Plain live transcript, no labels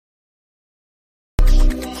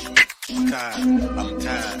The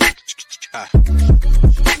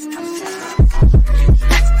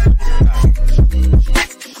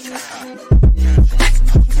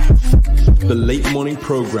Late Morning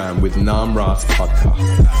Program with Nam Ras Podcast.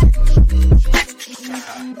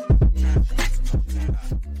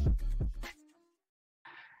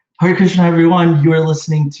 Hare Krishna, everyone. You are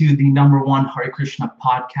listening to the #1 Hare Krishna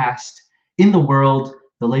podcast in the world,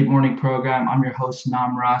 the Late Morning Program. I'm your host,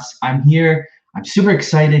 Nam Ras. I'm here. I'm super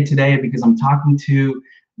excited today because I'm talking to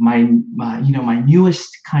my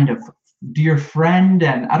newest kind of dear friend,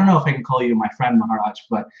 and I don't know if I can call you my friend, Maharaj,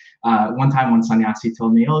 but one time one sannyasi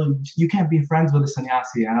told me, "Oh, you can't be friends with a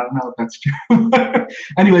sannyasi," and I don't know if that's true.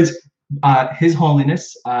 Anyways, His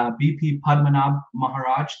Holiness B.P. Padmanabha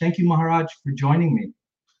Maharaj. Thank you, Maharaj, for joining me.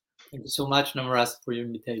 Thank you so much, Namaras, for your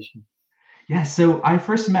invitation. Yeah, so I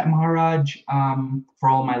first met Maharaj, for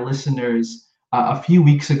all my listeners, a few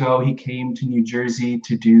weeks ago. He came to New Jersey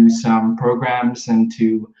to do some programs and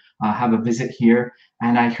to have a visit here.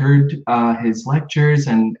 And I heard his lectures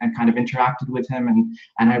and kind of interacted with him.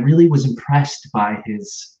 And I really was impressed by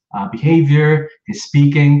his behavior, his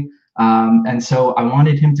speaking. And so I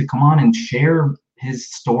wanted him to come on and share his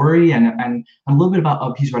story and a little bit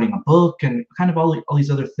about, he's writing a book and kind of all these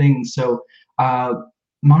other things. So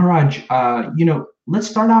Maharaj, let's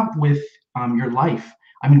start out with your life.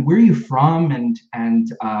 I mean, where are you from and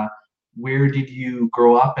where did you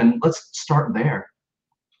grow up? And let's start there.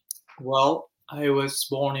 Well, I was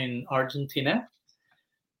born in Argentina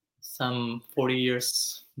some 40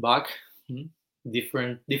 years back.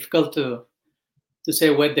 Difficult to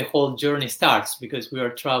say where the whole journey starts because we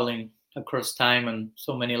are traveling across time and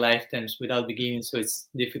so many lifetimes without beginning. So it's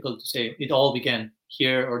difficult to say it all began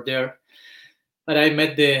here or there. But I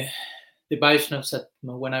met the Vaishnavas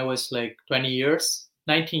when I was like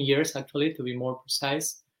 19 years actually, to be more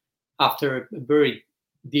precise, after a very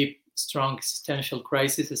deep, strong existential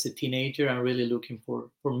crisis as a teenager. I'm really looking for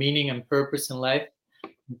meaning and purpose in life,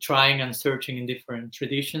 trying and searching in different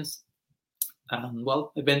traditions.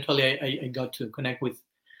 Eventually I got to connect with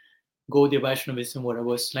Gaudiya Vaishnavism when I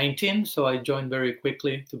was 19, so I joined very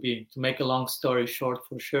quickly. To make a long story short,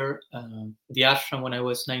 for sure, the ashram when I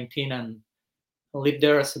was 19, and I lived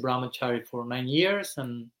there as a brahmachari for 9 years,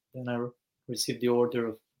 and then I received the order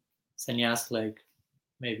of sannyas like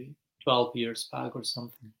maybe 12 years back or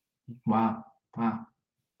something. Wow.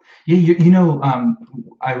 Yeah,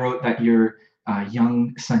 I wrote that you're a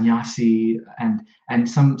young sannyasi, and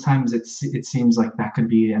sometimes it seems like that could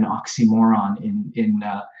be an oxymoron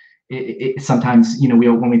it sometimes,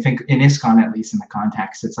 when we think in ISKCON, at least in the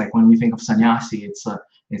context, it's like when we think of sannyasi, it's a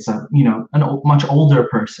much older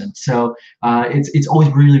person. So it's always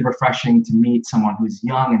really refreshing to meet someone who's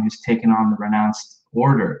young and who's taken on the renounced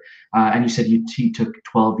order. And you said you took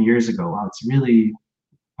 12 years ago. Wow, it's really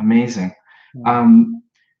amazing.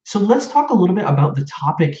 So let's talk a little bit about the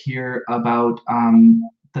topic here, about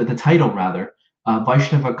the title rather,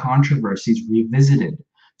 Vaishnava Controversies Revisited.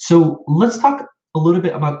 So let's talk a little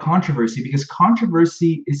bit about controversy, because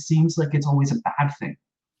controversy, it seems like it's always a bad thing.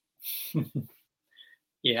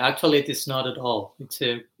 Yeah, actually it is not at all. It's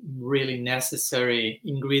a really necessary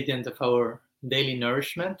ingredient of our daily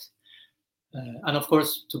nourishment. And of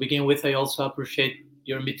course, to begin with, I also appreciate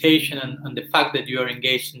your invitation and the fact that you are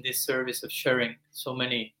engaged in this service of sharing so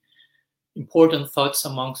many important thoughts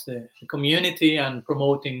amongst the community and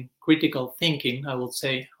promoting critical thinking, I would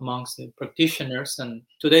say, amongst the practitioners. And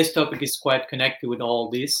today's topic is quite connected with all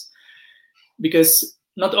this, because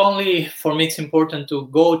not only for me it's important to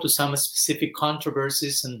go to some specific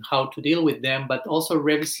controversies and how to deal with them, but also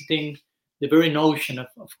revisiting the very notion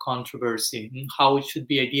of controversy and how it should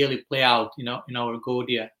be ideally play out, in our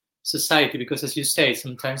Gaudiya society. Because as you say,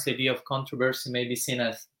 sometimes the idea of controversy may be seen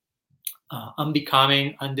as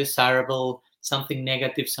unbecoming, undesirable, something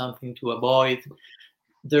negative, something to avoid.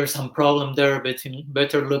 There's some problem there, but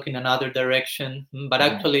better look in another direction. But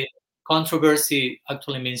actually, controversy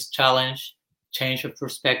actually means challenge, change of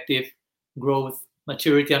perspective, growth,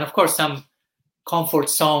 maturity, and of course, some comfort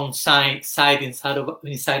zone side inside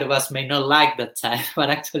of us may not like that side, but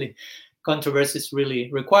actually, controversy is really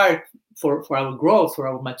required for our growth, for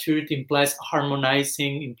our maturity. Implies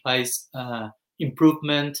harmonizing, implies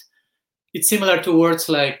improvement. It's similar to words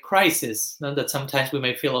like crisis, that sometimes we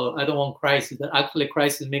may feel, oh, I don't want crisis. That actually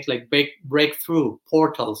crisis makes like breakthrough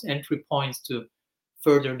portals, entry points to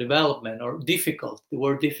further development. Or difficult. The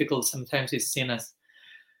word difficult sometimes is seen as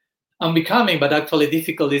unbecoming, but actually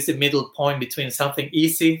difficult is the middle point between something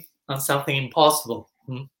easy and something impossible.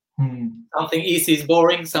 Something easy is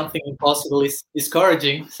boring, something impossible is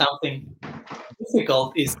discouraging, something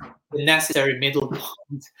difficult is the necessary middle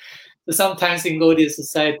point So sometimes in Gaudiya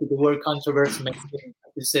society, the word controversy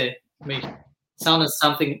may sound as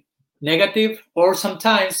something negative, or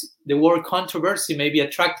sometimes the word controversy may be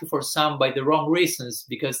attractive for some by the wrong reasons,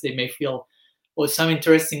 because they may feel, oh, some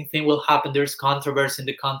interesting thing will happen. There's controversy in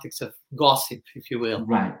the context of gossip, if you will.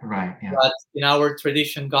 Right, yeah. But in our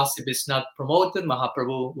tradition, gossip is not promoted.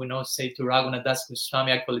 Mahaprabhu, we know, say to Raghunath Das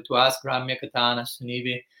Goswami, actually to us, Gramya Katana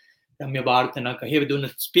Sunivi, Ramya Bhartana Kahiva, do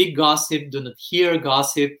not speak gossip, do not hear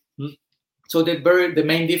gossip. So the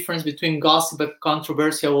main difference between gossip and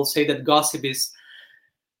controversy, I will say that gossip is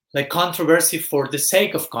like controversy for the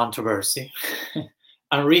sake of controversy.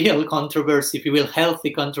 And real controversy, if you will, healthy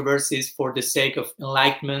controversy, is for the sake of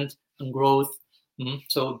enlightenment and growth.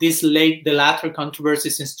 So the latter controversy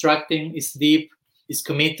is instructing, is deep, is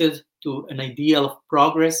committed to an ideal of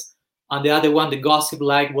progress. And the other one, the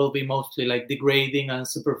gossip-like, will be mostly like degrading and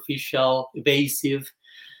superficial, evasive.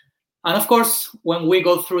 And of course, when we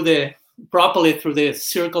go properly through the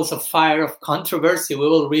circles of fire of controversy, we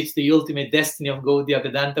will reach the ultimate destiny of Gaudiya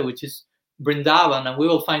Vedanta, which is Vrindavan, and we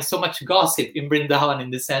will find so much gossip in Vrindavan,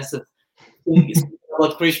 in the sense of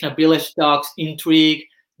about Krishna, village talks, intrigue,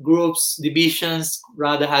 groups, divisions.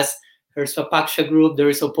 Radha has her Swapaksha group, there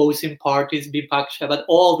is opposing parties, Vipaksha, but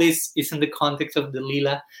all this is in the context of the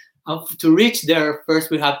Leela. To reach there,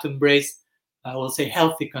 first we have to embrace, I will say,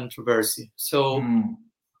 healthy controversy.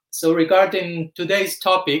 So regarding today's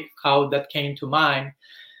topic, how that came to mind,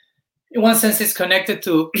 in one sense, it's connected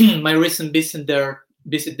to my recent visit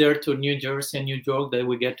there to New Jersey and New York, that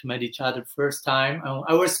we get to meet each other first time.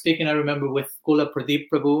 I was speaking, I remember, with Kula Pradeep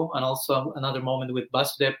Prabhu, and also another moment with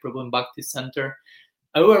Vasudev Prabhu in Bhakti Center.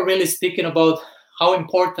 We were really speaking about how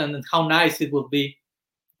important and how nice it would be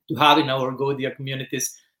to have in our Gaudiya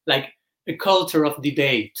communities like a culture of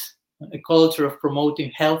debate, a culture of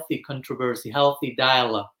promoting healthy controversy, healthy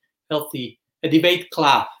dialogue, a debate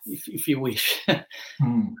club, if you wish.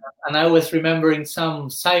 And I was remembering some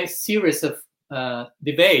series of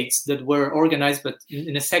debates that were organized, but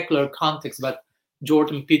in a secular context, but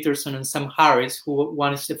Jordan Peterson and Sam Harris, who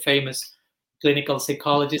one is a famous clinical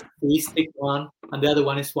psychologist, theistic one, and the other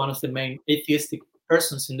one is one of the main atheistic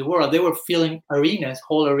persons in the world. They were filling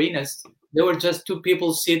whole arenas. They were just two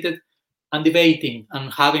people seated and debating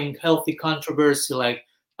and having healthy controversy,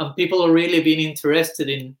 and people are really being interested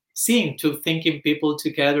in seeing two thinking people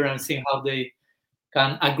together and seeing how they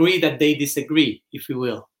can agree that they disagree, if you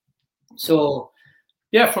will. So,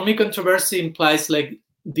 yeah, for me, controversy implies like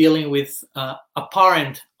dealing with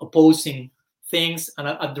apparent opposing things and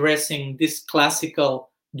addressing this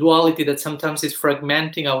classical duality that sometimes is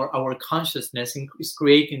fragmenting our consciousness and is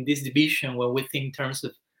creating this division where we think in terms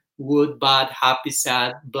of good, bad, happy,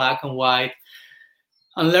 sad, black and white,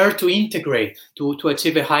 and learn to integrate, to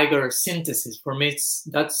achieve a higher synthesis. For me,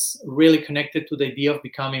 that's really connected to the idea of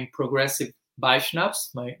becoming progressive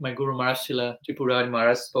Vaishnavas. My Guru Maharaj Srila Tripurari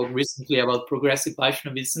Maharaj spoke recently about progressive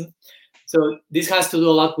Vaishnavism. So this has to do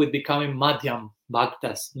a lot with becoming Madhyam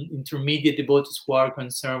Bhaktas, intermediate devotees who are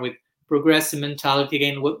concerned with progressive mentality.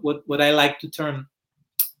 Again, what I like to term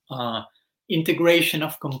integration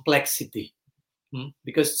of complexity,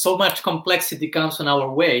 because so much complexity comes on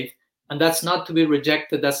our way, and that's not to be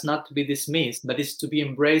rejected, that's not to be dismissed, but it's to be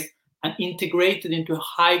embraced and integrated into a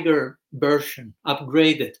higher version,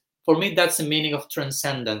 upgraded. For me, that's the meaning of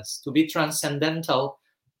transcendence. To be transcendental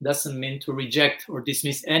doesn't mean to reject or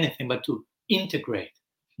dismiss anything, but to integrate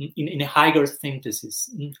in a higher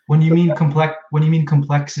synthesis. When you mean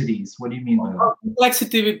complexities, what do you mean by that?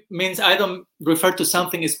 Complexity means I don't refer to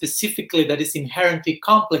something specifically that is inherently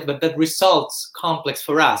complex, but that results complex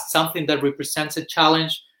for us, something that represents a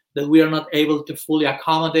challenge that we are not able to fully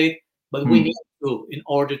accommodate, but we need to in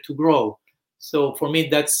order to grow. So for me,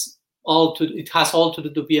 that's it has all to do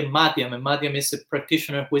to be a madhyam. A madhyam is a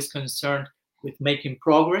practitioner who is concerned with making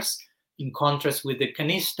progress, in contrast with the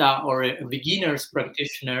kanishta or a beginner's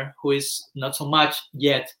practitioner who is not so much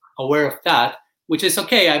yet aware of that, which is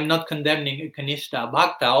okay. I'm not condemning a kanishta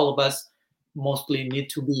bhakta. All of us mostly need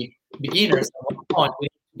to be beginners at one point. We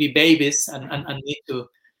need to be babies and need to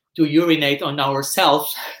urinate on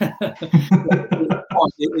ourselves.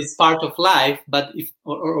 It's part of life, but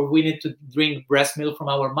or we need to drink breast milk from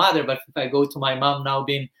our mother. But if I go to my mom now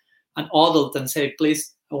being an adult and say,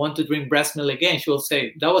 please, I want to drink breast milk again, she will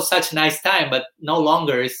say, that was such a nice time, but no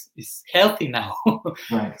longer is healthy now.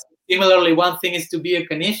 Right. Similarly, one thing is to be a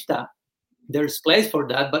kanishta. There's place for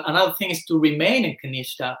that, but another thing is to remain a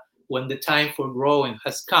kanishta when the time for growing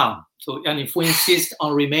has come. So, and if we insist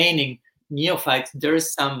on remaining neophytes,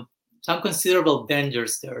 there's some considerable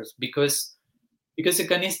dangers there, because a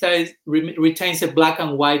kanishta retains a black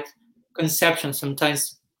and white conception,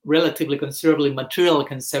 sometimes relatively considerably material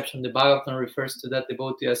conception. The Bhagavatam refers to that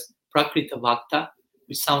devotee as prakrita bhakta,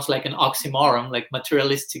 which sounds like an oxymoron, like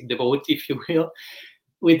materialistic devotee, if you will,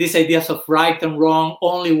 with these ideas of right and wrong.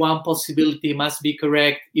 Only one possibility must be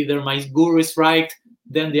correct. Either my guru is right,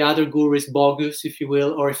 then the other guru is bogus, if you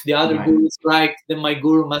will, or if the other guru is right, then my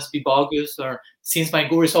guru must be bogus, or since my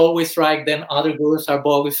guru is always right, then other gurus are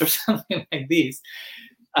bogus, or something like this.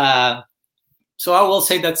 So I will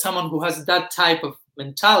say that someone who has that type of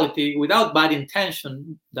mentality, without bad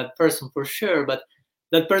intention, that person for sure, but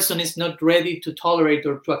that person is not ready to tolerate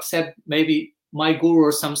or to accept maybe my guru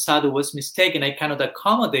or some sadhu was mistaken, I cannot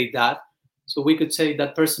accommodate that. So we could say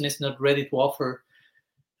that person is not ready to offer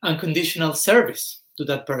unconditional service to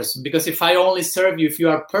that person. Because if I only serve you if you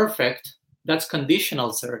are perfect, that's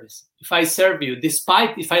conditional service. If I serve you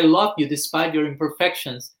if I love you despite your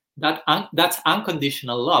imperfections, that's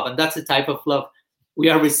unconditional love. And that's the type of love we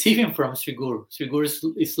are receiving from Sri Guru. Sri Guru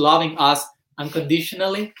is loving us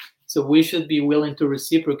unconditionally. So we should be willing to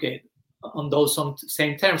reciprocate on those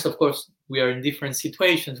same terms. Of course, we are in different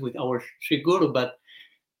situations with our Sri Guru, but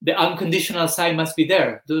the unconditional side must be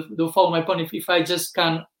there. Do follow my point? If I just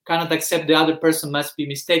cannot accept the other person must be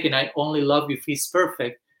mistaken, I only love you if he's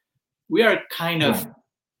perfect, we are kind of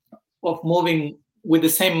moving with the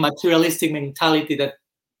same materialistic mentality that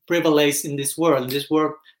prevails in this world. In this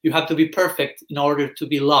world, you have to be perfect in order to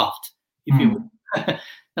be loved.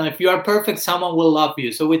 Now, if you are perfect, someone will love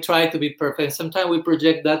you. So we try to be perfect. Sometimes we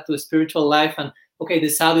project that to a spiritual life, and okay, the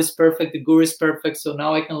sadhu is perfect, the guru is perfect, so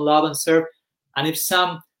now I can love and serve. And if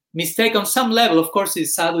some mistake on some level, of course, the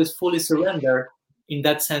sadhu is fully surrendered. In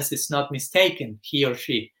that sense, it's not mistaken, he or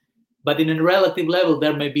she. But in a relative level,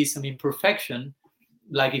 there may be some imperfection.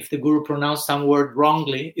 Like if the guru pronounced some word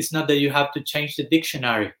wrongly, it's not that you have to change the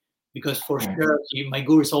dictionary, because for sure, my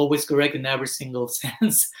guru is always correct in every single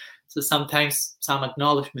sense. So sometimes some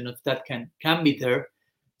acknowledgement of that can be there.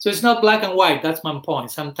 So it's not black and white. That's my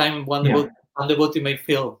point. Sometimes one devotee may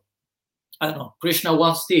feel, I don't know, Krishna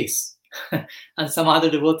wants this. And some other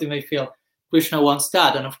devotee may feel Krishna wants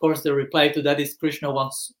that. And of course, the reply to that is Krishna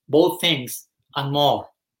wants both things and more.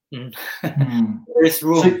 There is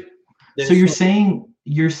room. So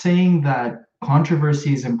you're saying that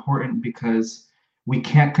controversy is important because we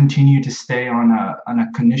can't continue to stay on a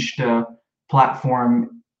Kanishta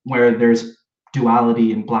platform where there's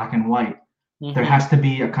duality in black and white. There has to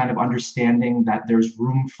be a kind of understanding that there's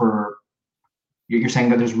room for, you're saying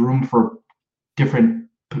that there's room for different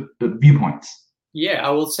viewpoints. Yeah, I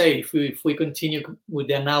will say if we continue with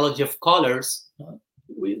the analogy of colors,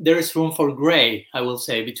 there is room for gray, I will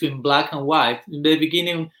say, between black and white. In the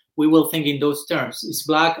beginning, we will think in those terms. It's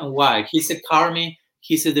black and white. He's a karmi,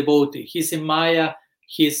 he's a devotee. He's in Maya,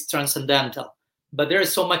 he's transcendental. But there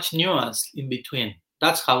is so much nuance in between.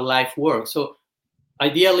 That's how life works. So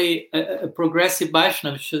ideally, a progressive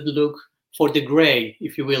Vaishnava should look for the gray,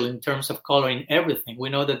 if you will, in terms of color in everything. We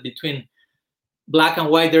know that between black and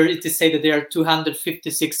white, it is said that there are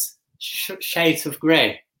 256 shades of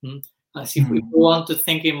gray. As if we want to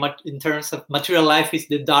think in terms of material life is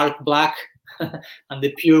the dark black and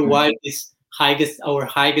the pure white is our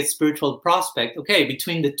highest spiritual prospect. Okay,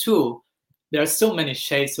 between the two, there are so many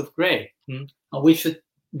shades of gray. And we should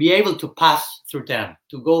be able to pass through them,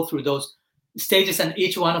 to go through those stages, and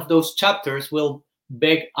each one of those chapters will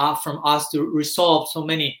beg from us to resolve so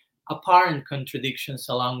many apparent contradictions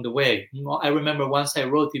along the way. I remember once I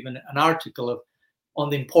wrote even an article on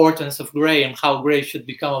the importance of gray and how gray should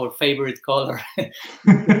become our favorite color.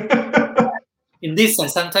 In this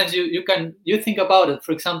sense, sometimes you think about it.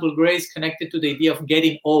 For example, gray is connected to the idea of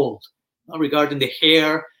getting old, regarding the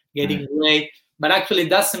hair, getting gray. But actually, it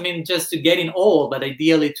doesn't mean just to getting old, but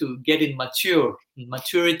ideally to getting mature.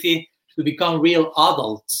 Maturity, to become real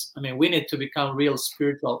adults. I mean, we need to become real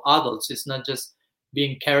spiritual adults. It's not just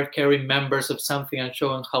being card-carrying members of something and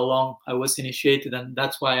showing how long I was initiated, and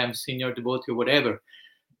that's why I'm senior devotee or whatever.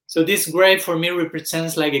 So this gray for me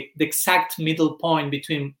represents like the exact middle point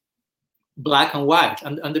between black and white.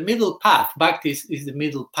 And the middle path, bhakti is the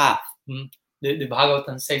middle path. The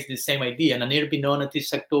Bhagavatam says the same idea. Nanirbhinonati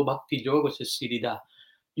sakto bhakti yoga siddhita.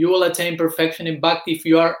 You will attain perfection in bhakti if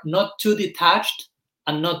you are not too detached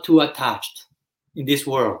and not too attached in this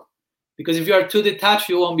world. Because if you are too detached,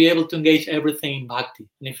 you won't be able to engage everything in bhakti.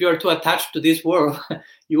 And if you are too attached to this world,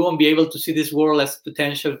 you won't be able to see this world as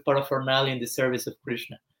potential paraphernalia in the service of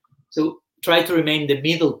Krishna. So try to remain the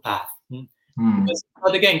middle path. Because,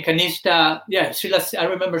 but again, Kanishta, I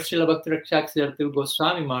remember Srila Bhakti-Rakshak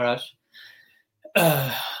Goswami Maharaj,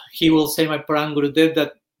 he will say, my Param Gurudev,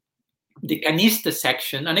 that the Kanishta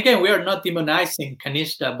section, and again, we are not demonizing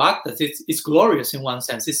Kanishta Bhaktas, it's glorious in one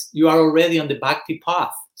sense. You are already on the bhakti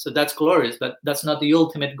path. So that's glorious, but that's not the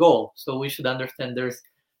ultimate goal. So we should understand there's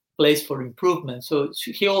place for improvement. So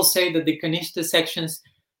he will say that the Kanishta sections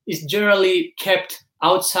is generally kept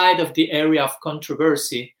outside of the area of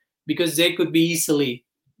controversy because they could be easily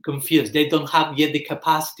confused. They don't have yet the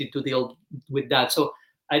capacity to deal with that. So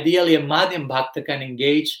ideally, a Madhyam Bhakta can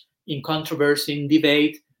engage in controversy, in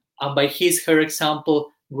debate, and by her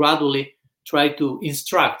example, gradually try to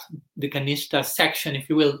instruct the Kanishta section, if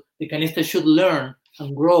you will. The Kanishta should learn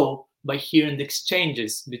and grow by hearing the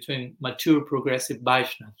exchanges between mature progressive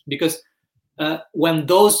Vaishnavas. Because when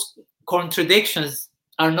those contradictions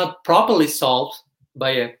are not properly solved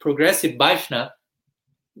by a progressive Vaishnava,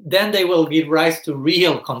 then they will give rise to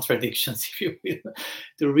real contradictions, if you will,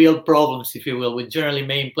 to real problems, if you will, which generally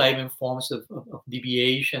may imply even forms of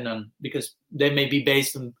deviation, and because they may be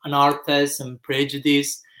based on anarthas and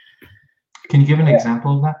prejudice. Can you give an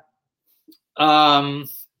example of that?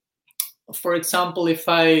 For example, if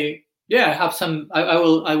I have some, I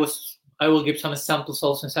will give some examples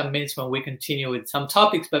also in some minutes when we continue with some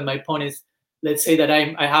topics. But my point is, let's say that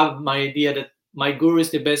I have my idea that my guru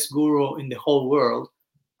is the best guru in the whole world,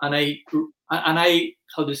 and I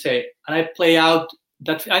play out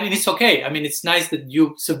that. I mean, it's okay. I mean, it's nice that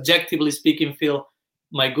you, subjectively speaking, feel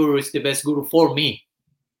my guru is the best guru for me.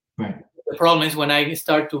 Right. The problem is when I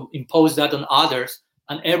start to impose that on others,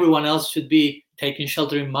 and everyone else should be taking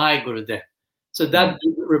shelter in my Gurudev. So that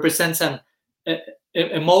represents an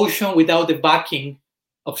emotion without the backing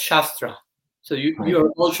of Shastra. So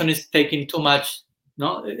your emotion is taking too much.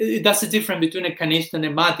 No, that's the difference between a Kanishta and a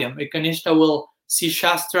Madhyam. A Kanishta will see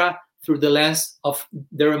Shastra through the lens of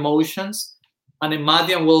their emotions, and a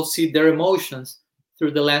Madhyam will see their emotions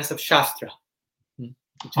through the lens of Shastra.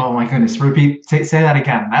 Oh my goodness! Repeat. Say that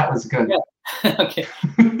again. That was good. Yeah. Okay.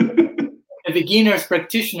 A beginner's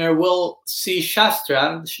practitioner will see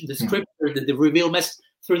Shastra, the scripture, the revealed message,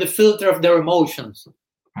 through the filter of their emotions.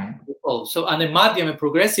 Right. So, and a Madhyam, a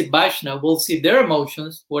progressive Vaishnava, will see their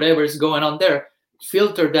emotions, whatever is going on there,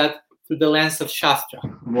 filter that through the lens of Shastra.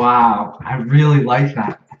 Wow, I really like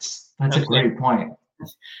that. That's a great point.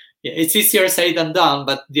 Yeah, it's easier said than done,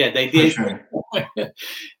 but yeah, the idea is. Sure.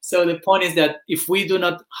 So the point is that if we do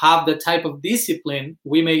not have the type of discipline,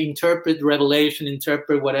 we may interpret revelation,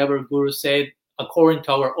 interpret whatever Guru said according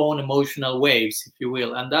to our own emotional waves, if you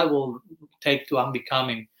will, and that will take to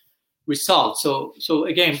unbecoming results. So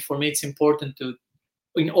again, for me, it's important to,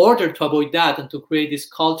 in order to avoid that and to create this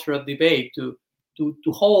culture of debate, to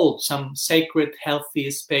hold some sacred,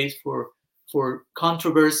 healthy space for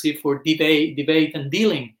controversy, for debate and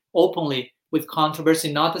dealing openly with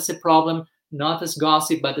controversy, not as a problem, not as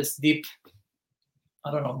gossip, but as deep,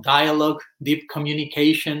 dialogue, deep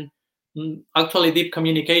communication. Actually, deep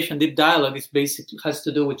communication, deep dialogue is basically has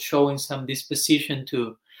to do with showing some disposition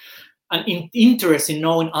to an interest in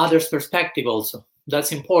knowing others' perspective also.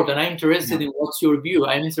 That's important. I'm interested in what's your view.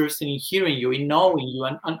 I'm interested in hearing you, in knowing you,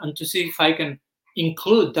 and to see if I can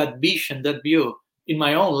include that vision, that view in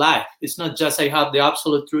my own life. It's not just I have the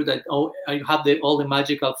absolute truth, that I have all the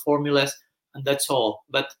magical formulas and that's all.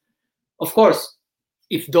 But of course,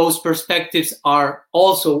 if those perspectives are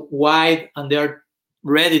also wide and they're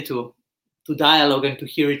ready to dialogue and to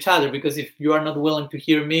hear each other, because if you are not willing to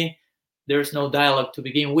hear me, there's no dialogue to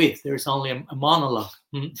begin with. There's only a monologue.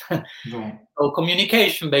 Right. So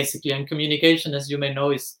communication, basically, and communication, as you may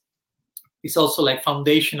know, is also like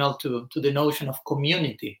foundational to the notion of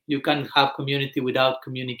community. You can't have community without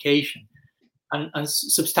communication, and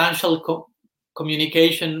substantial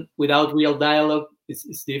communication without real dialogue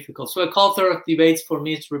is difficult. So a culture of debates for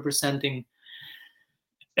me is representing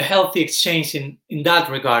a healthy exchange in that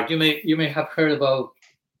regard. You may have heard about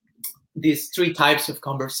these three types of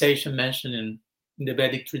conversation mentioned in the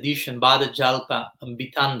Vedic tradition: Vada, Jalpa, and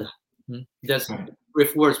Vitanda. That's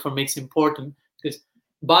brief words. For me, it's important because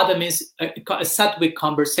Vada means a sattvic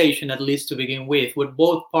conversation, at least to begin with, where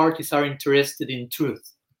both parties are interested in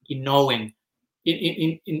truth, in knowing,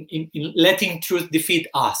 in letting truth defeat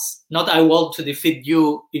us. Not I want to defeat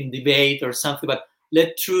you in debate or something, but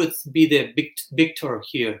let truth be the victor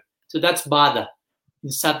here. So that's Vada in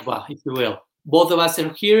Sattva, if you will. Both of us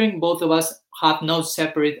are hearing, both of us have no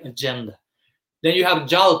separate agenda. Then you have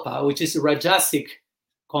Jalpa, which is a Rajasic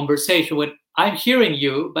conversation where I'm hearing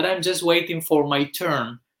you, but I'm just waiting for my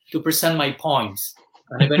turn to present my points.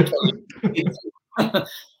 And eventually,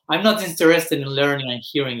 I'm not interested in learning and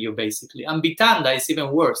hearing you, basically. And Vitanda is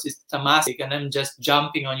even worse. It's tamasic, and I'm just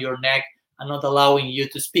jumping on your neck and not allowing you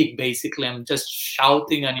to speak, basically. I'm just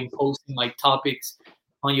shouting and imposing my topics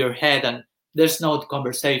on your head, and there's no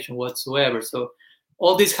conversation whatsoever. So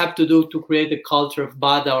all this have to do to create a culture of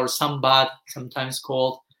Vada, or Sambad, sometimes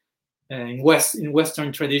called, In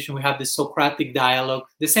Western tradition, we have the Socratic dialogue,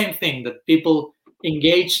 the same thing, that people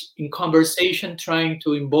engage in conversation trying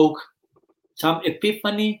to invoke some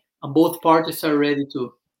epiphany, and both parties are ready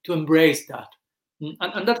to embrace that.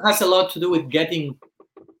 And that has a lot to do with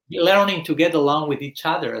learning to get along with each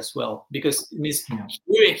other as well, because it means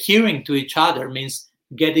hearing to each other means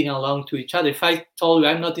getting along to each other. If I told you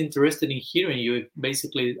I'm not interested in hearing you,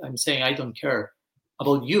 basically I'm saying I don't care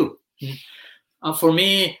about you. And for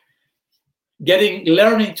me,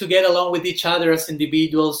 learning to get along with each other as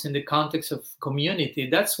individuals in the context of community,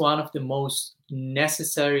 that's one of the most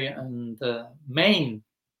necessary and main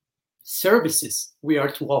services we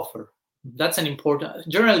are to offer. That's an important.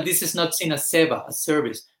 Generally, this is not seen as seva, a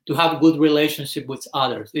service, to have good relationship with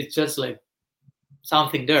others. It's just like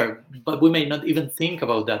something there, but we may not even think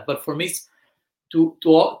about that. But for me,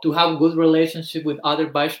 to have good relationship with other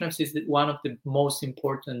Vaishnavas is one of the most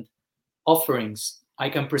important offerings I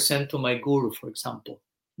can present to my guru, for example.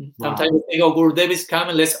 Wow. Sometimes we think, oh, Guru Dev is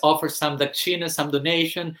coming, let's offer some dakshina, some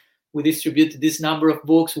donation. We distribute this number of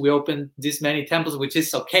books, we open this many temples, which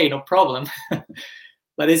is okay, no problem.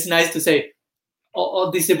 But it's nice to say,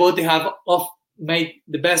 all these devotees have made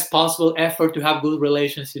the best possible effort to have good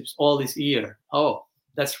relationships all this year. Oh,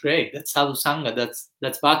 that's great. That's sadhu sangha.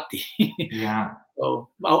 That's bhakti. Yeah. So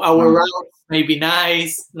our routes may be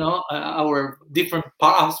nice, no? Our different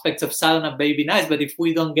aspects of sadhana may be nice, but if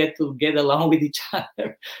we don't get along with each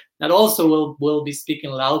other, that also will be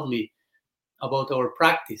speaking loudly about our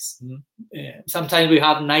practice. Sometimes we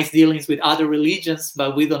have nice dealings with other religions,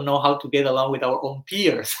 but we don't know how to get along with our own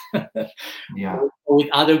peers. Yeah. Or with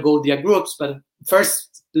other Gaudiya groups. But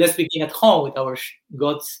first, let's begin at home with our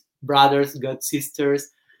God's brothers, God's sisters.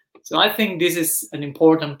 So I think this is an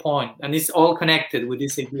important point, and it's all connected with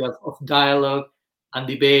this idea of dialogue and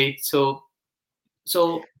debate. So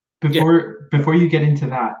before you get into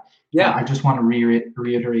that, I just want to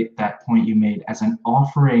reiterate that point you made. As an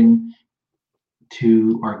offering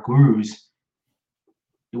to our gurus,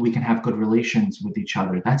 we can have good relations with each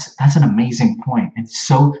other. That's an amazing point. And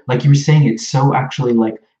so, like you were saying, it's so actually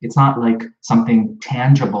like, it's not like something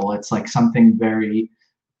tangible. It's like something very,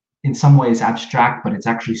 in some ways abstract, but it's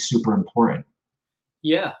actually super important.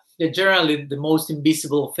 Yeah. Generally, the most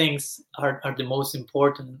invisible things are the most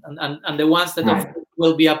important, and the ones that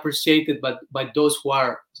will be appreciated by those who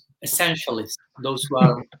are essentialists, those who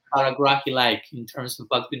are paragrahi-like in terms of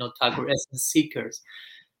Bhaktivinoda Thakur, essence seekers.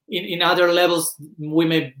 In other levels, we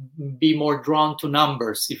may be more drawn to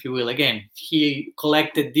numbers, if you will. Again, he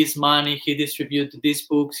collected this money, he distributed these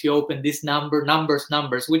books, he opened this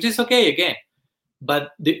numbers, which is okay again.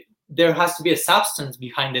 But there has to be a substance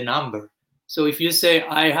behind the number. So if you say,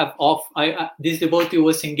 this devotee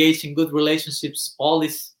was engaged in good relationships all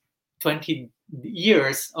these 20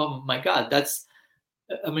 years, oh my God,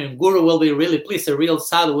 Guru will be really pleased. A real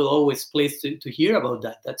sadhu will always pleased to hear about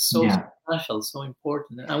that. That's so special, so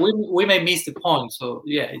important. And we may miss the point. So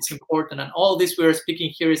it's important. And all this we are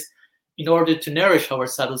speaking here is in order to nourish our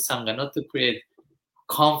sadhu sangha, not to create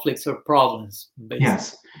conflicts or problems. Basically.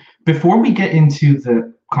 Yes. Before we get into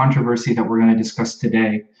the controversy that we're going to discuss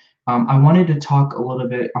today, I wanted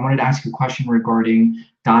to ask you a question regarding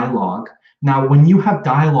dialogue. Now, when you have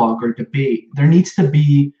dialogue or debate, there needs to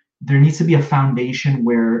be a foundation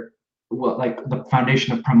where, like the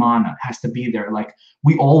foundation of pramana has to be there. Like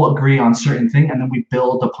we all agree on certain thing, and then we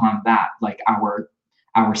build upon that, like our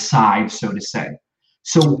side, so to say.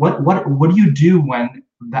 So what do you do when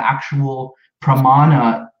the actual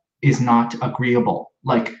pramana is not agreeable?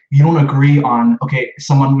 Like you don't agree on, okay,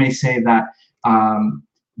 someone may say that,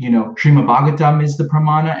 Srimad Bhagavatam is the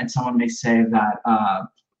pramana, and someone may say that,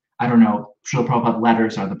 I don't know, Srila Prabhupada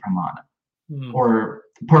letters are the pramana, or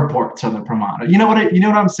purports are the pramana. You know what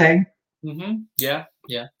I'm saying? Mm-hmm. Yeah.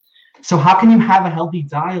 So how can you have a healthy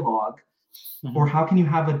dialogue, or how can you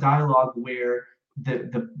have a dialogue where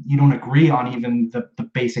you don't agree on even the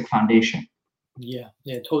basic foundation? Yeah,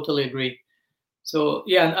 totally agree. So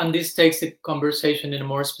and this takes the conversation in a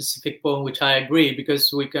more specific point, which I agree,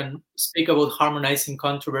 because we can speak about harmonizing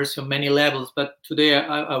controversy on many levels. But today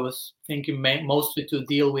I was thinking mostly to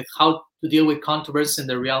deal with how to deal with controversy in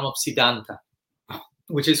the realm of siddhanta,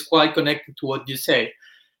 which is quite connected to what you say.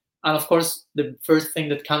 And of course, the first thing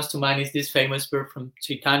that comes to mind is this famous verse from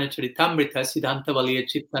Chaitanya Charitamrita, Siddhanta Valiya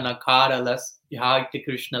Chitta Nakara Las Yahagti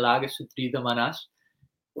Krishna Laga Sutrida Manash,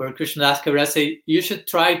 where Krishna Das Kaviraj says, you should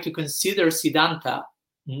try to consider siddhanta.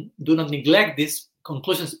 Do not neglect these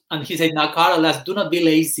conclusions. And he said, Nakara Las, do not be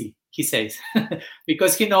lazy, he says,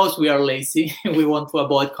 because he knows we are lazy. We want to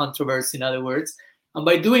avoid controversy, in other words. And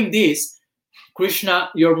by doing this, Krishna,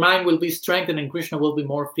 your mind will be strengthened and Krishna will be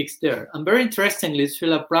more fixed there. And very interestingly,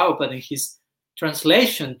 Srila Prabhupada, in his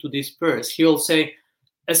translation to this verse, he will say,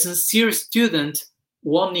 a sincere student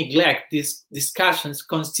won't neglect these discussions,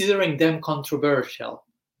 considering them controversial.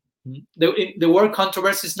 The word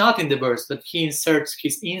controversy is not in the verse, but he inserts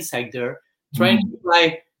his insight there, trying to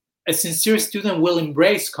imply a sincere student will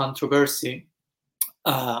embrace controversy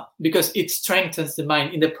because it strengthens the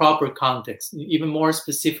mind in the proper context. Even more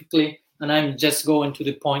specifically, and I'm just going to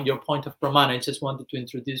the point, your point of pramana, I just wanted to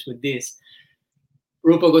introduce with this.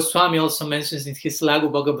 Rupa Goswami also mentions in his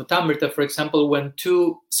Lagu Bhagavatamrita, for example, when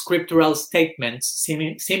two scriptural statements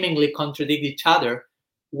seemingly contradict each other,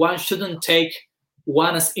 one shouldn't take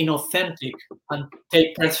one as inauthentic and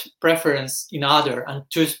take preference in other and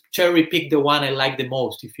just cherry pick the one I like the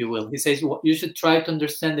most, if you will. He says you should try to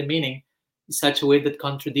understand the meaning in such a way that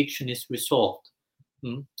contradiction is resolved.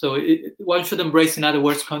 So one should embrace, in other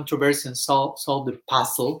words, controversy and solve the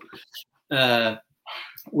puzzle,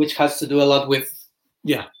 which has to do a lot with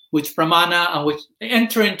pramana, and which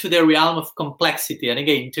enter into the realm of complexity. And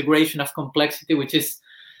again, integration of complexity, which is,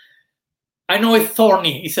 I know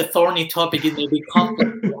it's a thorny topic, it may be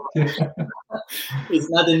complex. It's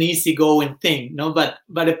not an easygoing thing, no. But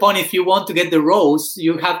the point, if you want to get the rose,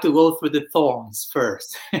 you have to go through the thorns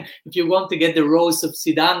first. If you want to get the rose of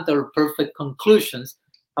siddhanta or perfect conclusions,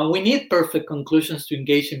 and we need perfect conclusions to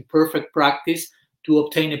engage in perfect practice to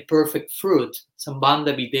obtain a perfect fruit,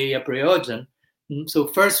 sambandha videya prayojan. So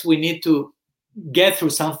first we need to get through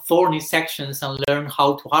some thorny sections and learn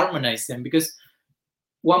how to harmonize them. Because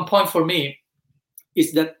one point for me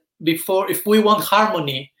is that if we want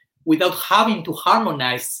harmony without having to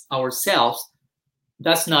harmonize ourselves,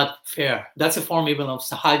 that's not fair. That's a form even of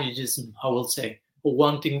sahajicism, I will say, or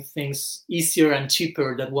wanting things easier and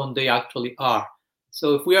cheaper than what they actually are.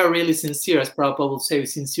 So if we are really sincere, as Prabhupada will say, a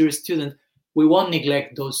sincere student, we won't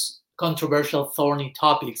neglect those controversial, thorny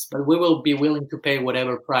topics, but we will be willing to pay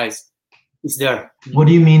whatever price is there. What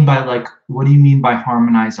do you mean by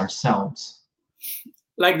harmonize ourselves?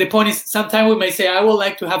 Like the point is, sometimes we may say, I would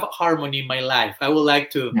like to have harmony in my life. I would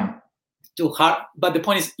like to, but the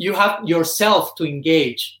point is, you have yourself to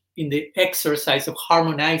engage in the exercise of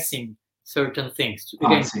harmonizing certain things.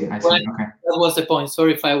 Again, I see. Okay. That was the point.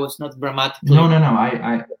 Sorry if I was not grammatically. No.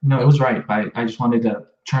 It was right. I just wanted to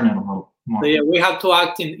turn it a little more. So yeah, we have to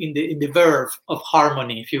act in the verb of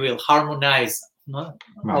harmony, if you will, harmonize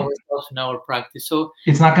ourselves in our practice. So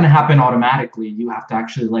it's not going to happen automatically. You have to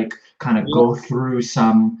actually kind of go through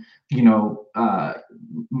some,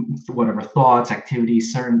 whatever thoughts,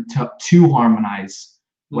 activities, certain to harmonize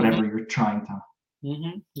whatever you're trying to.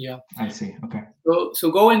 Yeah, I see. Okay.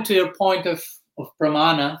 So going to your point of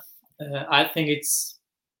pramana, I think it's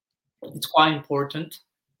quite important.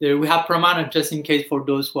 There we have pramana, just in case for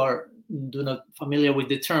those who do not familiar with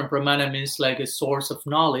the term. Pramana means like a source of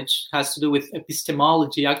knowledge. It has to do with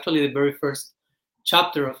epistemology. Actually, the very first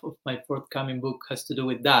chapter of my forthcoming book has to do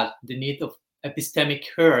with that, the need of epistemic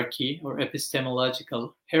hierarchy or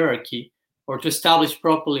epistemological hierarchy, or to establish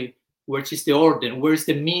properly which is the order, where is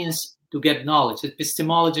the means to get knowledge.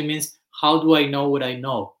 Epistemology means, how do I know what I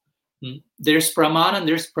know? There's pramana and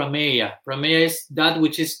there's prameya. Prameya is that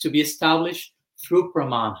which is to be established through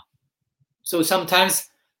pramana. So sometimes,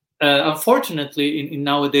 unfortunately, in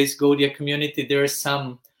nowadays Gaudiya community, there is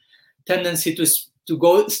some tendency to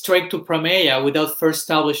go straight to prameya without first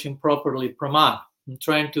establishing properly pramana, and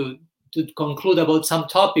trying to conclude about some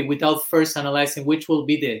topic without first analyzing which will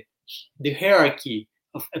be the hierarchy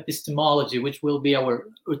of epistemology, which will be our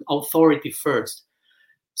authority first.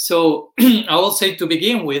 So I will say, to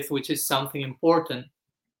begin with, which is something important,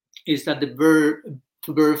 is that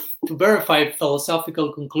to verify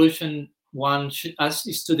philosophical conclusion, one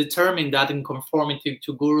is to determine that in conformity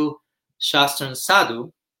to Guru, Shastra, and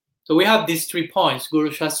Sadhu. So we have these 3 points,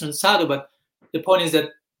 Guru, Shastra, and Sadhu, but the point is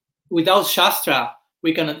that without Shastra,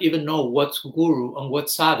 we cannot even know what's Guru and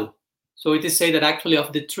what's Sadhu. So it is said that actually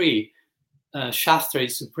of the 3, Shastra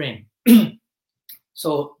is supreme.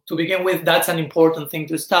 So to begin with, that's an important thing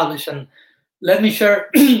to establish. And let me share,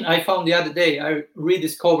 I found the other day, I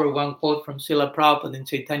rediscovered one quote from Srila Prabhupada in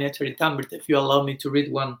Chaitanya Charitamrita. If you allow me to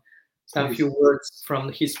read some few words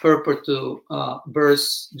from his purport to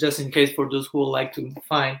verse, just in case for those who would like to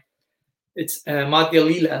find. It's Madhya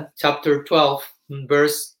Lila, chapter 12,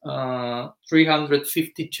 verse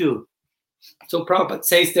 352. So Prabhupada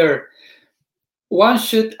says there, one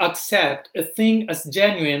should accept a thing as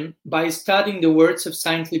genuine by studying the words of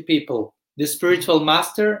saintly people, the spiritual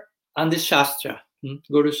master, and the Shastra,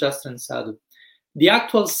 Guru, Shastra, and Sadhu. The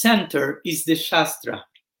actual center is the Shastra,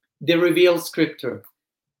 the revealed scripture.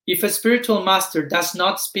 If a spiritual master does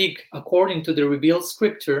not speak according to the revealed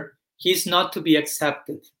scripture, he is not to be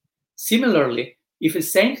accepted. Similarly, if a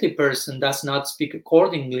saintly person does not speak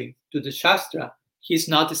accordingly to the Shastra, he is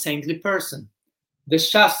not a saintly person. The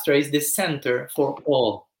Shastra is the center for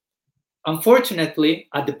all. Unfortunately,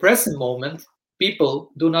 at the present moment,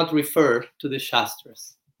 people do not refer to the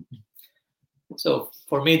Shastras. So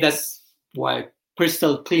for me, that's why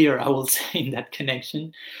crystal clear, I will say, in that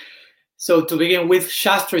connection. So to begin with,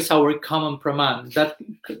 Shastra is our common praman. That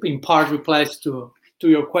in part replies to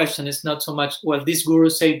your question. It's not so much, well, this guru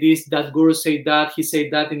said this, that guru said that, he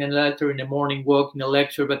said that in a letter, in a morning walk, in a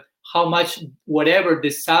lecture, but how much whatever the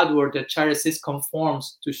sadhu or the acharya says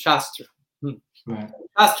conforms to Shastra. Right.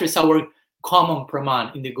 Shastra is our common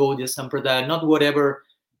praman in the Gaudiya Sampradaya, not whatever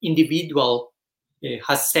individual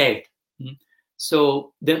has said.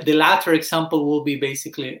 So the latter example will be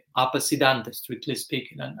basically apasiddhanta, strictly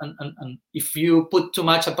speaking. And if you put too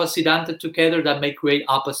much apasiddhanta together, that may create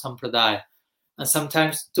apasampradaya. And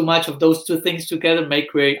sometimes too much of those two things together may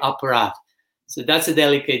create aparat. So that's a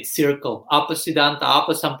delicate circle. Apasiddhanta,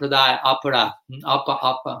 apasampradaya, aparat.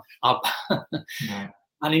 Apa. Yeah.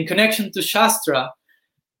 And in connection to Shastra,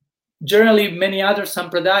 generally, many other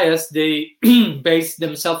sampradayas, they base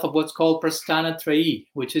themselves on what's called Prasthana Trayi,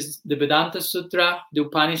 which is the Vedanta Sutra, the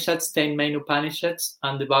Upanishads, 10 main Upanishads,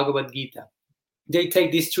 and the Bhagavad Gita. They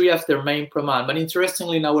take these three as their main praman. But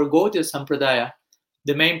interestingly, in our Gaudiya Sampradaya,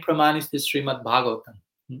 the main praman is the Srimad Bhagavatam.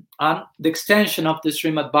 And the extension of the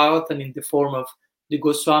Srimad Bhagavatam in the form of the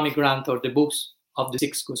Goswami Grantha, or the books of the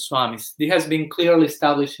 6 Goswamis. This has been clearly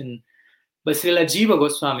established by Srila Jiva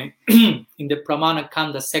Goswami in the Pramana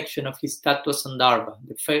Kanda section of his Tattva Sandarbha,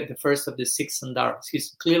 the first of the 6 Sandarbhas.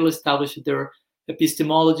 He's clearly established their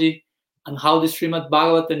epistemology and how the Srimad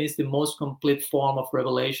Bhagavatam is the most complete form of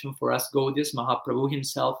revelation for us Gaudiyas. Mahaprabhu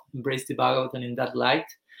himself embraced the Bhagavatam in that light.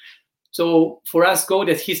 So for us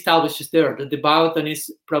Gaudiyas, he establishes there that the Bhagavatam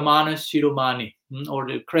is Pramana Shiromani, or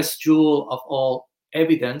the crest jewel of all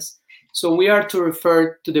evidence. So we are to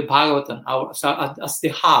refer to the Bhagavatam as the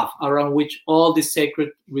hub around which all the sacred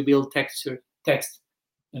revealed text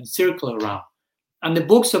circle around. And the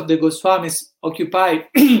books of the Goswamis occupy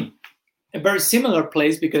a very similar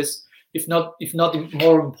place, because if not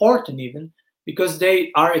more important even, because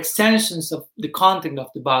they are extensions of the content of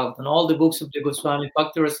the Bhagavatam. All the books of the Goswami,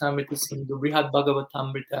 Bhakti Rasamrita Sindhu, Brihad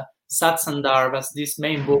Bhagavatamrita, Sat Sandarbhas, these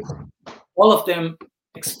main books, all of them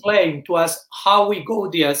explain to us how we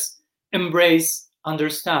Gaudiyas embrace,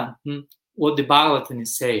 understand what the Bhagavatam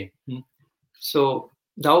is saying. So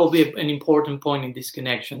that will be an important point in this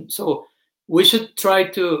connection. So we should try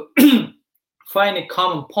to find a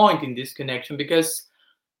common point in this connection, because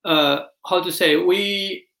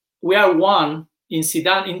we are one in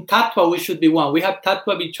Siddhanta. In Tattva, we should be one. We have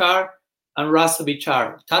Tattva Vichar and Rasa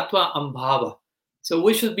Vichar, Tattva and Bhava. So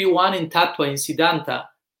we should be one in Tattva, in Siddhanta,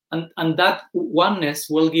 and that oneness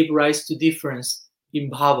will give rise to difference in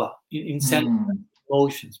Bhava, in sentiments,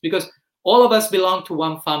 emotions, because all of us belong to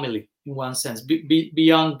one family in one sense.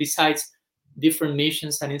 Besides different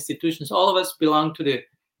missions and institutions, all of us belong to the,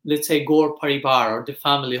 let's say, Gaur Parivar, or the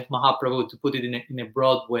family of Mahaprabhu, to put it in a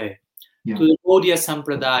broad way. Yeah. To the Gaudiya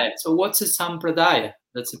Sampradaya. So what's a Sampradaya?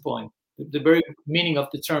 That's the point. The very meaning of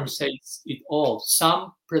the term says it all.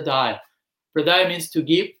 Sampradaya. Pradaya means to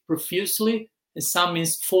give profusely, and Sam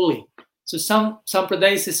means fully. So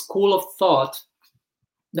Sampradaya is a school of thought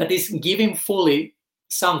that is giving fully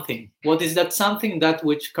something. What is that something? That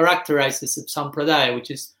which characterizes a Sampradaya,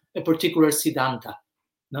 which is a particular siddhanta.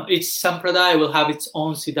 Now, each Sampradaya will have its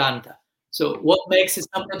own siddhanta. So what makes a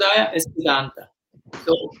Sampradaya? A siddhanta.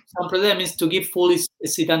 So Sampradaya means to give fully a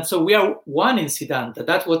siddhanta. So we are one in siddhanta.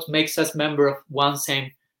 That's what makes us member of one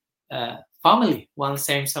same family, one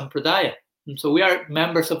same Sampradaya. And so we are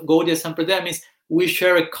members of Gaudiya Sampradaya, means we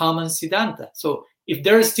share a common siddhanta. So if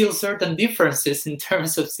there are still certain differences in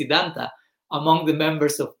terms of siddhanta among the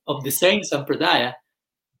members of the same Sampradaya,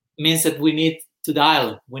 means that we need to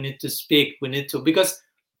dialogue, we need to speak, because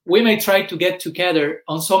we may try to get together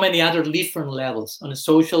on so many other different levels, on a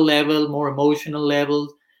social level, more emotional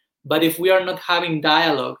level. But if we are not having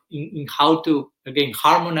dialogue in how to, again,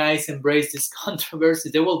 harmonize, embrace these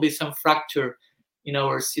controversies, there will be some fracture in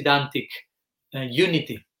our siddhantic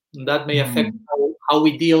unity. And that may affect how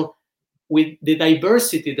we deal with the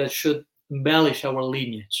diversity that should embellish our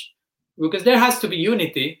lineage. Because there has to be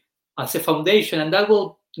unity as a foundation, and that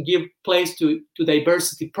will give place to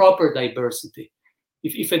diversity, proper diversity.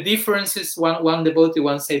 If a difference is, one devotee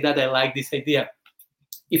once said that, I like this idea.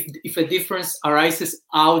 If a difference arises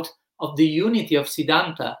out of the unity of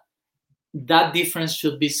Siddhanta, that difference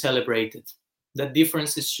should be celebrated. that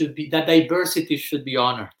diversity should be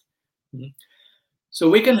honored. Mm. So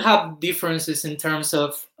we can have differences in terms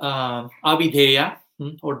of avideya,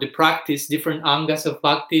 or the practice, different angas of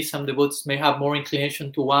bhakti. Some devotees may have more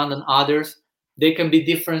inclination to one than others. There can be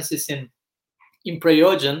differences in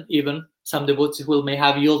prayojan, even. Some devotees may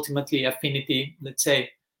have ultimately affinity, let's say,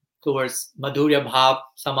 towards Madhurya Bhav,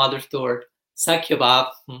 some others toward Sakhya Bhav.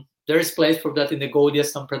 There is place for that in the Gaudiya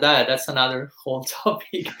Sampradaya. That's another whole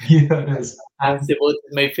topic. Yeah, it is. As devotees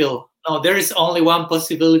may feel, no, there is only one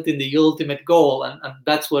possibility in the ultimate goal, and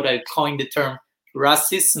that's what I coined the term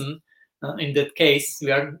racism. In that case,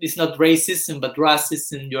 it's not racism, but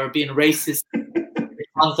racism. You are being racist in the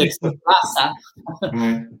context of rasa.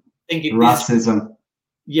 Right. Racism.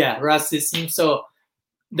 Yeah, racism. So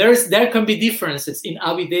there can be differences in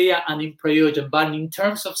avideya and in prayojan, but in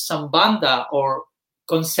terms of sambandha or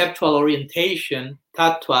conceptual orientation,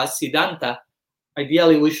 tattva, siddhanta,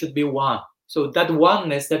 ideally we should be one. So that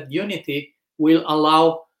oneness, that unity, will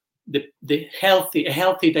allow a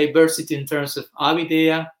healthy diversity in terms of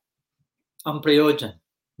avideya and prayojan.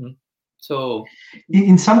 So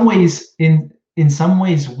in some ways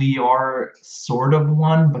we are sort of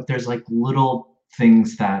one, but there's like little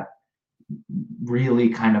things that really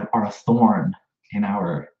kind of are a thorn in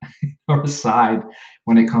our side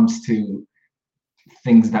when it comes to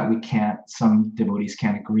things that some devotees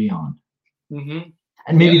can't agree on. Mm-hmm.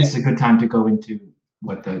 And maybe this is a good time to go into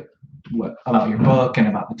what about your book and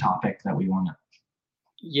about the topic that we want to.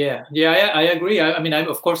 Yeah, I agree. I mean,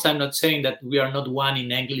 of course, I'm not saying that we are not one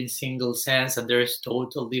in any single sense and there is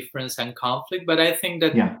total difference and conflict, but I think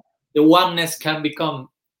that the oneness can become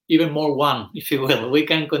even more one, if you will. We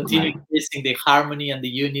can continue increasing the harmony and the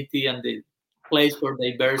unity and the place for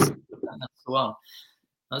diversity and so on.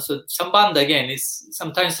 So sambandha, again, is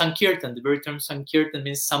sometimes sankirtan. The very term sankirtan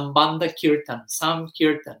means sambandha kirtan,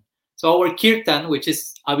 samkirtan. So our kirtan, which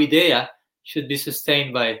is avideya, should be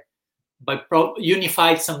sustained by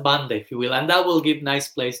unified sambandha, if you will, and that will give nice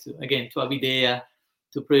place to avideya,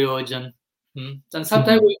 to prayojan. And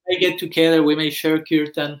sometimes we may get together, we may share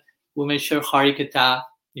kirtan, we may share hari-kirtana,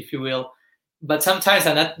 if you will. But sometimes,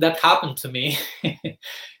 and that happened to me,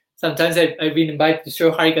 sometimes I've been invited to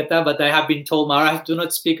share hari-kirtana, but I have been told, Maharaj, do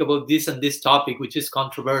not speak about this and this topic, which is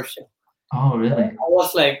controversial. Oh, really? I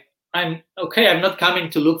was like, I'm not coming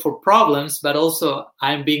to look for problems, but also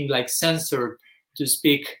I'm being like censored to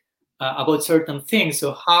speak about certain things.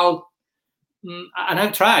 So how, and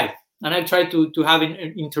I've tried to have an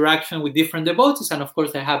interaction with different devotees. And of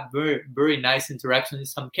course I have very, very nice interaction in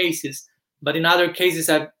some cases, but in other cases,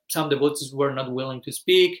 some devotees were not willing to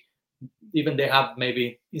speak. Even they have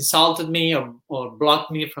maybe insulted me or blocked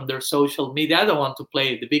me from their social media. I don't want to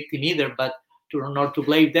play the victim either, but not to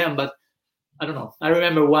blame them. But I don't know. I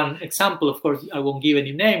remember one example, of course, I won't give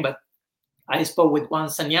any name, but I spoke with one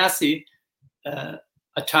sannyasi,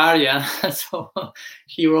 Acharya, so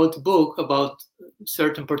he wrote a book about a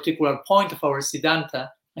certain particular point of our siddhanta.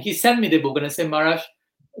 And he sent me the book and I said, Maharaj,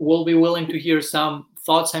 will be willing to hear some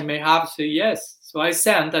thoughts I may have? So yes. So I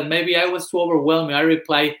sent, and maybe I was too overwhelming. I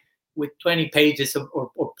replied with 20 pages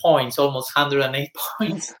or points, almost 108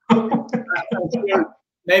 points.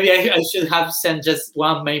 Maybe I should have sent just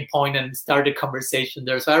one main point and start a conversation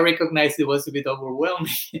there. So I recognized it was a bit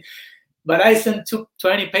overwhelming. But I sent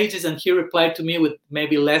 20 pages and he replied to me with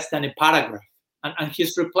maybe less than a paragraph. And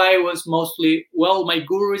his reply was mostly, well, my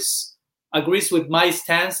guru agrees with my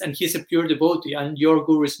stance and he's a pure devotee and your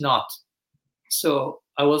guru is not. So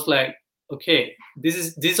I was like, okay,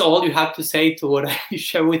 this is all you have to say to what I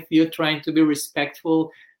share with you, trying to be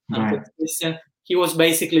respectful and consistent. He was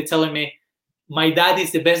basically telling me, my dad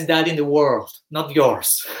is the best dad in the world, not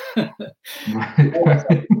yours.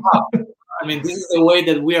 I mean, this is the way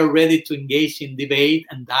that we are ready to engage in debate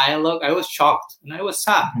and dialogue. I was shocked and I was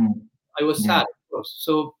sad. I was sad, of course.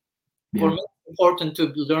 So for me, it's important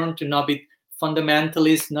to learn to not be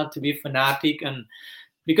fundamentalist, not to be fanatic. And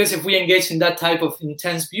because if we engage in that type of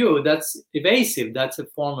intense view, that's evasive. That's a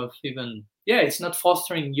form of it's not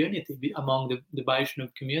fostering unity among the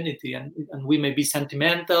Vaishnava community. And we may be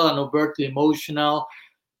sentimental and overtly emotional.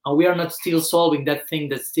 And we are not still solving that thing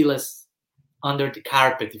that still is under the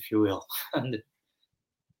carpet, if you will.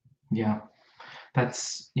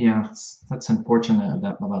 That's unfortunate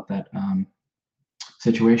about that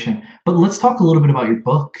situation. But let's talk a little bit about your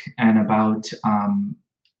book and about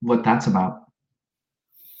what that's about.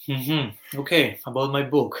 Okay, about my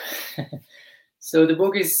book. So the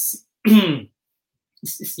book is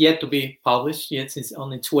yet to be published. Yet it's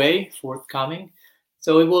on its way, forthcoming.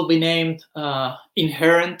 So it will be named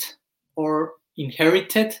Inherent or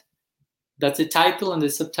Inherited That's the title, and the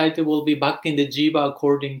subtitle will be Bhakti in the Jiva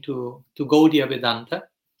according to Gaudiya Vedanta.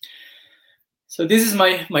 So this is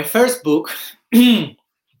my first book.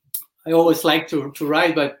 I always like to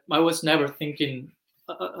write, but I was never thinking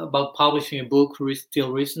about publishing a book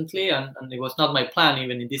till recently, and it was not my plan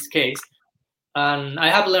even in this case. And I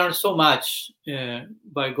have learned so much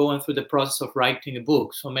by going through the process of writing a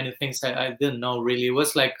book. So many things I didn't know really. It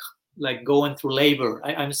was like going through labor.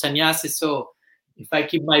 I'm sannyasi, so if I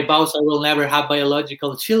keep my vows, I will never have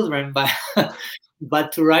biological children.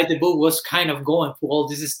 But to write a book was kind of going through all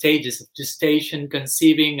these stages of gestation,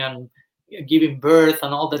 conceiving, and giving birth,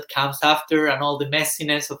 and all that comes after, and all the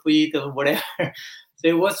messiness of it and whatever. So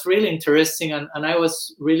it was really interesting, and I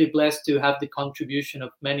was really blessed to have the contribution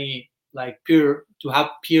of many, to have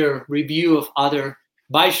peer review of other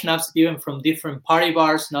Vaishnavas, even from different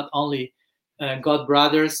paribars, not only God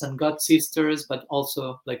brothers and God sisters, but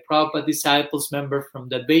also like Prabhupada disciples, member from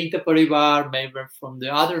the Advaita paribar, member from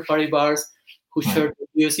the other paribars, who shared the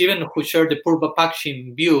views, even who shared the Purva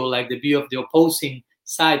Pakshim view, like the view of the opposing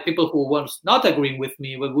side, people who was not agreeing with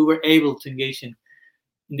me, but we were able to engage in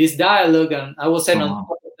this dialogue. And I will say on top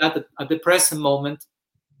of that, at the present moment,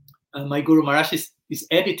 my Guru Maharaj is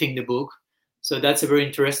editing the book. So that's a very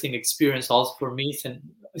interesting experience also for me.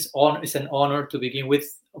 It's an honor to begin with.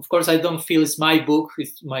 Of course, I don't feel it's my book.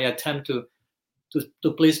 It's my attempt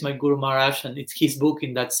to please my Guru Maharaj, and it's his book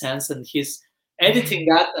in that sense. And he's editing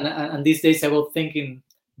that. And these days I was thinking,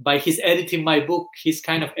 by his editing my book, he's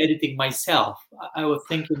kind of editing myself. I was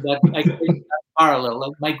thinking that I could make that parallel.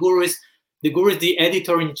 Like the Guru is the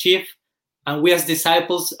editor-in-chief, and we as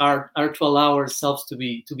disciples are to allow ourselves to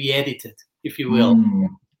be edited, if you will.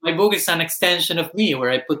 My book is an extension of me, where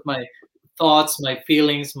I put my thoughts, my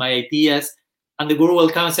feelings, my ideas, and the Guru will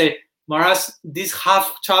come and say, Maharaj, this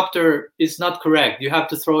half chapter is not correct. You have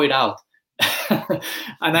to throw it out.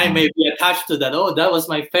 And I may be attached to that. Oh, that was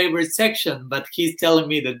my favorite section, but he's telling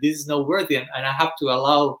me that this is not worthy, and I have to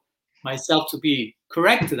allow myself to be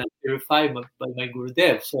corrected and purified by my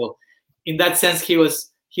Gurudev. So in that sense,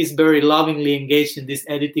 he's very lovingly engaged in this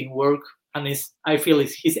editing work, and I feel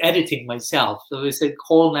he's editing myself. So it's a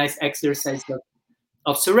whole nice exercise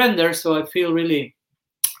of surrender. So I feel really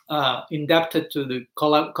indebted to the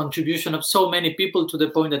contribution of so many people, to the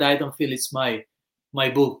point that I don't feel it's my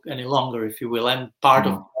book any longer, if you will. I'm part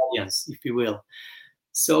of the audience, if you will.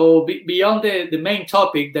 So beyond the main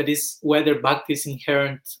topic, that is whether bhakti is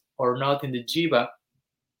inherent or not in the jiva,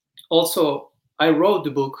 also I wrote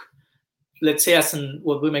the book, let's say, as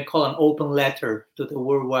what we may call an open letter to the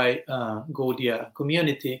worldwide Gaudiya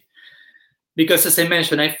community. Because as I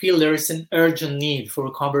mentioned, I feel there is an urgent need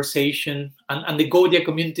for conversation, and the Gaudiya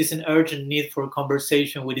community is an urgent need for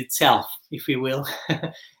conversation with itself, if you will.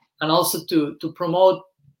 And also to promote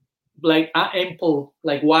ample,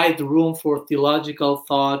 wide room for theological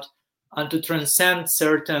thought, and to transcend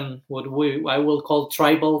certain what I will call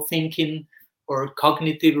tribal thinking or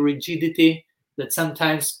cognitive rigidity that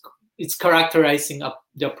sometimes it's characterizing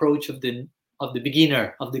the approach of the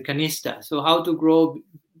beginner, of the Kanishta. So how to grow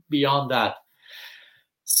beyond that.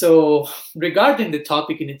 So regarding the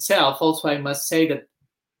topic in itself, also I must say that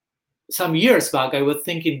some years back, I was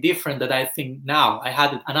thinking different than I think now.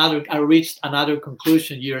 I reached another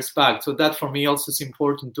conclusion years back. So that for me also is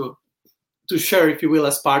important to share, if you will,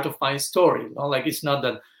 as part of my story. It's not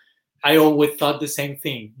that I always thought the same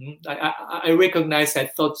thing. I recognize I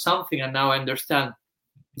thought something, and now I understand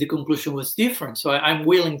the conclusion was different. So I'm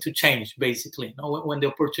willing to change, basically. When the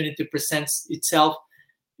opportunity presents itself,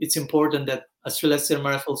 it's important that, as Srila Sri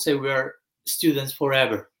Maharaj will say, we are students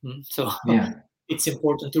forever. So yeah. It's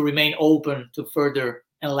important to remain open to further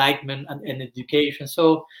enlightenment and education.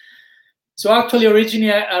 So actually,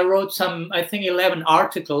 originally I wrote some, I think 11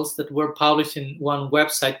 articles that were published in one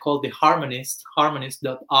website called The Harmonist,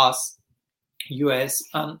 harmonist.us, US.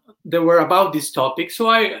 They were about this topic.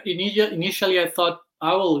 So initially I thought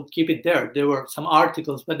I will keep it there. There were some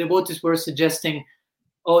articles, but devotees were suggesting,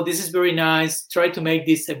 oh, this is very nice, try to make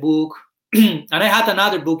this a book. And I had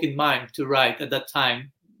another book in mind to write at that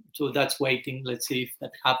time. So that's waiting. Let's see if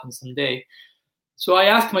that happens someday. So I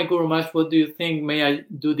asked my Guru Maharaj, what do you think? May I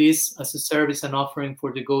do this as a service and offering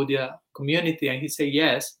for the Gaudiya community? And he said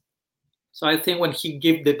yes. So I think when he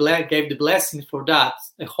gave the blessings for that,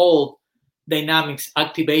 the whole dynamics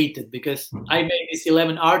activated, because I made these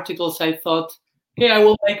 11 articles. I thought, okay, I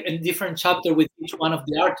will make a different chapter with each one of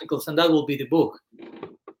the articles, and that will be the book.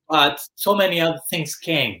 But so many other things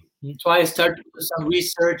came. So I started to do some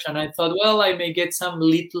research, and I thought, well, I may get some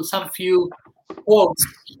few quotes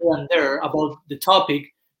here and there about the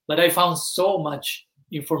topic, but I found so much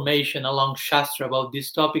information along Shastra about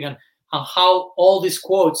this topic, and and how all these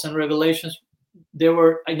quotes and revelations, they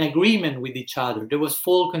were in agreement with each other. There was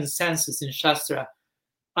full consensus in Shastra.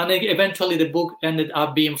 And eventually the book ended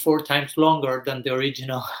up being 4 times longer than the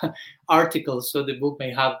original article. So the book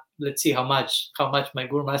may have, let's see how much my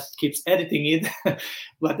Guru Master keeps editing it.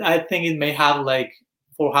 But I think it may have like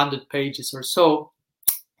 400 pages or so.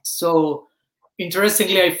 So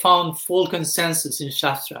interestingly, I found full consensus in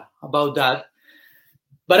Shastra about that.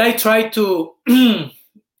 But I tried to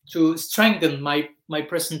to strengthen my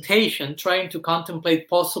presentation, trying to contemplate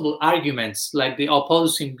possible arguments like the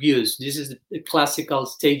opposing views. This is the classical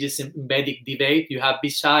stages in Vedic debate. You have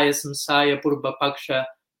Vishaya, Samsaya, Purvapaksha,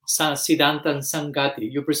 Siddhanta, and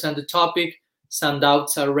Sangati. You present the topic, some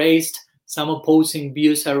doubts are raised, some opposing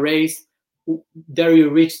views are raised. There you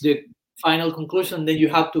reach the final conclusion. Then you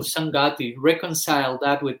have to Sangati, reconcile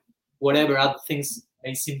that with whatever other things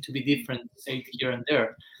may seem to be different, say here and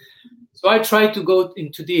there. So I try to go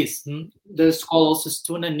into this. There's called also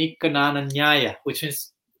Stuna Nikkanana Nyaya, which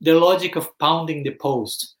is the logic of pounding the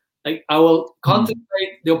post. Like I will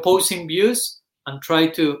contemplate the opposing views and try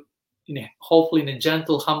to, hopefully in a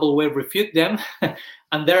gentle, humble way, refute them.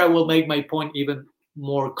 And there I will make my point even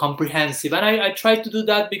more comprehensive. And I try to do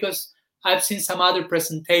that because I've seen some other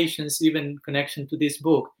presentations, even in connection to this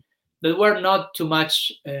book, that were not too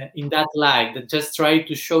much in that light, that just try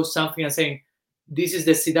to show something and saying, this is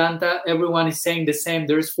the siddhanta, everyone is saying the same,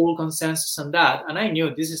 there's full consensus on that. And I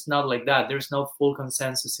knew this is not like that. There's no full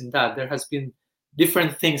consensus in that. There has been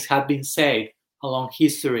different things have been said along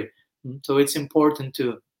history. So it's important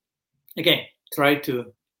to, again, try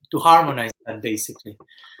to harmonize that basically.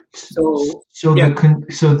 So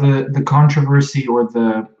the controversy or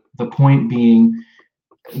the point being,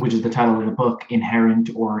 which is the title of the book, inherent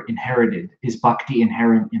or inherited, is bhakti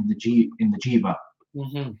inherent in the jiva?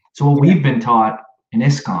 Mm-hmm. So what we've been taught in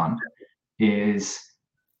ISKCON is,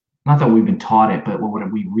 not that we've been taught it, but what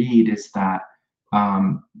we read is that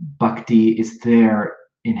bhakti is there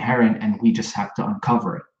inherent, and we just have to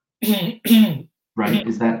uncover it. Right?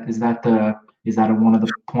 Is that one of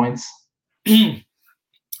the points?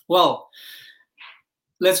 Well,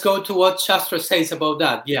 let's go to what Shastra says about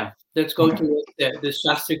that. Yeah, let's go to the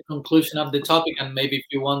Shastric conclusion of the topic, and maybe if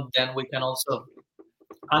you want, then we can also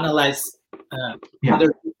analyze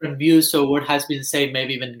other different views or what has been said,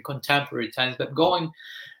 maybe even in contemporary times. But going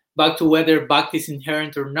back to whether bhakti is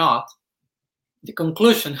inherent or not, the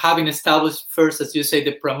conclusion, having established first, as you say,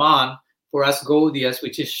 the praman for us Gaudiyas,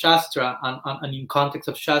 which is Shastra, and in context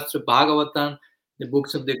of Shastra, Bhagavatam, the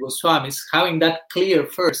books of the Goswamis, having that clear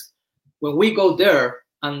first, when we go there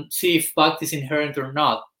and see if bhakti is inherent or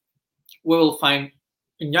not, we will find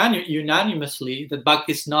unanimously that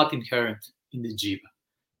bhakti is not inherent in the jiva.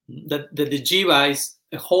 That the jiva is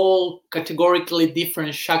a whole categorically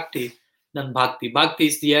different Shakti than Bhakti. Bhakti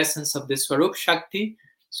is the essence of the Swarup Shakti.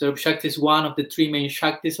 Swarup Shakti is one of the 3 main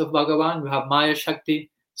Shaktis of Bhagavan. We have Maya Shakti,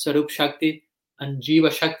 Swarup Shakti, and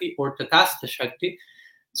Jiva Shakti or Tatastha Shakti.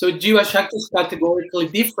 So Jiva Shakti is categorically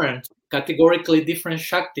different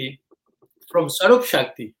Shakti from Swarup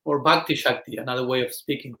Shakti or Bhakti Shakti, another way of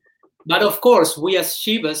speaking. But of course, we as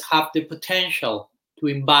Shivas have the potential to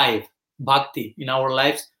imbibe Bhakti in our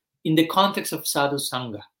lives in the context of Sadhu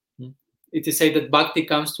Sangha. It is said that Bhakti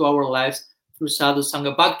comes to our lives through Sadhu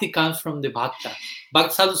Sangha. Bhakti comes from the Bhakta.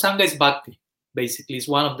 Sadhu Sangha is Bhakti, basically. It's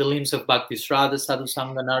one of the limbs of Bhakti. Shraddha, Sadhu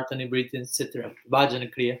Sangha, Nartani, Briti, etc.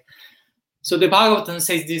 Bhajana Kriya. So the Bhagavatam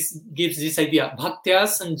says gives this idea, Bhaktya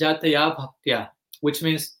Sanjataya Bhaktya, which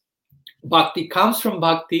means Bhakti comes from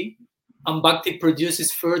Bhakti and Bhakti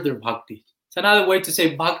produces further Bhakti. It's another way to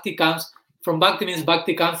say Bhakti comes from Bhakti means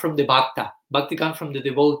Bhakti comes from the Bhakta. Bhakti comes from the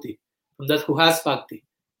devotee, from that who has Bhakti.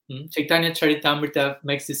 Chaitanya Charitamrita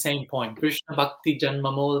makes the same point. Krishna Bhakti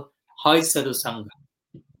Janmamol Hai Sadhu Sangha.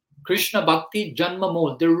 Krishna Bhakti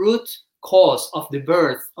Janmamol, the root cause of the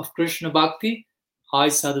birth of Krishna Bhakti, Hai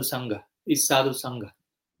Sadhu Sangha, is Sadhu Sangha.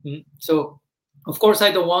 So, of course,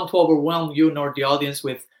 I don't want to overwhelm you nor the audience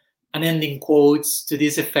with unending quotes to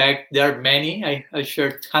this effect. There are many. I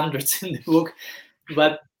shared hundreds in the book,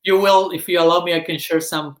 but if you allow me, I can share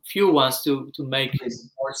some few ones to make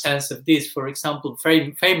more sense of this. For example,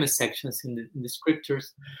 very famous sections in the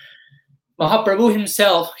scriptures. Mahaprabhu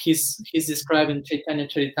himself, he's described in Chaitanya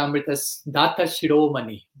Charitamrita as Data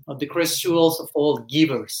Shiromani, of the crest jewels of all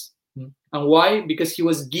givers. And why? Because he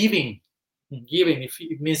was giving.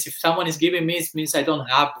 If someone is giving me, it means I don't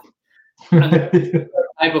have them. And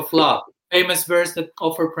type of love. Famous verse that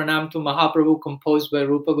offer pranam to Mahaprabhu, composed by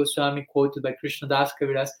Rupa Goswami, quoted by Krishna Das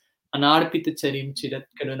Kaviraj, Anarpita charim chirat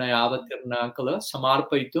karunayava tirnakala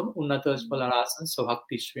samarpaitum unnatas balarasan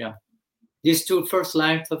sohakti shriyam. These 2 first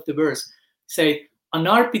lines of the verse say,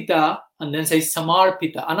 Anarpita, and then say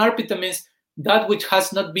samarpita. Anarpita means that which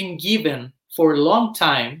has not been given for a long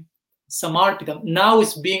time. Samarpita now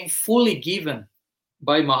is being fully given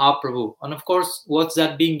by Mahaprabhu. And of course, what's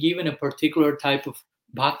that being given? A particular type of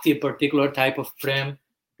bhakti, a particular type of prem,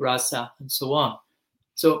 rasa, and so on.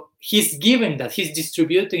 So he's giving that, he's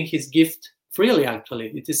distributing his gift freely, actually.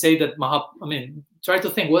 It is say that try to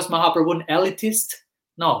think, was Mahaprabhu an elitist?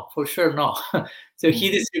 No, for sure, no. So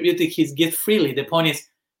he distributed his gift freely. The point is,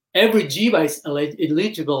 every jiva is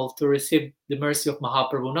eligible to receive the mercy of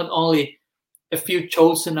Mahaprabhu, not only a few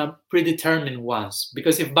chosen and predetermined ones.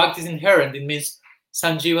 Because if bhakti is inherent, it means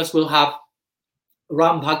some jivas will have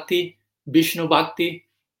Ram Bhakti, Vishnu Bhakti,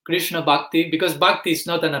 Krishna Bhakti, because bhakti is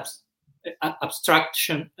not an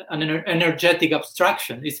abstraction, an energetic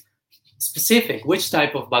abstraction. It's specific. Which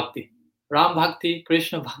type of bhakti? Ram Bhakti,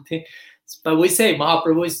 Krishna Bhakti. But we say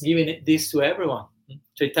Mahaprabhu is giving this to everyone.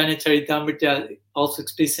 Chaitanya Charitamrita also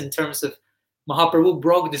speaks in terms of Mahaprabhu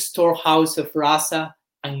broke the storehouse of rasa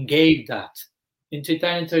and gave that. In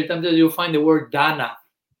Chaitanya Charitamrita, you'll find the word dana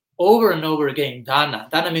over and over again. Dana.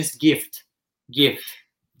 Dana means gift. Gift.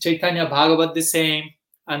 Chaitanya Bhagavat the same.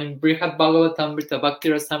 And in Brihad Bhagavatamrita, Bhakti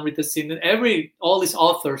Rasamrita Sindhu, all these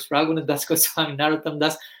authors, Raghunath Das Goswami, Narottam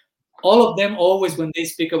Das, all of them always, when they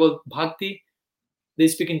speak about bhakti, they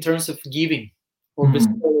speak in terms of giving or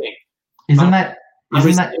bestowing.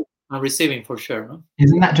 Receiving for sure. No?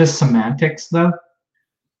 Isn't that just semantics, though?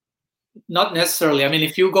 Not necessarily. I mean,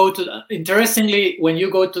 if you go to, interestingly, when you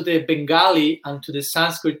go to the Bengali and to the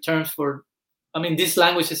Sanskrit terms for, these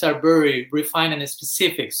languages are very refined and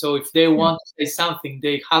specific. So if they want to say something,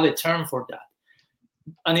 they have a term for that.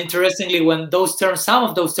 And interestingly, when those terms, some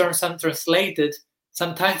of those terms are translated,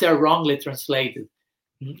 sometimes they are wrongly translated.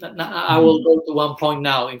 I will go to one point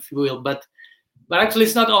now, if you will. But actually,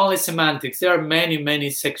 it's not only semantics. There are many, many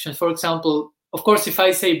sections. For example, of course, if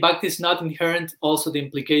I say bhakti is not inherent, also the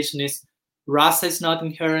implication is rasa is not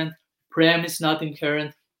inherent, prem is not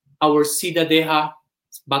inherent, our siddha deha,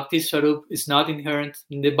 bhakti swarup, is not inherent.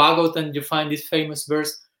 In the Bhagavatam, you find this famous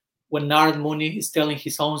verse when Narad Muni is telling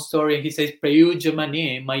his own story, and he says,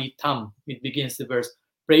 Prayujamane mayitam. It begins the verse.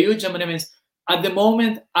 Prayujamane means, at the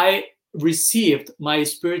moment I received my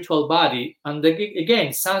spiritual body, and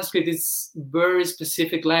again, Sanskrit is very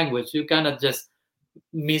specific language. You cannot just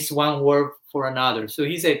miss one word for another. So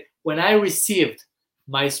he said, when I received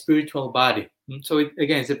my spiritual body. So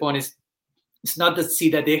again, the point is, it's not that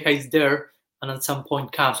siddha deha is there and at some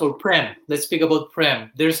point comes. Or prem. Let's speak about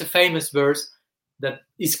prem. There's a famous verse that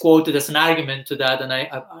is quoted as an argument to that, and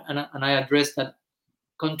I addressed that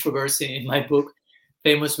controversy in my book.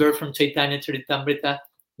 Famous verse from Chaitanya Charitamrita,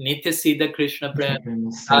 Nitya Siddha Krishna Prem,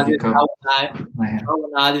 Adi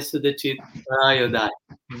Sudachit Ayodai.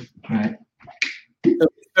 Right. So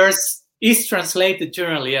this verse is translated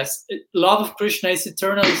generally as love of Krishna is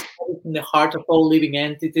eternally established in the heart of all living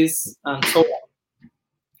entities, and so on.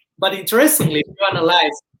 But interestingly, if you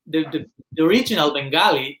analyze the original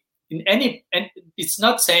Bengali, it's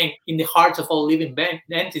not saying in the heart of all living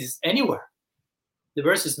entities anywhere. The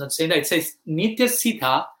verse is not saying that. It says Nitya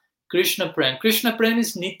Siddha Krishna Prem. Krishna Prem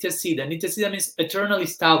is Nitya Siddha. Nitya Siddha means eternally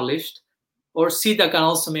established, or Siddha can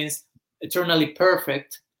also mean eternally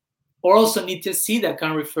perfect, or also Nitya Siddha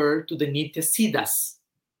can refer to the Nitya Siddhas,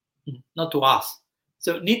 not to us.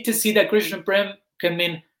 So Nitya Siddha Krishna Prem can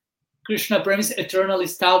mean Krishna Prem is eternally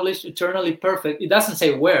established, eternally perfect. It doesn't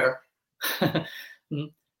say where.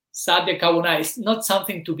 Sadhya Kavuna is not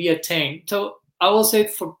something to be attained. So I will say,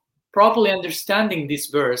 for properly understanding this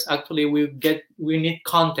verse, actually we need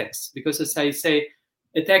context, because as I say,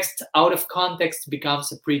 a text out of context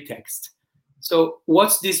becomes a pretext. So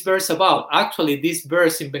what's this verse about? Actually, this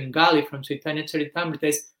verse in Bengali from Chaitanya Charitamrita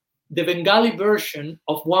is the Bengali version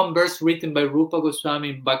of one verse written by Rupa Goswami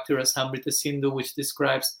in Bhakti Rasamrita Sindhu, which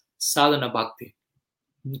describes sadhana bhakti.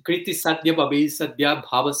 Kriti satya bhavi sadhya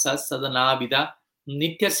bhavasa sadhana vida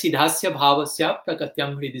nitya siddhasya bhavasya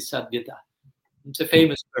prakatyam hridi sadhyata. It's a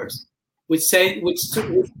famous verse, which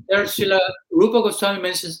there Srila Rupa Goswami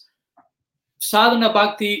mentions sadhana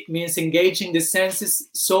bhakti means engaging the senses,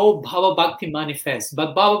 so bhava bhakti manifests.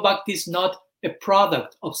 But bhava bhakti is not a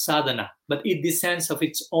product of sadhana, but it descends of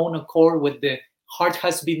its own accord when the heart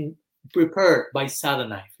has been prepared by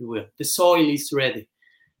sadhana, if you will. The soil is ready.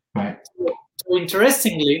 Right. So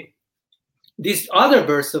interestingly, this other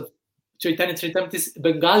verse of Chaitanya Charitamrita is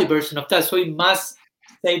Bengali version of that, so it must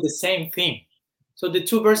say the same thing. So the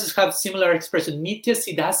two verses have similar expression. Nitya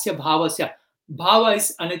siddhasya bhavasya. Bhava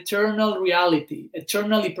is an eternal reality,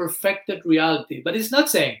 eternally perfected reality. But it's not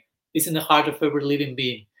saying it's in the heart of every living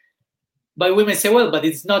being. But we may say, well, but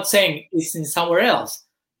it's not saying it's in somewhere else.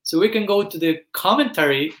 So we can go to the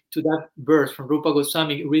commentary to that verse from Rupa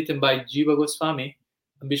Goswami, written by Jiva Goswami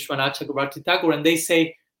and Vishwanath Chakrabarti Thakur, and they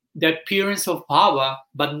say the appearance of bhava,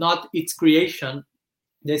 but not its creation,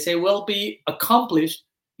 they say will be accomplished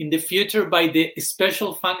in the future by the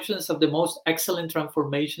special functions of the most excellent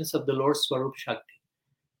transformations of the Lord Swarup Shakti.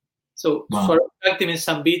 So Swarup Shakti means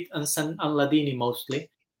Sambit and Ladini mostly.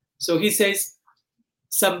 So he says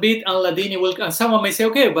Sambit and Ladini will, and someone may say,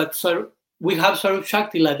 okay, but we have Swarup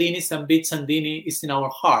Shakti, Ladini, Sambit, Sandini is in our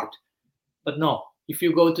heart. But no, if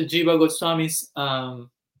you go to Jiva Goswami's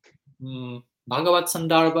Bhagavat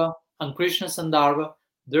Sandarbha and Krishna Sandarbha,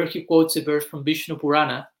 there he quotes a verse from Vishnu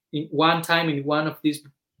Purana in one time in one of these,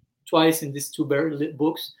 twice in these two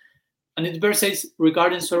books. And the verse says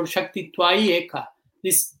regarding Swarup Shakti, Tvai Eka,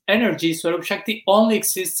 this energy, Swarup Shakti, only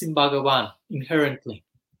exists in Bhagavan inherently.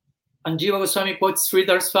 And Jiva Goswami quotes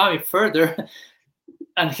Sridhar Swami further,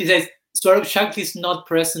 and he says, Swarup Shakti is not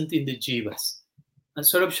present in the Jivas. And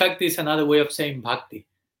Swarup Shakti is another way of saying Bhakti.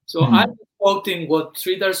 So I'm quoting what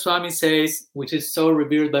Sridhar Swami says, which is so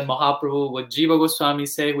revered by Mahaprabhu, what Jiva Goswami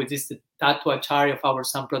says, which is the Tattva Acharya of our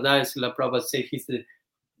Sampradaya. Srila Prabhupada says he's the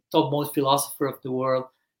topmost philosopher of the world.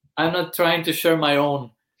 I'm not trying to share my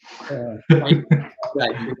own right.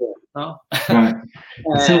 No? Right.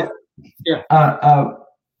 So, yeah.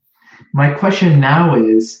 My question now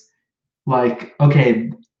is, like,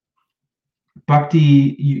 okay,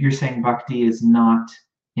 bhakti, you're saying bhakti is not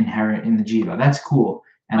inherent in the jiva. That's cool.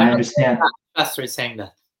 And I understand. Shastra is saying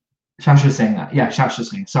that. Shastra's saying that. Yeah, Shastra's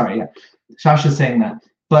saying, sorry, yeah. Shastra's saying that.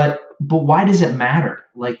 But why does it matter?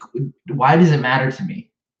 Like, why does it matter to me?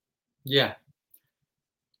 Yeah,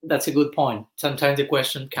 that's a good point. Sometimes the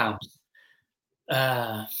question comes.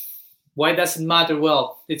 Why does it matter?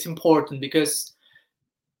 Well, it's important because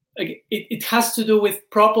it has to do with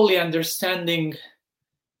properly understanding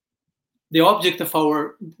the object of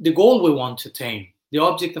the goal we want to attain, the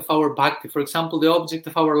object of our bhakti. For example, the object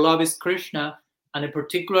of our love is Krishna and a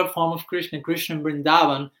particular form of Krishna in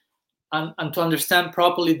Vrindavan, and to understand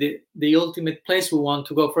properly the ultimate place we want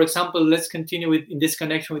to go. For example, let's continue in this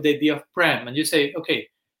connection with the idea of prem. And you say, okay,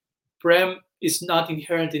 prem is not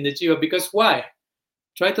inherent in the jiva, because why?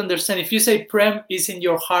 Try to understand. If you say prem is in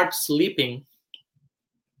your heart sleeping,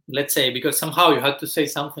 let's say, because somehow you have to say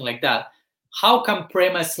something like that, how can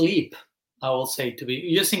prema sleep? I will say, to be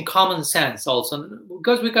using common sense also.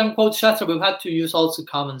 Because we can quote Shastra, we've had to use also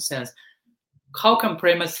common sense. How can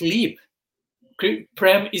prema sleep?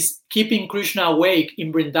 Prem is keeping Krishna awake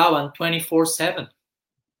in Vrindavan 24/7.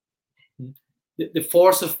 The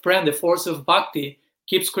force of prem, the force of bhakti,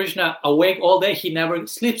 keeps Krishna awake all day. He never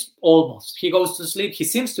sleeps almost. He goes to sleep. He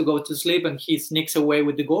seems to go to sleep and he sneaks away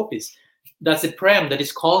with the gopis. That's the prem that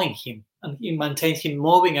is calling him, and it maintains him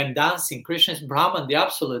moving and dancing. Krishna is Brahman, the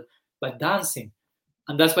absolute, by dancing.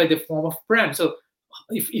 And that's by the form of prem. So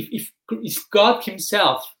if God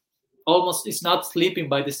himself almost is not sleeping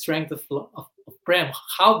by the strength of prem,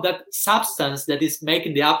 how that substance that is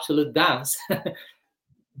making the absolute dance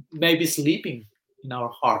may be sleeping in our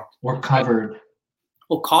heart. Or covered.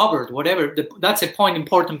 Or covered, whatever. That's a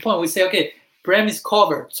important point. We say, okay, prem is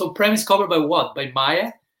covered. So prem is covered by what? By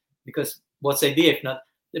Maya? Because what's the idea if not?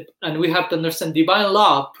 And we have to understand divine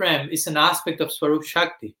love, prem, is an aspect of Swarup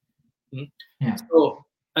Shakti. Yeah. So,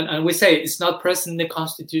 and we say it's not present in the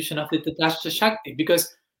constitution of the Tatastha Shakti,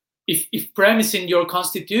 because if prem is in your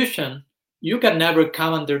constitution, you can never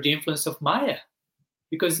come under the influence of Maya,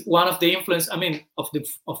 because one of the influence, of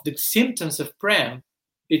the symptoms of prem,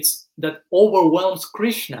 it's that overwhelms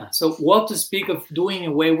Krishna. So what to speak of doing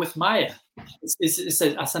away with Maya? It's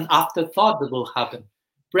as an afterthought that will happen.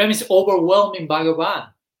 Prem is overwhelming Bhagavan.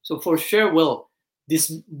 So for sure,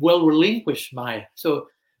 this will relinquish Maya. So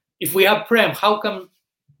if we have prem, how come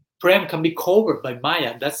prem can be covered by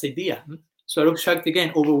Maya? That's the idea. Swarup Shakti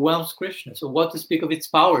again overwhelms Krishna. So what to speak of its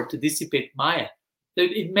power to dissipate Maya?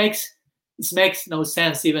 It makes no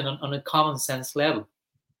sense even on a common sense level.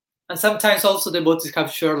 And sometimes also the devotees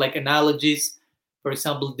have shared like analogies. For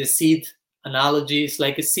example, the seed analogy is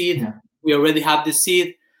like a seed. Yeah. We already have the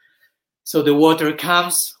seed. So the water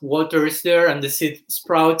comes, water is there, and the seed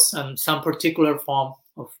sprouts, and some particular form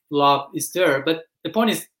of love is there. But the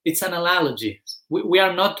point is, it's an analogy. We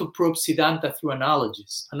are not to prove siddhanta through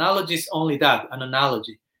analogies. Analogy is only that, an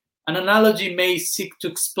analogy. An analogy may seek to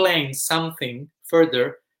explain something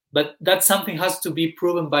further, but that something has to be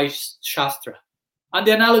proven by Shastra. And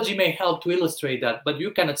the analogy may help to illustrate that, but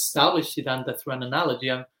you cannot establish siddhanta through an analogy.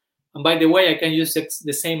 And by the way, I can use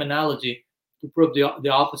the same analogy to prove the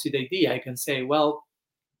opposite idea. I can say, well,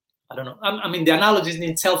 I don't know. The analogy in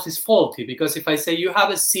itself is faulty, because if I say you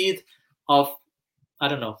have a seed of, I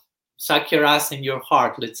don't know, Sakya Rasa in your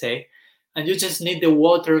heart, let's say, and you just need the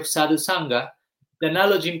water of sadhu sangha, the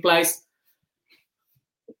analogy implies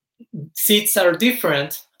seeds are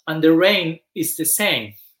different and the rain is the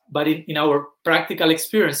same. But in our practical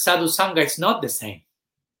experience, sadhu sangha is not the same.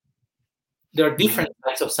 There are different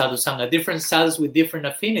types of sadhu sangha, different sadhus with different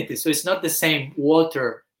affinities. So it's not the same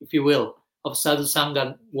water, if you will, of sadhu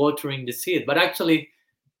sangha watering the seed, but actually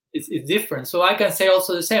it's different. So I can say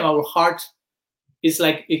also the same. Our heart is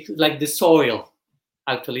like the soil.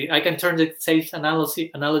 Actually, I can turn the same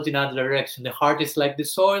analogy in another direction. The heart is like the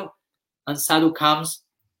soil, and sadhu comes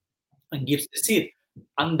and gives the seed.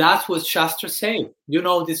 And that's what Shastra say. You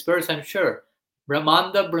know this verse, I'm sure.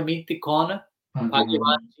 Brahmanda Brahmiti Kona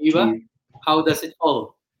Bhagavan Jiva. How does it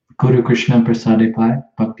follow? Guru Krishna Prasade Pai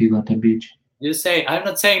Bhakti Lata Bij. You say, I'm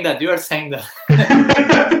not saying that, you are saying that.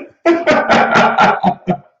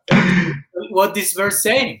 What this verse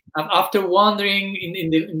saying? After wandering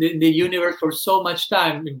in the universe for so much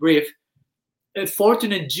time, in brief, a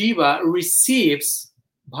fortunate jiva receives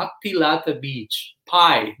Bhakti Lata Bij.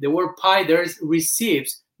 Pi. The word pi there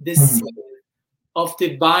receives the seed of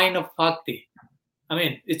the vine of bhakti. I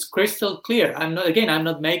mean, it's crystal clear. I'm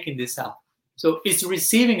not making this up. So it's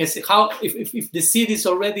receiving a seed. How if the seed is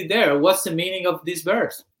already there, what's the meaning of this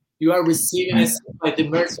verse? You are receiving a seed by the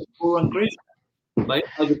mercy of Guru and Krishna. By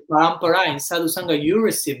the parampara in sadhu sangha, you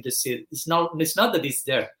receive the seed. It's not that it's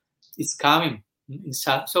there. It's coming.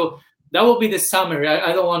 So that will be the summary.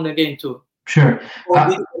 I don't want again to. Sure.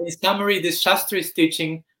 In summary, this Shastra is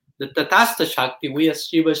teaching that Tatastha Shakti, we as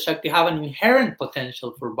Shiva Shakti, have an inherent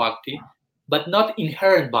potential for bhakti, but not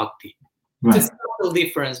inherent bhakti. Right. It's a subtle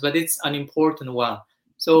difference, but it's an important one.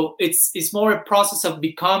 So it's more a process of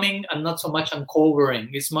becoming and not so much uncovering.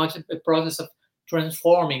 It's much a process of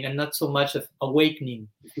transforming and not so much of awakening,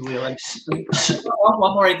 if you will.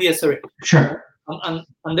 One more idea, sorry. Sure. And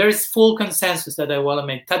there is full consensus that I want to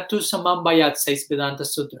make. Tattu Samambayat, says Vedanta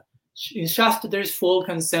Sutra. In Shastra, there is full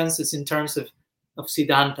consensus in terms of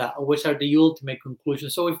siddhanta, which are the ultimate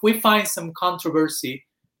conclusions. So if we find some controversy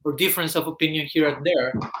or difference of opinion here and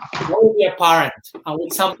there, that will be apparent and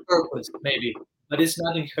with some purpose, maybe, but it's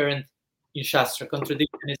not inherent in Shastra.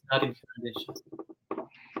 Contradiction is not inherent in Shastra.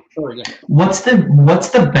 Sorry, yeah. What's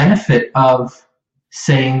the benefit of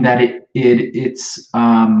saying that it is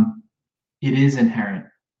inherent?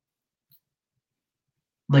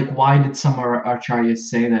 Like, why did some of our acharyas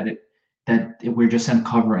say that we're just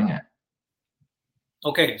uncovering it?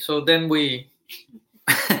 Okay, so then we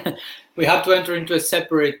we have to enter into a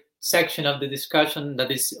separate section of the discussion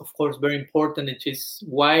that is, of course, very important. It is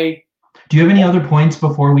why. Do you have any other points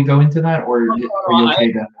before we go into that, or are you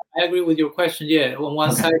okay to? I agree with your question. Yeah, on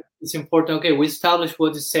one side, it's important. Okay, we established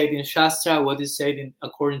what is said in Shastra, what is said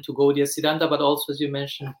according to Gaudiya Siddhanta, but also, as you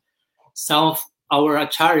mentioned, some of our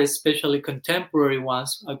acharyas, especially contemporary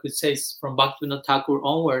ones, I could say from Bhaktivinoda Thakur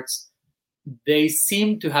onwards, they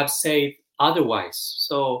seem to have said otherwise.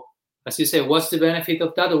 So, as you say, what's the benefit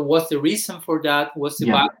of that, or what's the reason for that? What's the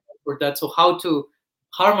background for that? So, how to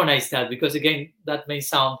harmonize that? Because again, that may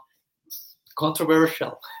sound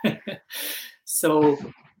controversial. So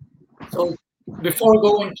before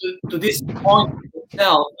going to this point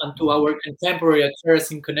itself and to our contemporary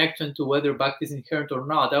acharyas in connection to whether bhakti is inherent or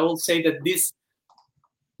not, I will say that these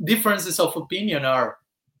differences of opinion are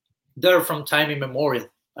there from time immemorial,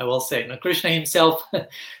 I will say. Now, Krishna himself,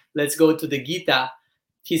 let's go to the Gita.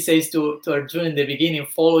 He says to Arjuna in the beginning,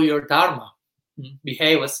 follow your dharma,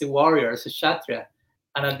 behave as a warrior, as a kshatriya.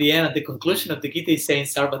 And at the end, at the conclusion of the Gita, he's saying,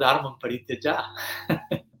 sarva dharmam parityaja,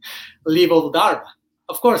 leave all dharma.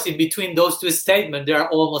 Of course, in between those two statements, there are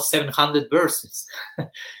almost 700 verses. Right.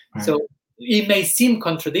 So it may seem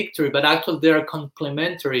contradictory, but actually there are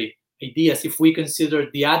complementary ideas if we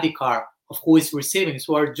consider the adhikar of who is receiving.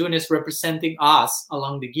 So Arjuna is representing us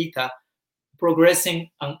along the Gita, progressing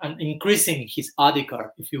and increasing his adhikar,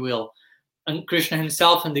 if you will. And Krishna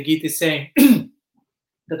himself in the Gita is saying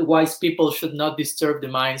that wise people should not disturb the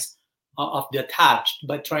minds of the attached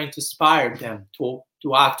by trying to inspire them to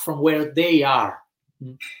act from where they are.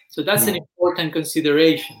 So that's an important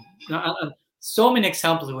consideration. And so many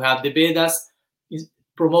examples we have. The Vedas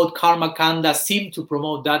promote karma kanda, seem to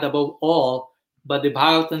promote that above all, but the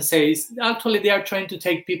Bhagavatam says actually they are trying to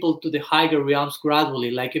take people to the higher realms gradually,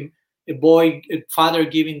 like a father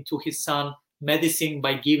giving to his son medicine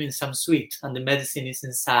by giving some sweet, and the medicine is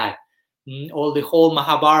inside. All the whole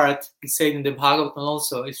Mahabharata is said in the Bhagavatam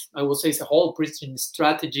also. I will say it's a whole Christian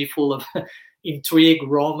strategy full of intrigue,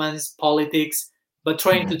 romance, politics, but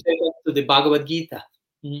trying to take us to the Bhagavad Gita.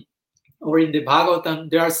 Or in the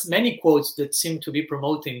Bhagavatam, there are many quotes that seem to be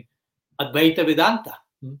promoting Advaita Vedanta,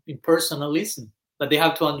 impersonalism. but they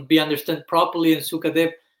have to be understood properly. And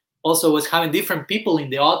Sukadev also was having different people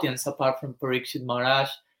in the audience apart from Parikshit Maharaj,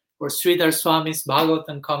 or Sridhar Swami's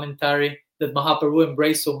Bhagavatam commentary that Mahaprabhu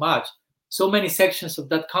embraced so much. So many sections of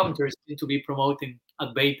that commentary seem to be promoting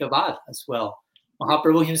Advaitavad as well.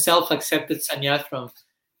 Mahaprabhu himself accepted sannyas from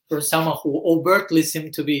someone who overtly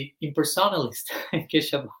seemed to be impersonalist,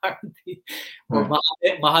 Keshav Bharati. Or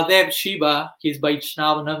Mahadev Shiva, he's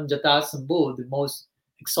Vaishnavanam Jatasambhu, the most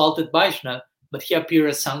exalted Vaishnava, but he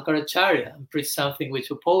appeared as Sankaracharya and preached something which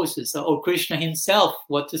opposes. Or Krishna himself,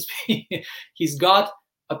 what to speak, he's God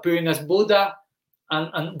appearing as Buddha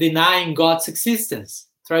and denying God's existence.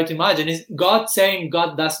 Try to imagine, is God saying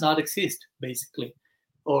God does not exist, basically.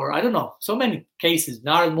 Or I don't know, so many cases.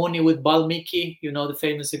 Narad Muni with Valmiki, you know the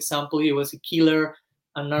famous example, he was a killer,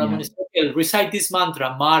 and Narad Muni said, recite this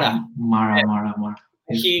mantra, Mara. Mara.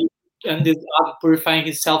 He ended up purifying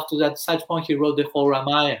himself to that such point he wrote the whole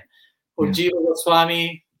Ramayana. Or Jiva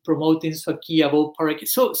Goswami promoting Swaki about Paraki.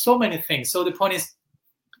 So many things. So the point is,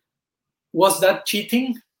 was that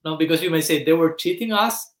cheating? No, because you may say they were cheating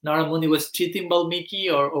us. Narad Muni was cheating Valmiki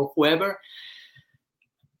or whoever.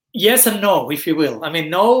 Yes and no, if you will. I mean,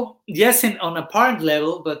 no, yes, on a apparent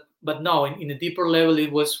level, but no, in a deeper level,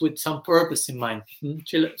 it was with some purpose in mind.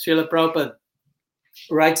 Srila Prabhupada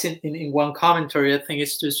writes in one commentary, I think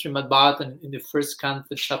it's to Srimad Bhagavatam, in the first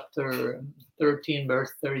canto, chapter 13,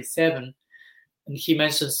 verse 37, and he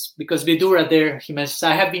mentions, because Vidura there, he mentions,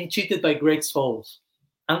 I have been cheated by great souls.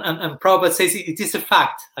 And Prabhupada says it is a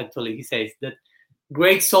fact, actually, he says, that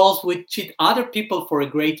great souls would cheat other people for a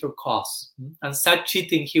greater cause. And such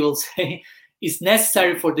cheating, he will say, is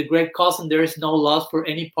necessary for the great cause, and there is no loss for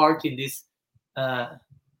any part in this,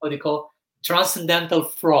 what do you call, transcendental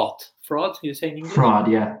fraud. Fraud, you say in English? Fraud,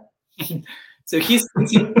 yeah. So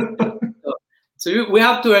we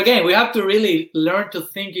have to really learn to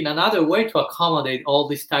think in another way to accommodate all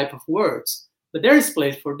these type of words. But there is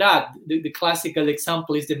place for that. The classical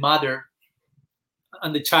example is the mother,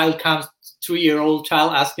 and the child comes, 3-year-old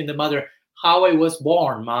child, asking the mother, how I was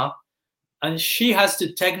born, ma? And she has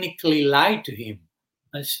to technically lie to him,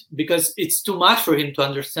 because it's too much for him to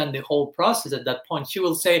understand the whole process at that point. She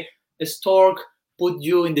will say, a stork put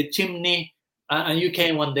you in the chimney, and you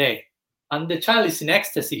came one day. And the child is in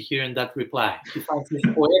ecstasy hearing that reply. He finds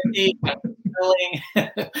it poetic and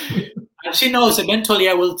compelling. And she knows eventually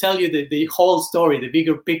I will tell you the whole story, the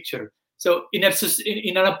bigger picture. So in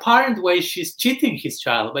an apparent way, she's cheating his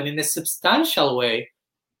child, but in a substantial way,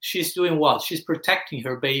 she's doing what? She's protecting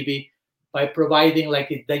her baby by providing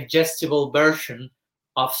like a digestible version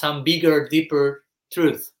of some bigger, deeper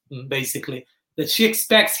truth, basically, that she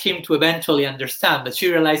expects him to eventually understand, but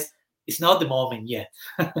she realized it's not the moment yet.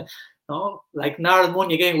 No? Like Narad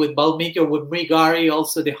Muni again with Valmiki, or with Mrigari,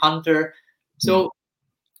 also the hunter. So,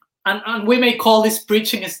 and we may call this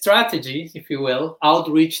preaching a strategy, if you will,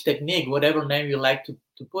 outreach technique, whatever name you like to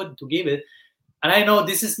give it. And I know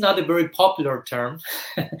this is not a very popular term,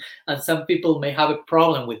 and some people may have a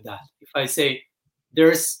problem with that. If I say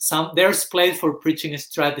there's place for preaching a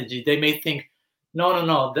strategy, they may think,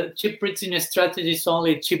 no, the cheap preaching strategy is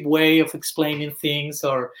only a cheap way of explaining things,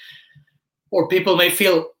 or people may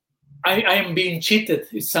feel I am being cheated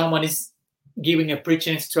if someone is giving a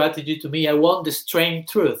preaching strategy to me. I want the strange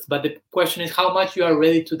truth, but the question is how much you are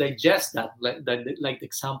ready to digest that, like the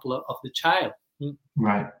example of the child.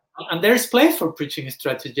 Right. And there's place for preaching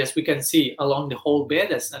strategy, as we can see along the whole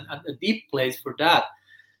Vedas, and a deep place for that.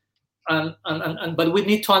 But we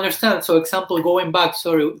need to understand. So, example, going back,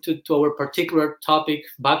 to our particular topic,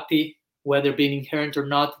 bhakti, whether being inherent or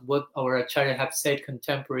not, what our Acharya have said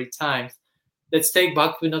contemporary times. Let's take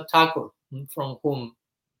Bhaktivinoda Thakur, from whom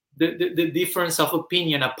the difference of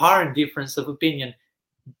opinion, apparent difference of opinion,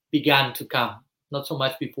 began to come, not so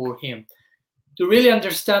much before him. To really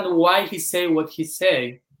understand why he say what he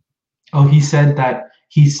say. Oh, he said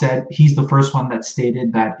he's the first one that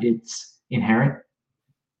stated that it's inherent.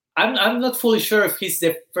 I'm not fully sure if he's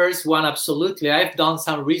the first one, absolutely. I've done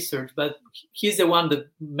some research, but he's the one that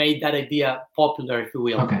made that idea popular, if you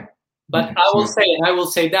will. Okay. But okay. I will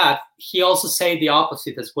say that he also said the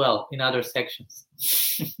opposite as well in other sections.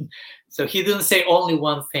 So he didn't say only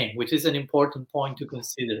one thing, which is an important point to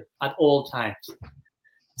consider at all times.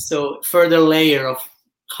 So further layer of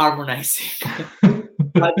harmonizing.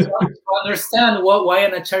 But to understand why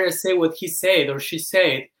an Acharya say what he said or she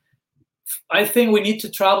said, I think we need to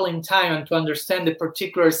travel in time and to understand the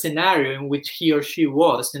particular scenario in which he or she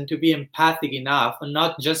was, and to be empathic enough and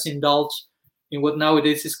not just indulge in what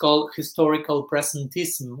nowadays is called historical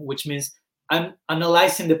presentism, which means I'm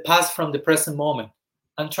analyzing the past from the present moment.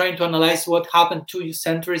 I'm trying to analyze what happened 2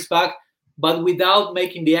 centuries back, but without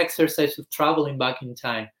making the exercise of traveling back in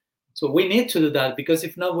time. So we need to do that, because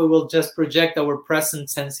if not, we will just project our present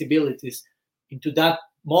sensibilities into that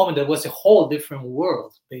moment that was a whole different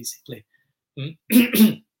world, basically.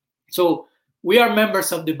 So we are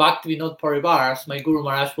members of the Bhakti-Vinod Parivar. As my Guru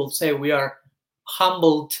Maharaj will say, we are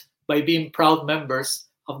humbled by being proud members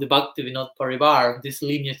of the Bhakti-Vinod Parivar, this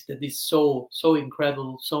lineage that is so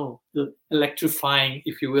incredible, so electrifying,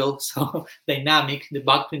 if you will, so dynamic, the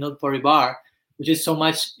Bhakti-Vinod Parivar, which is so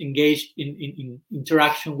much engaged in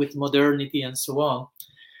interaction with modernity and so on.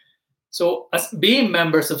 So as being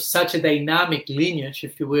members of such a dynamic lineage,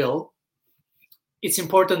 if you will, it's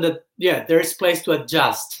important that, there is place to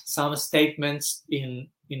adjust some statements in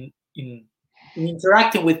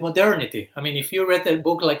interacting with modernity. I mean, if you read a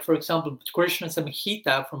book like, for example, Krishna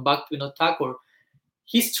Samhita from Bhaktivinoda Thakur,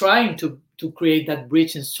 he's trying to create that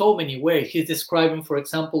bridge in so many ways. He's describing, for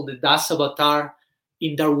example, the Das-avatar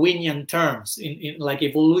in Darwinian terms, in like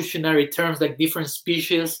evolutionary terms, like different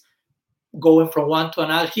species going from one to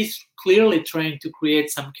another. He's clearly trying to create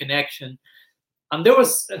some connection. And there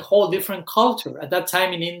was a whole different culture. At that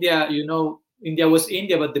time in India, India was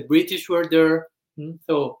India, but the British were there.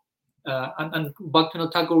 So, and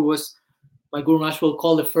Bhaktivinoda Thakur was, my Guru Maharaj will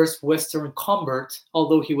call, the first Western convert.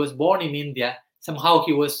 Although he was born in India, somehow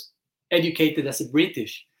he was educated as a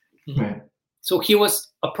British. Right. So he was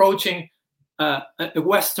approaching a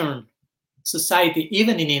Western society,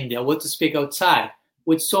 even in India, what to speak outside,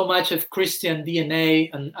 with so much of Christian DNA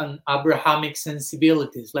and Abrahamic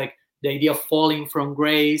sensibilities, like the idea of falling from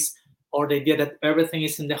grace, or the idea that everything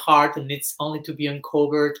is in the heart and it's only to be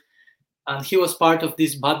uncovered. And he was part of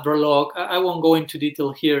this Bhadralok. I won't go into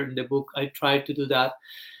detail here in the book. I tried to do that.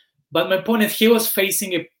 But my point is, he was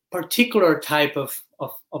facing a particular type of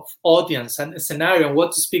audience and a scenario, and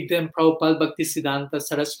what to speak then, Prabhupada, Bhaktisiddhanta,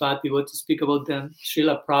 Saraswati, what to speak about them,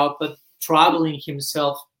 Srila Prabhupada, traveling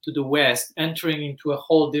himself to the West, entering into a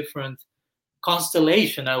whole different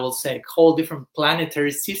constellation, I will say, whole different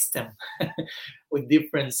planetary system with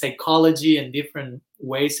different psychology and different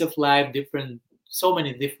ways of life, so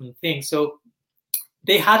many different things. So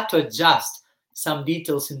they had to adjust some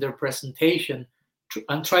details in their presentation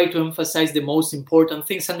and try to emphasize the most important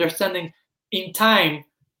things, understanding in time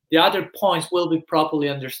the other points will be properly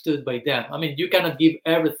understood by them. I mean, you cannot give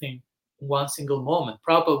everything in one single moment.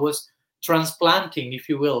 Prabhupada was transplanting, if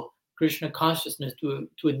you will, Krishna consciousness to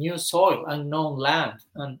a new soil, unknown land.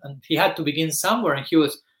 And he had to begin somewhere, and he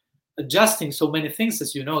was adjusting so many things.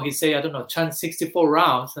 As you know, he say, I don't know, chant 64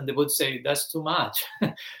 rounds, and they would say, that's too much.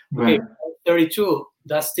 Okay, 32,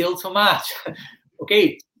 that's still too much.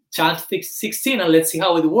 Okay, chant 16, and let's see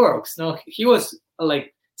how it works. No, he was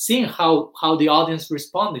like seeing how the audience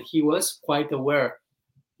responded. He was quite aware.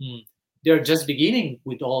 They're just beginning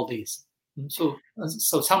with all this. So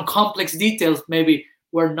some complex details maybe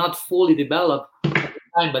were not fully developed at the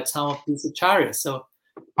time, but some of these acharyas. So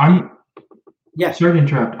sorry to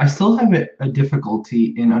interrupt. I still have a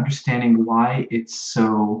difficulty in understanding why it's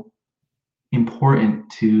so important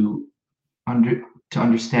to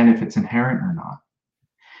understand if it's inherent or not.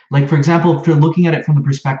 Like, for example, if you're looking at it from the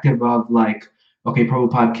perspective of like, okay,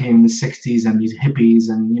 Prabhupada came in the 60s and these hippies,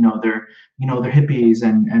 and they're hippies,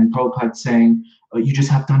 and Prabhupada saying, oh, you just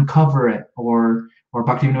have to uncover it, or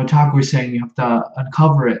Bhaktivinoda Thakur saying you have to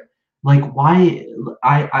uncover it. Like, why?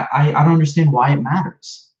 I don't understand why it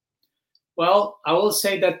matters. Well, I will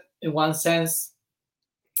say that in one sense,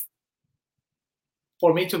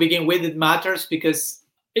 for me to begin with, it matters because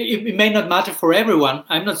it may not matter for everyone.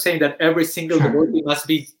 I'm not saying that every single devotee must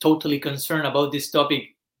be totally concerned about this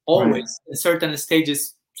topic always. Right. In certain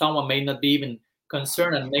stages, someone may not be even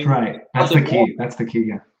concerned. And That's the key. That's the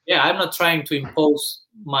key, Yeah, I'm not trying to impose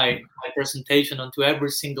my presentation onto every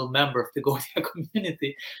single member of the Gaudiya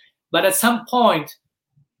community. But at some point,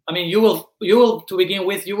 I mean, you will to begin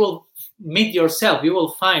with, you will meet yourself. You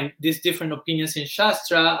will find these different opinions in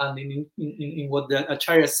Shastra and in what the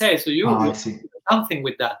Acharya says. So you will do something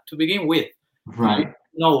with that to begin with. Right.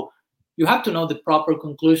 No, you have to know the proper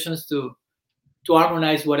conclusions to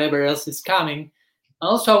harmonize whatever else is coming. And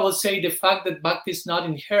also, I will say the fact that bhakti is not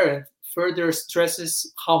inherent further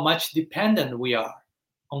stresses how much dependent we are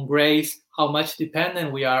on grace, how much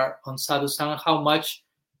dependent we are on sadhusanga, how much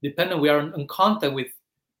dependent we are on contact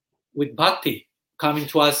with bhakti coming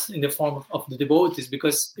to us in the form of the devotees.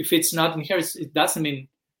 Because if it's not in here, it doesn't mean,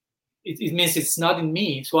 it means it's not in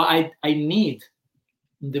me. So I need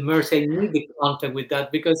the mercy, I need the contact with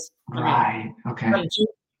that, because okay.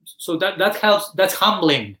 So that helps, that's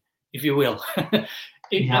humbling, if you will.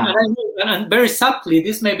 And very subtly,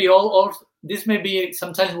 this may be this may be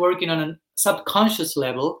sometimes working on a subconscious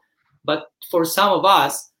level, but for some of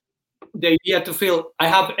us, the idea to feel I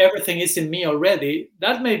have everything is in me already,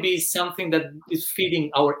 that may be something that is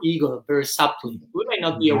feeding our ego very subtly. We may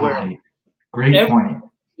not be aware of it. Great point.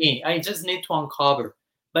 Me, I just need to uncover.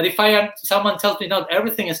 But if someone tells me not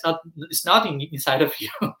everything is not inside of you,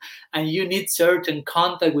 and you need certain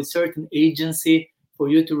contact with certain agency for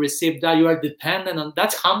you to receive that, you are dependent on.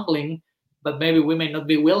 That's humbling, but maybe we may not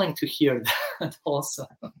be willing to hear that also.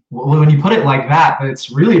 Well, when you put it like that, it's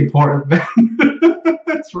really important.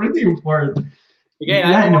 It's really important. Again,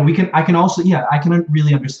 I can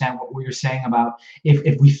really understand what you're saying about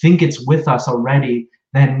if we think it's with us already,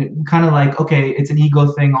 then kind of like, okay, it's an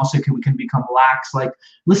ego thing. Also, we can become lax. Like,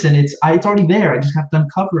 listen, it's already there. I just have to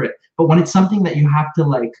uncover it. But when it's something that you have to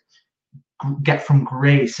like get from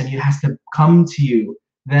grace and it has to come to you,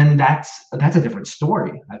 then that's a different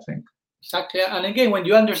story, I think. Exactly. And again, when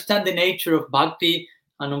you understand the nature of bhakti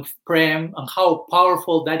and of prem and how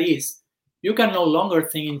powerful that is, you can no longer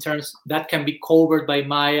think in terms that can be covered by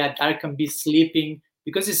Maya, that can be sleeping,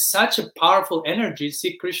 because it's such a powerful energy.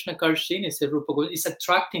 See, Krishna Karshini, said Rupa, is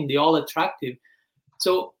attracting the all attractive.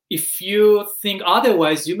 So if you think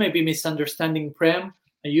otherwise, you may be misunderstanding prem,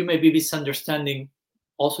 and you may be misunderstanding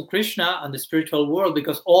also Krishna and the spiritual world,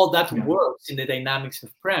 because all that works in the dynamics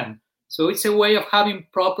of prem. So it's a way of having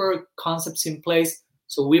proper concepts in place.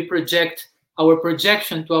 So we project, our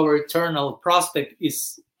projection to our eternal prospect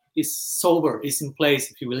is sober, is in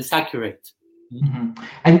place, if you will, is accurate. Mm-hmm.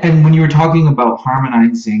 And when you were talking about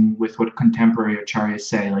harmonizing with what contemporary acharyas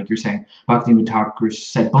say, like you're saying, Bhaktivinoda Thakur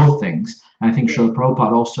said both things. And I think Srila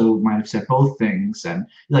Prabhupada also might have said both things. And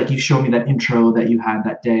like you showed me that intro that you had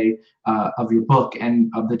that day of your book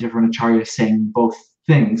and of the different acharyas saying both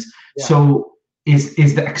things. Yeah. So is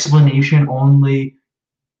the explanation only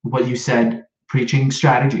what you said, preaching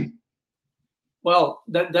strategy? Well,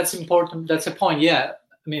 that's important. That's a point. Yeah.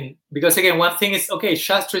 I mean, because again, one thing is, okay,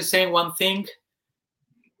 Shastra is saying one thing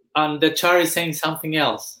and the Acharya is saying something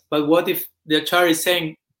else. But what if the Acharya is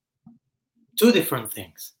saying two different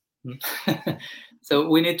things? So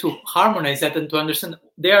we need to harmonize that and to understand.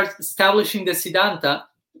 They are establishing the siddhanta.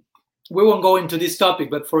 We won't go into this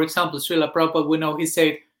topic, but for example, Srila Prabhupada, we know he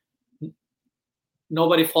said,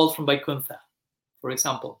 nobody falls from Vaikuntha, for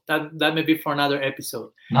example. That may be for another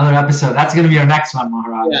episode. Another episode. That's going to be our next one,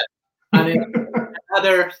 Maharaj. Yeah.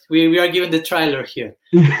 And we are given the trailer here.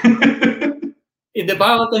 In the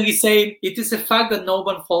Bhagavatam, he's saying it is a fact that no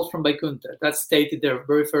one falls from Vaikuntha. That's stated there,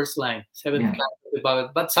 very first line, 7th line of the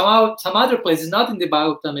Bhagavatam. But somehow, some other places, not in the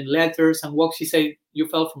Bhagavatam, in letters and walks, he say you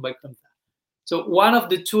fell from Vaikuntha. So one of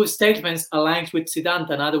the two statements aligns with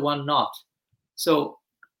Siddhanta, another one not. So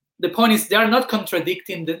the point is, they are not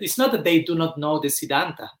contradicting. It's not that they do not know the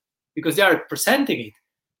Siddhanta, because they are presenting it.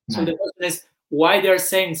 So the question is, why they're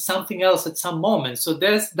saying something else at some moment. So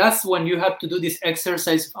that's when you have to do this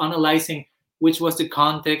exercise of analyzing which was the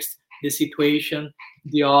context, the situation,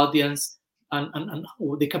 the audience, and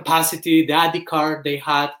the capacity, the adhikar they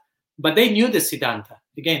had. But they knew the Siddhanta.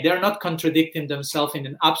 Again, they're not contradicting themselves in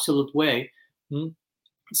an absolute way.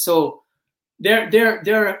 So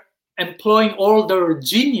they're employing all their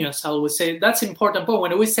genius, I would say. That's important point.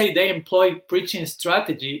 When we say they employ preaching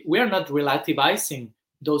strategy, we are not relativizing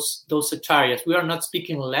those acharyas. We are not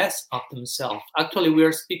speaking less of themselves. Actually, we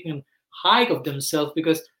are speaking high of themselves,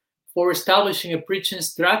 because for establishing a preaching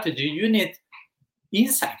strategy, you need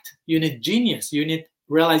insight, you need genius, you need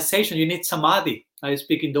realization, you need samadhi. I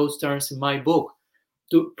speak in those terms in my book.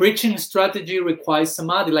 Preaching strategy requires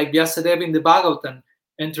samadhi, like Vyasadeva in the Bhagavatam,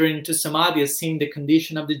 entering into samadhi as seeing the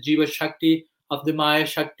condition of the Jiva Shakti, of the Maya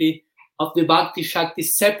Shakti, of the Bhakti Shakti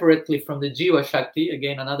separately from the Jiva Shakti.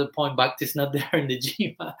 Again, another point, Bhakti is not there in the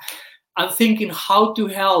Jiva. I'm thinking how to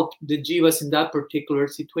help the Jivas in that particular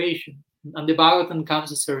situation. And the Bhagavatam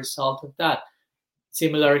comes as a result of that.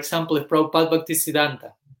 Similar example of Prabhupada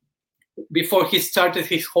Bhaktisiddhanta. Before he started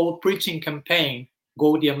his whole preaching campaign,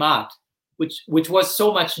 Gaudiya Mat, which was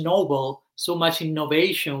so much noble, so much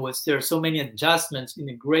innovation was there, so many adjustments in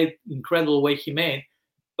a great, incredible way he made.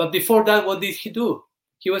 But before that, what did he do?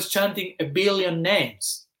 He was chanting 1 billion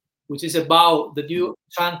names, which is about that you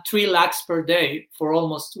chant 3 lakhs per day for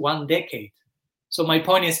almost 1 decade. So my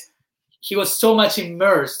point is, he was so much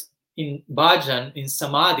immersed in bhajan, in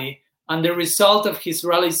samadhi, and the result of his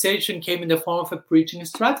realization came in the form of a preaching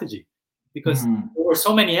strategy, because there were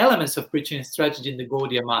so many elements of preaching strategy in the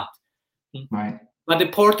Gaudiya Mat. Right. But the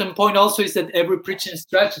important point also is that every preaching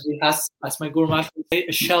strategy has, as my Guru Maharaj would say,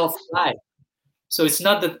 a shelf life. So it's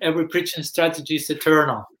not that every preaching strategy is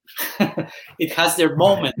eternal. It has their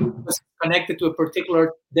moment. It's connected to a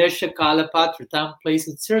particular desha, kala, patra, time, place,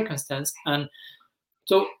 and circumstance. And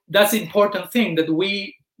so that's the important thing, that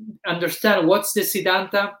we understand what's the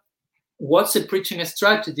siddhanta, what's a preaching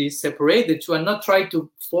strategy, separate the two, and not try to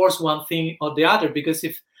force one thing or the other. Because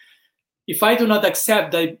if I do not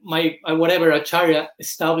accept that my whatever acharya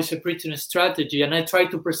established a preaching strategy, and I try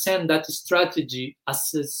to present that strategy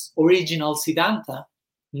as its original siddhanta,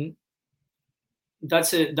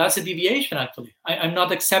 that's a deviation. Actually, I'm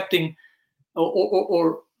not accepting,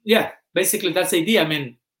 or basically that's the idea. I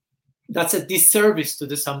mean, that's a disservice to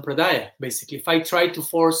the sampradaya. Basically, if I try to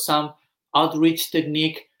force some outreach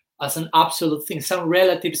technique as an absolute thing, some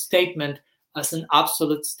relative statement as an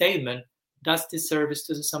absolute statement, that's disservice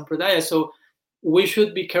to the sampradaya. So we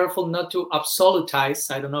should be careful not to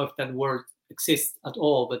absolutize. I don't know if that word exists at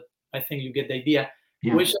all, but I think you get the idea.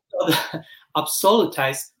 Yeah. We should not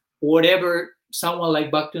absolutize whatever someone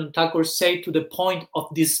like Bhaktivinoda Thakur say to the point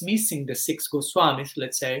of dismissing the 6 Goswamis,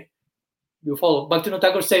 let's say. You follow? Bhaktivinoda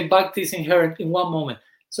Thakur say Bhakti is inherent in one moment.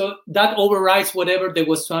 So that overrides whatever the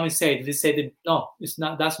Goswami said. They say that, no, it's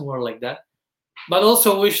not, doesn't work like that. But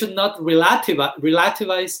also we should not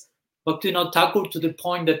relativize Bhaktivinoda Thakur to the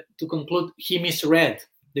point that to conclude he misread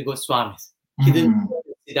the Goswamis. He didn't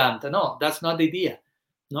read Siddhanta. No, that's not the idea.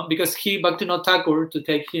 No, because Bhaktivinoda Thakur, to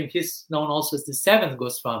take him, he's known also as the 7th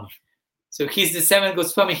Goswami. So he's the 7th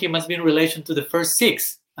Goswami, he must be in relation to the first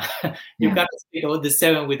 6. You cannot speak about the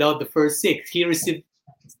 7 without the first 6. He received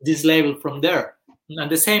this label from there. And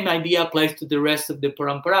the same idea applies to the rest of the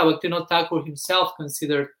parampara. Bhaktivinoda Thakur himself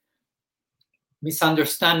considered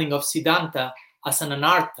misunderstanding of Siddhanta as an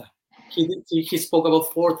anartha. He spoke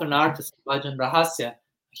about 4th anarthas, Bhajan Rahasya.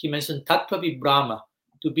 He mentioned Tattva Vibhrama,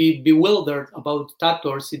 to be bewildered about Tattva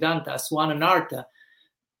or Siddhanta as one anartha.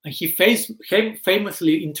 And he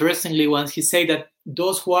famously, interestingly, once he said that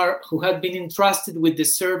those who had been entrusted with the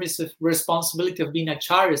service of responsibility of being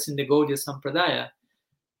acharyas in the Gaudiya Sampradaya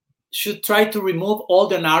should try to remove all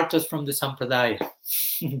the anarthas from the Sampradaya.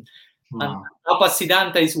 Wow. And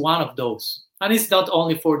Apasiddhanta is one of those. And it's not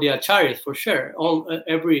only for the acharyas, for sure.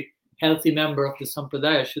 Every healthy member of the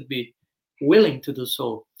Sampradaya should be willing to do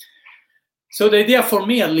so. So the idea for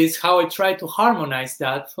me, at least, how I try to harmonize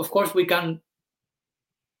that, of course, we can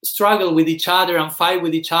struggle with each other and fight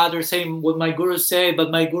with each other, saying what my guru said, but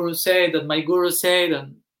my guru said, that my guru said,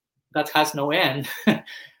 and that has no end.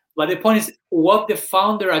 But the point is what the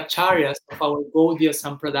founder acharyas of our Gaudiya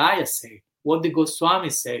Sampradaya say, what the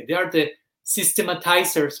Goswamis say. They are the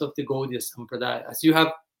systematizers of the Gaudiya Sampradaya. As you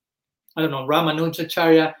have, I don't know,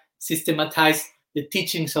 Ramanujacharya systematized the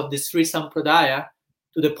teachings of the Sri Sampradaya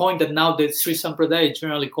to the point that now the Sri Sampradaya is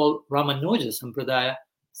generally called Ramanuja Sampradaya.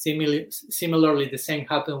 Similarly, the same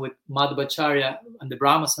happened with Madhvacharya and the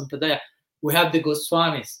Brahma Sampradaya. We have the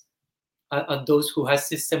Goswamis, those who have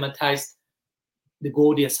systematized the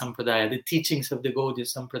Gaudiya Sampradaya, the teachings of the Gaudiya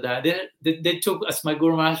Sampradaya. They took, as my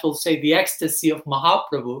Guru Maharaj will say, the ecstasy of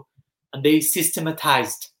Mahaprabhu, and they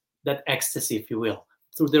systematized that ecstasy, if you will,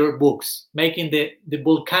 through their books, making the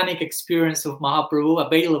volcanic experience of Mahaprabhu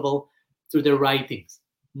available through their writings.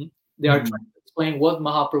 They are trying to explain what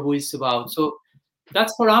Mahaprabhu is about. So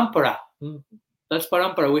that's parampara. That's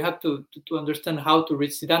parampara. We have to understand how to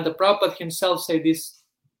reach Siddhanta. Prabhupada himself said this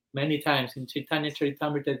many times in Chaitanya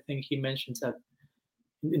Charitamrita. I think he mentions that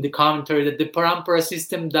in the commentary, that the parampara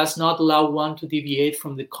system does not allow one to deviate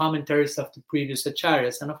from the commentaries of the previous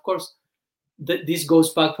acharyas. And of course, this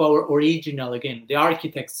goes back to our original, again, the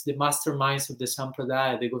architects, the masterminds of the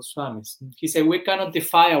Sampradaya, the Goswamis. He said, we cannot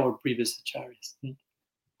defy our previous acharyas.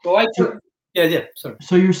 Sorry.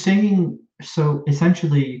 So you're saying, so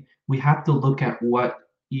essentially, we have to look at what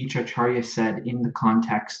each acharya said in the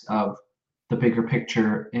context of the bigger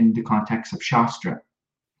picture, in the context of Shastra.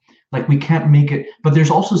 Like, we can't make it, but there's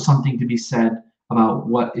also something to be said about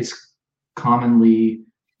what is commonly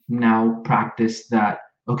now practiced that,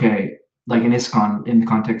 okay, like in ISKCON, in the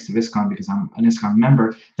context of ISKCON, because I'm an ISKCON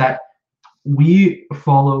member, that we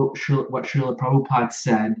follow what Srila Prabhupada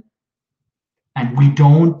said, and we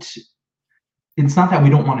don't, it's not that we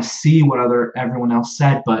don't want to see what everyone else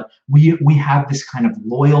said, but we have this kind of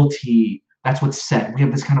loyalty. That's what's said. We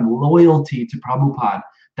have this kind of loyalty to Prabhupada,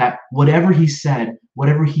 that whatever he said,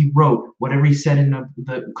 whatever he wrote, whatever he said in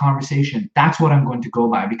the conversation, that's what I'm going to go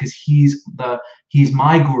by, because he's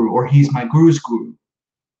my guru, or he's my guru's guru.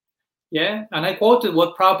 Yeah, and I quoted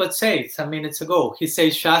what Prabhupada said some minutes ago. He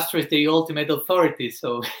says Shastra is the ultimate authority.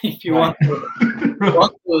 So if you want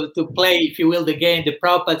to play, if you will, the game, the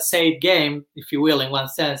Prabhupada said game, if you will, in one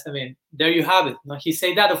sense, I mean, there you have it. No, he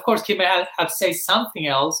said that. Of course, he may have said something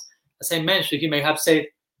else. As I mentioned, he may have said,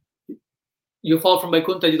 you fall from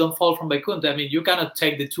Vaikuntha, you don't fall from Vaikuntha. I mean, you cannot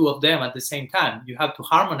take the two of them at the same time. You have to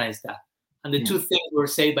harmonize that. And the two things were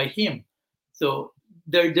said by him. So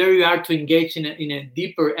there you are to engage in a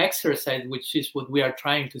deeper exercise, which is what we are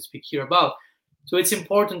trying to speak here about. So it's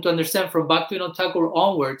important to understand from Bhaktivinoda Thakur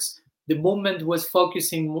onwards, the movement was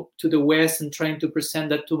focusing to the West and trying to present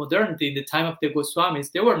that to modernity. In the time of the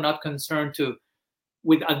Goswamis, they were not concerned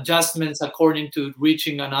with adjustments according to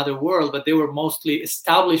reaching another world, but they were mostly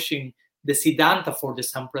establishing the siddhanta for the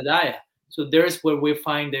sampradaya. So there's where we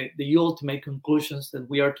find the ultimate conclusions that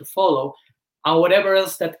we are to follow. And whatever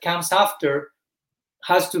else that comes after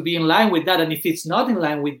has to be in line with that. And if it's not in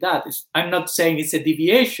line with that, I'm not saying it's a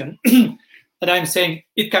deviation, but I'm saying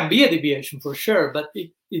it can be a deviation for sure, but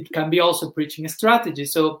it can be also preaching a strategy.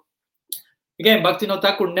 So again, Bhaktivinoda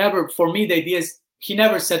Thakur never, for me, the idea is he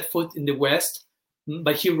never set foot in the West,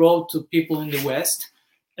 but he wrote to people in the West.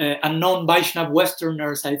 Unknown Vaishnava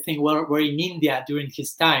Westerners, I think, were in India during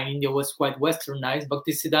his time. India was quite westernized.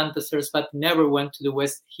 Bhaktisiddhanta Saraswati never went to the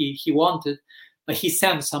West he wanted, but he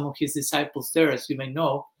sent some of his disciples there, as you may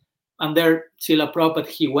know. And there, Srila Prabhupada,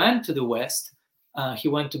 he went to the West. He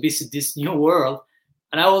went to visit this new world.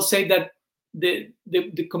 And I will say that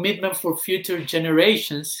the commitment for future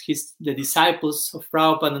generations, the disciples of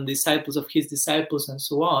Prabhupada and disciples of his disciples and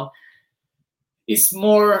so on, is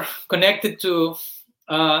more connected to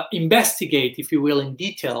investigate, if you will, in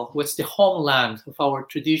detail what's the homeland of our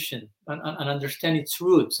tradition and understand its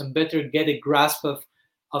roots and better get a grasp of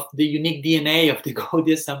the unique DNA of the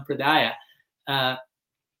Gaudiya Sampradaya.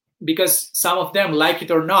 Because some of them, like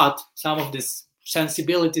it or not, some of these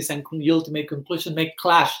sensibilities and ultimate conclusion may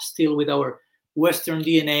clash still with our Western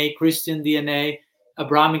DNA, Christian DNA,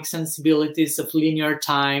 Abrahamic sensibilities of linear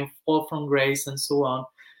time, fall from grace, and so on.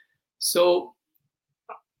 So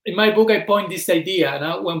in my book, I point this idea.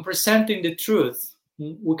 Now, when presenting the truth,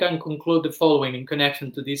 we can conclude the following in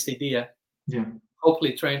connection to this idea. Yeah.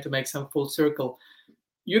 Hopefully trying to make some full circle.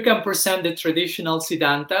 You can present the traditional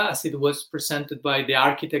siddhanta as it was presented by the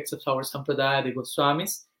architects of our Sampradaya, the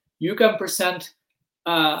Goswamis. You can present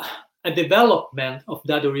a development of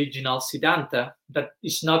that original siddhanta that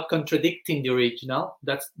is not contradicting the original.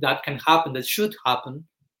 That can happen, that should happen,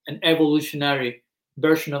 an evolutionary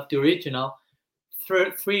version of the original.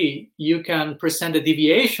 Three, you can present a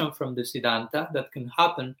deviation from the siddhanta that can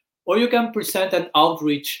happen, or you can present an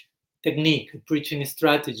outreach technique, a preaching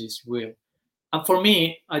strategies, will. And for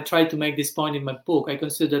me, I try to make this point in my book. I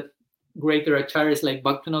consider that greater acharyas like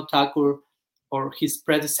Bhaktivinoda Thakur or his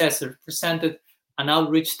predecessor presented an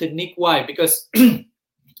outreach technique. Why? Because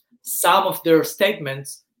some of their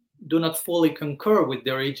statements do not fully concur with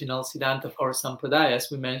the original siddhanta of our sampradaya, as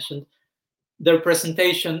we mentioned. Their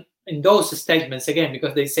presentation in those statements, again,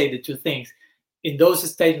 because they say the two things, in those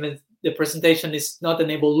statements, the presentation is not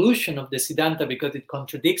an evolution of the siddhanta because it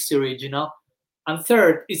contradicts the original. And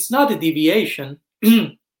third, it's not a deviation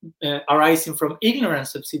arising from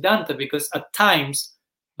ignorance of siddhanta, because at times,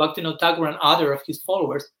 Bhaktivinoda Thakur and other of his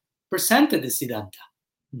followers presented the siddhanta.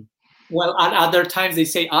 Well, at other times they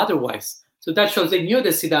say otherwise. So that shows they knew the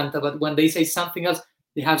siddhanta, but when they say something else,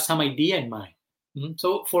 they have some idea in mind.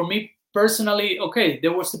 So for me personally, okay,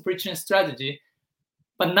 there was a preaching strategy.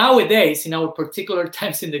 But nowadays, in our particular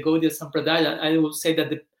times in the Gaudiya Sampradaya, I will say that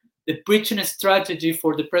the preaching strategy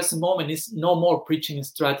for the present moment is no more preaching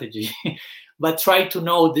strategy, but try to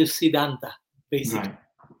know the siddhanta, basically.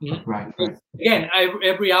 Right. Again,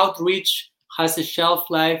 every outreach has a shelf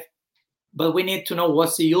life, but we need to know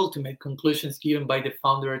what's the ultimate conclusions given by the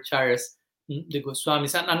founder acharyas, the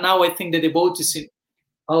Goswamis. And now I think the devotees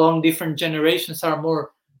along different generations are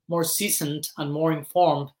more seasoned and more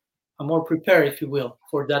informed and more prepared, if you will,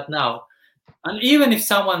 for that now. And even if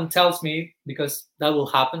someone tells me, because that will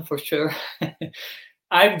happen for sure,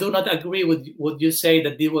 I do not agree with what you say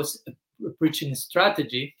that this was a preaching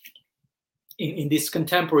strategy in this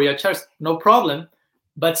contemporary acharyas, no problem.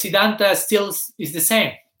 But siddhanta still is the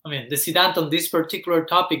same. I mean, the siddhanta on this particular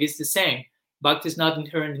topic is the same. Bhakti is not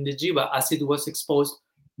inherent in the jiva as it was exposed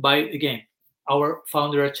by, again, our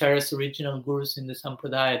founder acharyas, original gurus in the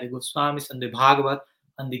Sampradaya, the Goswamis and the Bhagavad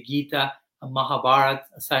and the Gita and Mahabharata,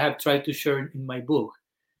 as I have tried to share in my book.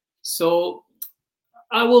 So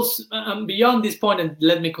I will, beyond this point, and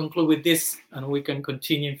let me conclude with this, and we can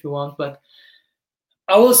continue if you want, but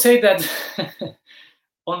I will say that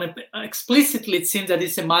explicitly it seems that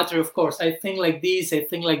it's a matter of course. I think like this, I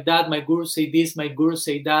think like that, my guru say this, my guru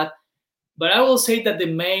say that. But I will say that the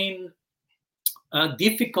main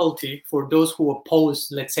difficulty for those who oppose,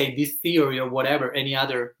 let's say, this theory or whatever, any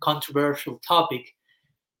other controversial topic,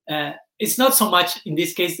 it's not so much in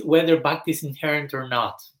this case whether bhakti is inherent or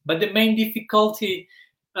not. But the main difficulty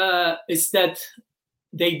is that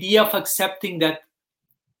the idea of accepting that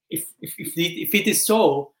if it is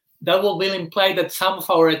so, that will imply that some of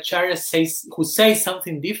our acharyas who say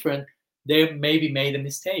something different, they maybe made a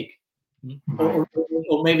mistake. Or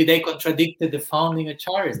maybe they contradicted the founding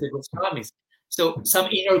acharyas, the Goswamis. So some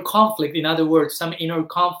inner conflict, in other words, some inner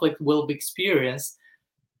conflict will be experienced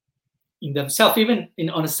in themselves, even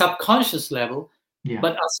on a subconscious level,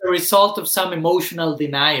 but as a result of some emotional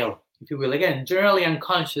denial, if you will, again, generally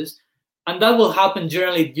unconscious, and that will happen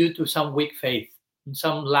generally due to some weak faith, and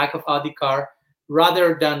some lack of adhikar,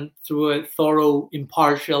 rather than through a thorough,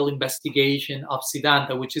 impartial investigation of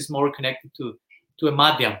siddhanta, which is more connected to a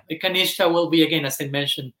madhyam. A kanishta will be, again, as I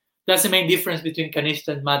mentioned, that's the main difference between kanishta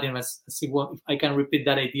and madhyam. If I can repeat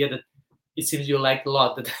that idea that it seems you like a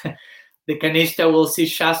lot, that the kanishta will see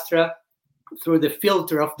shastra through the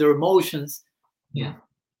filter of their emotions,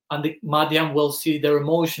 and the madhyam will see their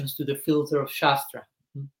emotions through the filter of shastra.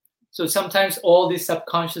 So sometimes all this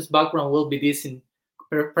subconscious background will be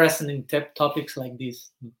present in topics like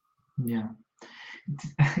this. I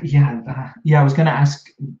was going to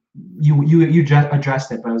ask you just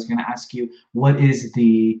addressed it, but I was going to ask you, what is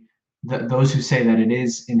those who say that it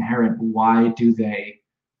is inherent, why do they,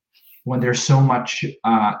 when there's so much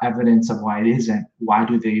evidence of why it isn't, why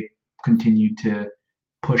do they continue to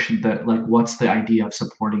push what's the idea of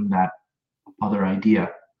supporting that other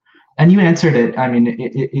idea? And you answered it. I mean,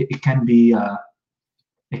 it can be a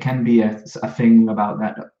thing about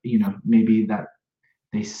that, maybe that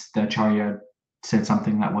the acharya said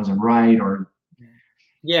something that wasn't right, or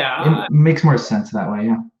it makes more sense that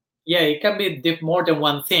way. It can be more than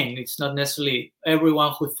one thing. It's not necessarily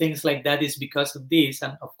everyone who thinks like that is because of this.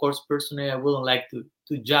 And of course, personally, I wouldn't like to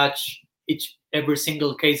judge every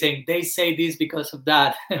single case saying they say this because of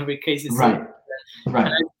that. Every case is right. And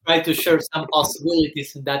I try to share some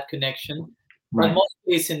possibilities in that connection. But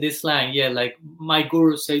mostly it's in this line, like my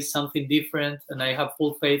guru says something different, and I have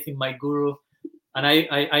full faith in my guru. And I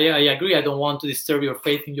agree, I don't want to disturb your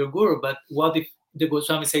faith in your guru, but what if the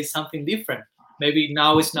Goswami says something different? Maybe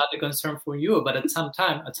now it's not a concern for you, but at some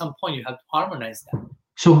point you have to harmonize that.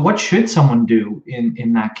 So what should someone do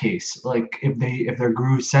in that case? Like if their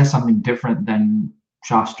guru says something different than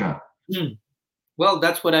Shastra? Well,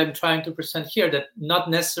 that's what I'm trying to present here, that not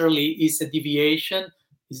necessarily is a deviation.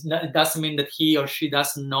 It doesn't mean that he or she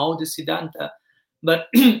doesn't know the siddhanta, but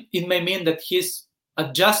it may mean that he's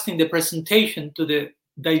adjusting the presentation to the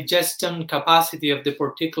digestion capacity of the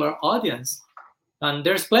particular audience. And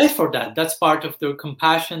there's place for that. That's part of their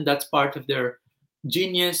compassion. That's part of their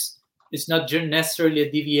genius. It's not necessarily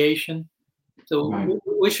a deviation. So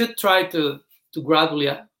we should try to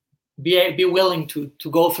gradually be willing to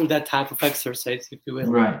go through that type of exercise, if you will.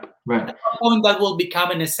 Right. At some point, that will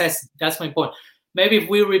become a necessity. That's my point. Maybe if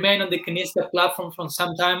we remain on the Kanishta platform for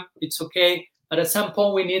some time, it's okay. But at some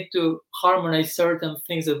point, we need to harmonize certain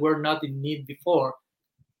things that were not in need before.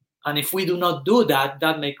 And if we do not do that,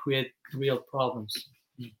 that may create real problems.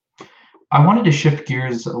 I wanted to shift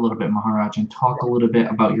gears a little bit, Maharaj, and talk a little bit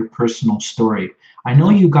about your personal story. I know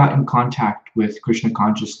you got in contact with Krishna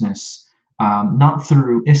consciousness not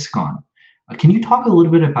through ISKCON. Can you talk a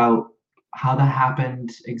little bit about how that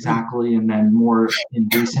happened exactly, and then more in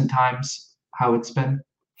recent times, how it's been?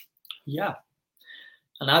 Yeah,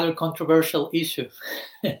 another controversial issue.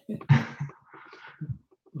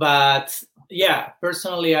 But yeah,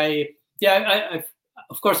 personally, I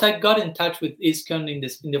of course I got in touch with ISKCON in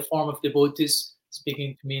the form of devotees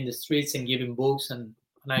speaking to me in the streets and giving books, and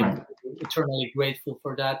I'm eternally grateful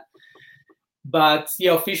for that. But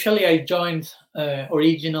yeah, officially I joined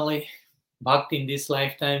originally Bhakti in this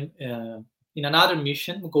lifetime in another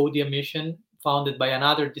mission, Gaudiya mission, founded by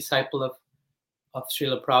another disciple of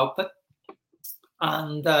Srila Prabhupada.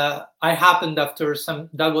 And I happened after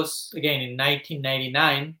that was again in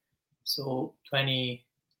 1999, so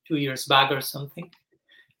 22 years back or something.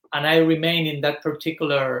 And I remained in that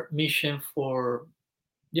particular mission for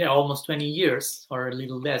almost 20 years, or a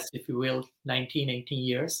little less, if you will, 18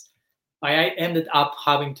 years. I ended up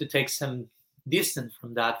having to take some distance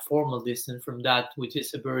from that, formal distance from that, which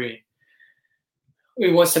is it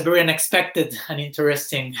was a very unexpected and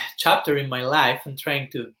interesting chapter in my life, and trying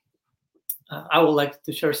to, I would like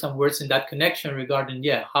to share some words in that connection regarding,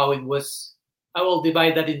 how it was. I will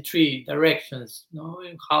divide that in three directions,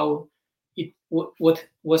 how what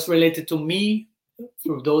was related to me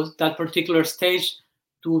through that particular stage,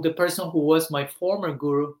 to the person who was my former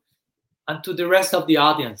guru, and to the rest of the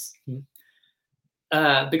audience.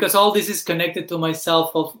 Because all this is connected to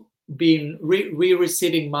myself of being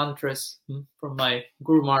receiving mantras from my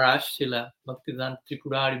Guru Maharaj, Srila Bhaktivedanta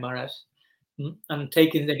Tripurari Maharaj, and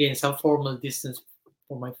taking again some formal distance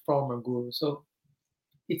from my former guru. So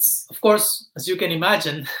it's, of course, as you can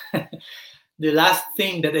imagine, the last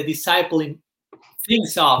thing that a disciple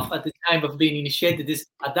thinks of at the time of being initiated is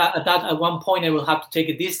at one point I will have to take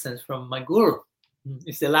a distance from my guru.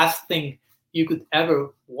 It's the last thing you could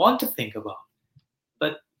ever want to think about.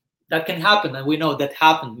 But that can happen, and we know that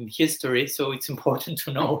happened in history, so it's important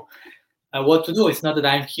to know what to do. It's not that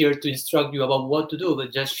I'm here to instruct you about what to do,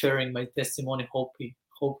 but just sharing my testimony,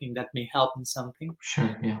 hoping that may help in something.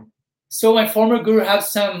 Sure, yeah. So my former guru had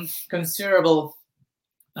some considerable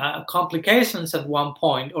complications at one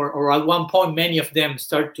point, or at one point many of them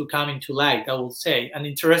start to come into light, I will say. And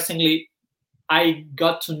interestingly, I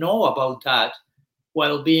got to know about that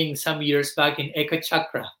while being some years back in Eka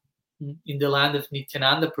Chakra, in the land of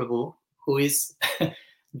Nityananda Prabhu, who is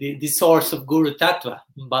the source of Guru Tattva,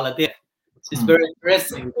 Baladev. So it's very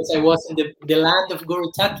interesting because I was in the land of Guru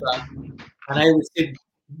Tattva, and I received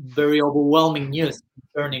very overwhelming news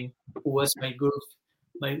concerning who was my guru,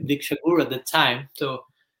 my Diksha Guru at the time. So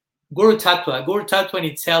Guru Tattva in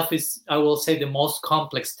itself is, I will say, the most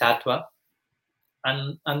complex Tattva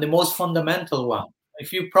and the most fundamental one.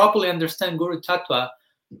 If you properly understand Guru Tattva,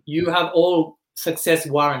 you have all success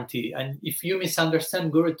warranty. And if you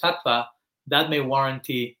misunderstand Guru Tattva, that may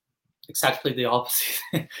warranty exactly the opposite.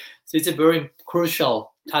 So it's a very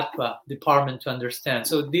crucial Tattva department to understand.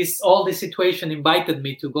 So all this situation invited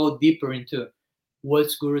me to go deeper into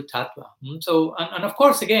what's Guru Tattva. So, and of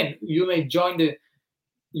course, again, you may join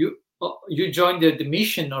you joined the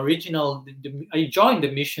mission original. I joined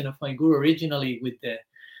the mission of my guru originally with the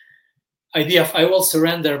idea of I will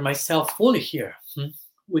surrender myself fully here,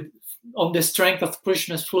 on the strength of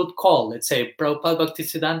Krishna's flute call. Let's say Prabhupada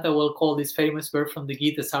Bhaktisiddhanta will call this famous verse from the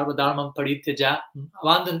Gita, Sarva Dharmam Parityaja,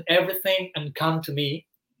 abandon everything and come to me.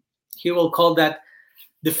 He will call that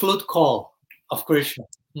the flute call of Krishna.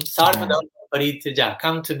 Sarva Dharmam Parityaja,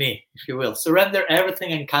 come to me, if you will. Surrender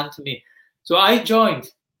everything and come to me. So I joined.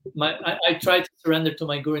 I tried to surrender to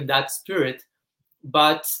my guru in that spirit,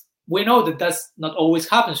 but we know that that's not always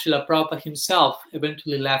happens. Srila Prabhupada himself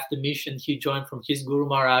eventually left the mission. He joined from his Guru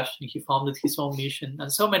Maharaj and he founded his own mission,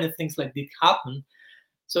 and so many things like that happen.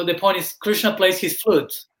 So the point is, Krishna plays his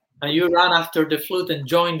flute and you run after the flute and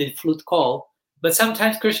join the flute call, but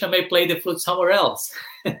sometimes Krishna may play the flute somewhere else.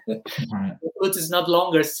 The flute is not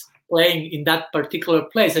longer playing in that particular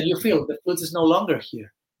place, and you feel the flute is no longer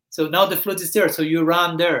here. So now the flute is there, so you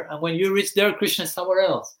run there, and when you reach there, Krishna is somewhere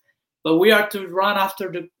else. But we are to run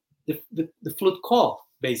after the flute call,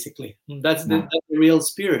 basically. That's the real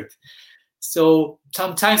spirit. So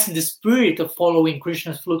sometimes in the spirit of following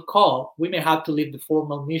Krishna's flute call, we may have to leave the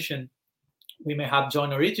formal mission. We may have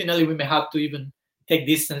joined originally. We may have to even take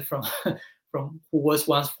distance from who was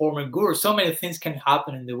once former guru. So many things can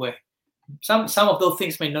happen in the way. Some of those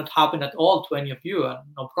things may not happen at all to any of you,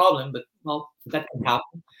 no problem, but well, that can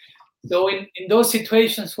happen. So in those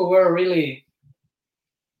situations who were really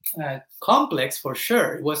complex, for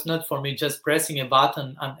sure, it was not for me just pressing a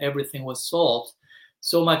button and everything was solved.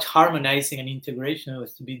 So much harmonizing and integration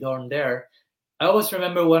was to be done there. I always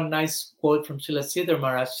remember one nice quote from Srila Siddhar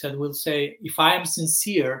Maharaj that will say, if I am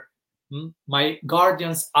sincere, my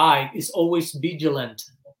guardian's eye is always vigilant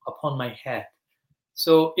upon my head.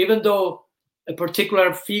 So even though a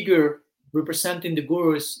particular figure representing the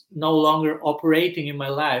guru is no longer operating in my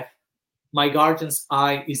life, my guardian's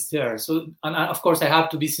eye is there. So, and of course, I have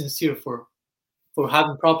to be sincere for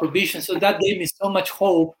having proper vision. So that gave me so much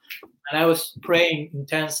hope, and I was praying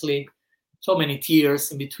intensely, so many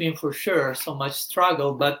tears in between for sure, so much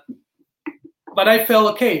struggle. But I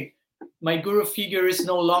felt okay. My guru figure is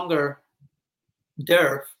no longer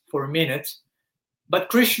there for a minute, but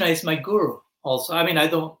Krishna is my guru. Also, I mean,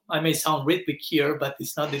 I may sound rhythmic here, but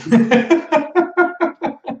it's not the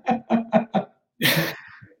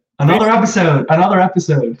Another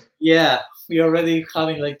episode. Yeah, we're already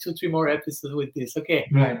having like 2-3 more episodes with this. Okay.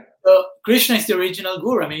 Right. So Krishna is the original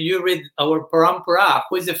guru. I mean, you read our parampara.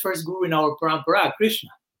 Who is the first guru in our parampara?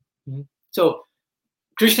 Krishna. So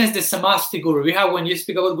Krishna is the samasti guru. We have, when you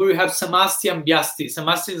speak about guru, you have samasti and vyasti.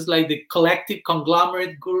 Samasti is like the collective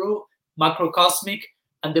conglomerate guru, macrocosmic,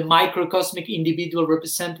 and the microcosmic individual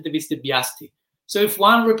representative is the vyasti. So if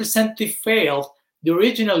one representative failed, the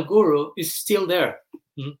original guru is still there.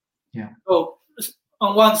 Yeah. So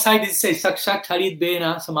on one side it says Sakshat Harit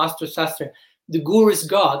Bena Samastra Sastra. The guru is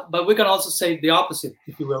God, but we can also say the opposite,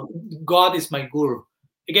 if you will. God is my guru.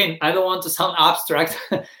 Again, I don't want to sound abstract,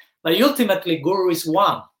 but ultimately guru is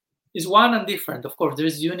one. Is one and different. Of course, there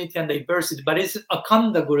is unity and diversity, but it's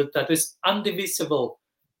Akhanda Guru Tattva, it's undivisible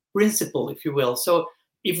principle, if you will. So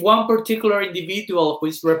if one particular individual who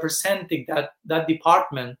is representing that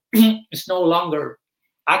department is no longer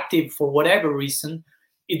active for whatever reason,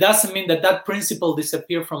 it doesn't mean that that principle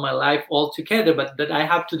disappeared from my life altogether, but that I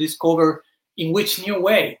have to discover in which new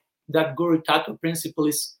way that Guru Tattva principle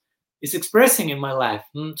is expressing in my life.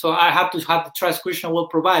 So I have to have the trust Krishna will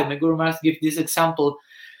provide. My Guru Maharaj give this example.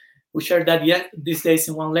 We shared that these days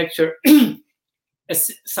in one lecture. As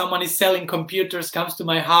someone is selling computers, comes to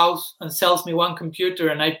my house and sells me one computer,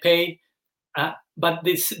 and I pay. But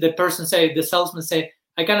the salesman say,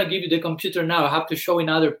 I cannot give you the computer now. I have to show in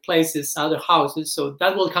other places, other houses. So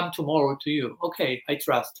that will come tomorrow to you. Okay, I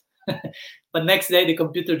trust. But next day the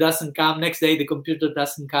computer doesn't come. Next day the computer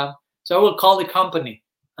doesn't come. So I will call the company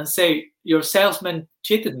and say, your salesman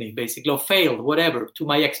cheated me, basically, or failed, whatever, to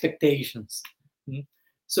my expectations.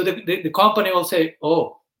 So the company will say,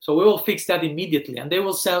 oh, so we will fix that immediately. And they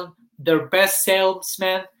will sell their best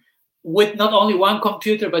salesman with not only one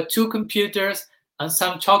computer, but 2 computers and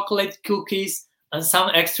some chocolate cookies and some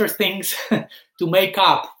extra things to make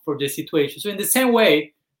up for the situation. So in the same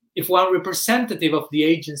way, if one representative of the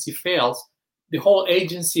agency fails, the whole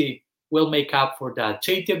agency will make up for that.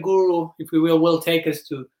 Chaitya Guru, if we will take us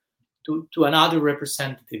to another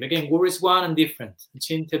representative. Again, Guru is one and different.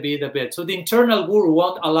 Chinta Bheda Bhed. So the internal Guru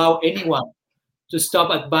won't allow anyone to stop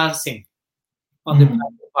advancing on the path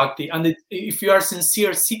of bhakti. And if you are a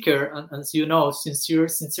sincere seeker, and as you know,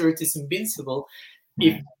 sincerity is invincible.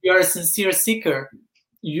 If you are a sincere seeker,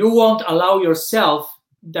 you won't allow yourself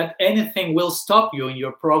that anything will stop you in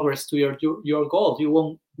your progress to your goal. You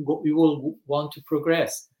will want to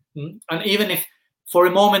progress. And even if for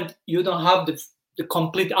a moment you don't have the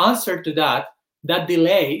complete answer to that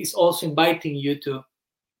delay is also inviting you to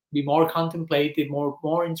be more contemplative,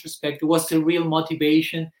 more introspective. What's the real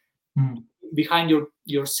motivation behind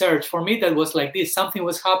your search? For me, that was like this. Something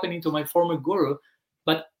was happening to my former guru,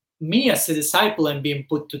 but me as a disciple am being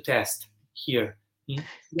put to test here.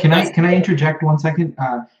 Can I interject 1 second?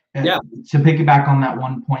 To piggyback on that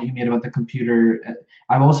one point you made about the computer,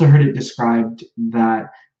 I've also heard it described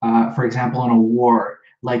that, for example, in a war,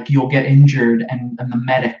 like you'll get injured, and the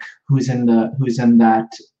medic who's in that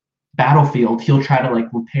battlefield, he'll try to like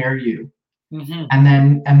repair you,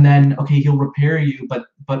 and then okay, he'll repair you, but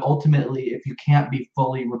ultimately, if you can't be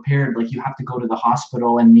fully repaired, like you have to go to the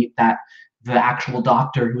hospital and meet the actual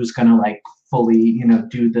doctor who's gonna like fully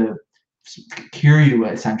cure you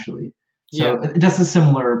essentially. So just a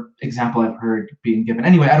similar example I've heard being given.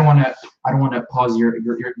 Anyway, I don't want to pause your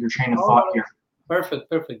train of thought here.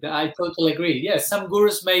 Perfect. I totally agree. Yes, some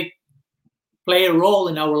gurus may play a role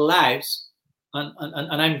in our lives,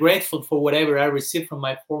 and I'm grateful for whatever I received from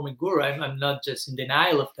my former guru. I'm not just in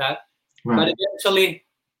denial of that. Right. But eventually,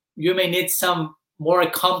 you may need some more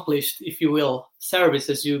accomplished, if you will, service,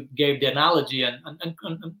 as you gave the analogy.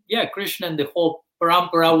 And Krishna and the whole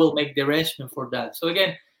parampara will make the arrangement for that. So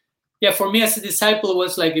again, for me as a disciple, it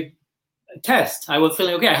was like a test. I was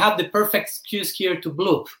feeling, okay, I have the perfect excuse here to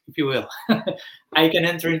bloop, if you will. I can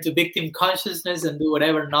enter into victim consciousness and do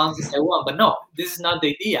whatever nonsense I want. But no, this is not the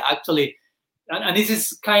idea, actually. And this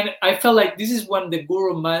is I felt like this is when the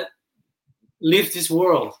guru leaves this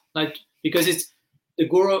world. Like, because it's the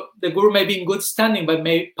guru may be in good standing, but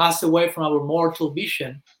may pass away from our mortal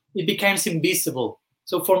vision. It becomes invisible.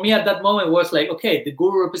 So for me at that moment, it was like, okay, the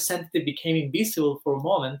guru representative became invisible for a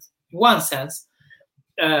moment, in one sense.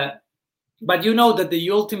 But you know that the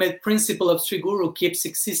ultimate principle of Sri Guru keeps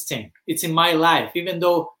existing. It's in my life, even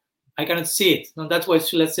though I cannot see it. And that's why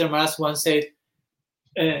Srila Sri Maharaj once said,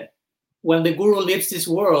 when the Guru leaves this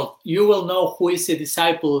world, you will know who is a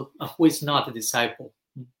disciple and who is not a disciple.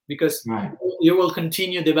 Because you will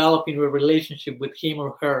continue developing a relationship with him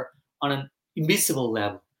or her on an invisible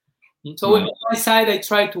level. And so on my side, I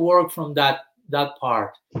try to work from that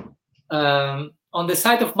part. On the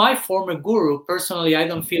side of my former guru, personally, I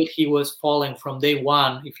don't feel he was falling from day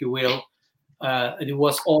one, if you will. It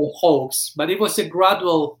was all hoax, but it was a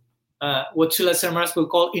gradual, what Srila Sri Maharaj would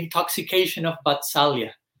call intoxication of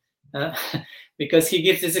Vatsalya. Because he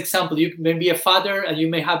gives this example. You may be a father and you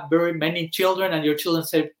may have very many children, and your children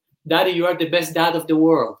say, Daddy, you are the best dad of the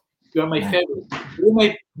world. You are my favorite. You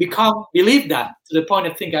may believe that to the point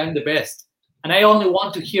of thinking I'm the best. And I only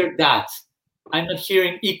want to hear that. I'm not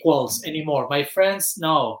hearing equals anymore. My friends,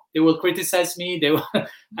 no, they will criticize me.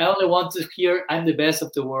 I only want to hear I'm the best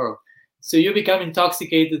of the world. So you become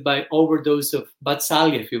intoxicated by overdose of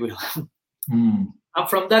Vatsalya, if you will. And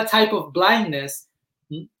from that type of blindness,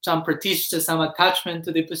 some pratishtha, some attachment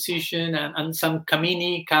to the position, and some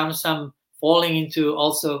kamini comes, some falling into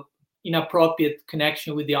also inappropriate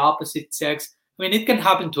connection with the opposite sex. I mean, it can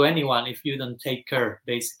happen to anyone if you don't take care,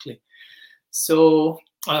 basically. So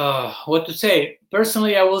what to say?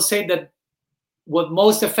 Personally, I will say that what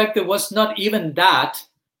most affected was not even that,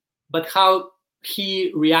 but how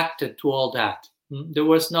he reacted to all that. There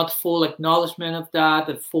was not full acknowledgement of that,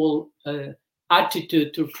 a full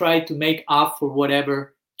attitude to try to make up for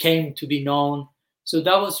whatever came to be known. So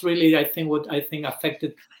that was really, I think, what I think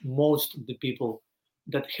affected most of the people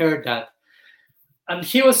that heard that. And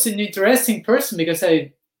he was an interesting person because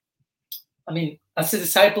I mean, as a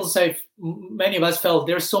disciples, many of us felt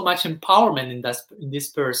there's so much empowerment in this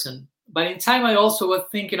person. But in time, I also was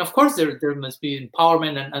thinking, of course, there must be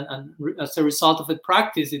empowerment, and as a result of the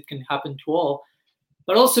practice, it can happen to all.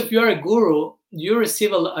 But also, if you're a guru, you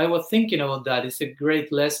receive I was thinking about that. It's a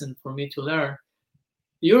great lesson for me to learn.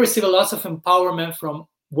 You receive a lot of empowerment from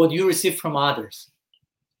what you receive from others.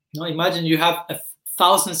 Now, imagine you have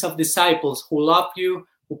thousands of disciples who love you,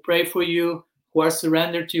 who pray for you, who are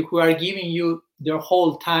surrendered to you, who are giving you their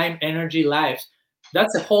whole time, energy, lives.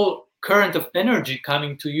 That's a whole current of energy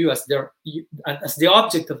coming to you as the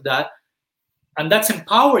object of that, and that's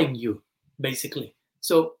empowering you, basically.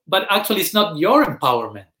 So, but actually, it's not your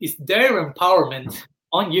empowerment; it's their empowerment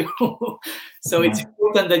on you. So it's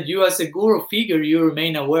important that you, as a guru figure, you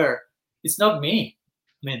remain aware. It's not me.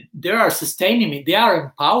 I mean, they are sustaining me. They are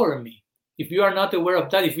empowering me. If you are not aware of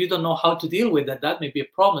that, if you don't know how to deal with that, that may be a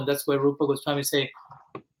problem. That's why Rupa Goswami say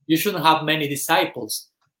you shouldn't have many disciples,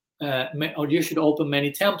 or you should open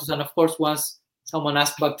many temples. And of course, once someone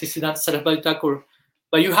asked Bhaktisiddhanta Saraswati Thakur,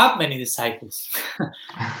 but you have many disciples.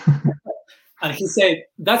 And he said,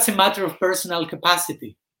 that's a matter of personal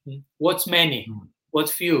capacity. What's many?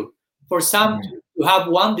 What's few? For some, to have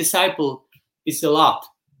one disciple is a lot.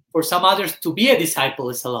 For some others, to be a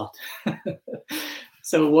disciple is a lot.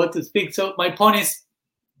 So what to speak? So my point is,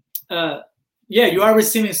 you are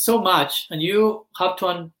receiving so much, and you have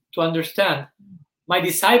to understand, my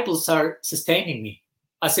disciples are sustaining me.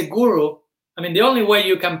 As a guru, I mean, the only way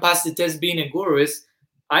you can pass the test being a guru is,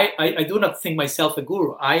 I do not think myself a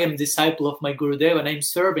guru. I am disciple of my Gurudev, and I'm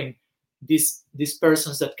serving these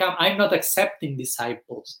persons that come. I'm not accepting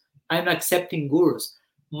disciples. I'm accepting gurus.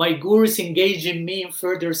 My guru is engaging me in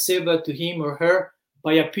further seva to him or her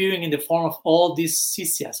by appearing in the form of all these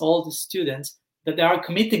sisyas, all the students that are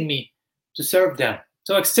committing me to serve them.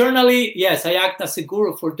 So externally, yes, I act as a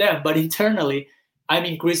guru for them, but internally, I'm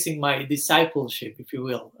increasing my discipleship, if you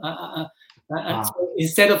will. So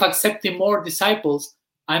instead of accepting more disciples,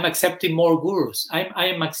 I'm accepting more gurus. I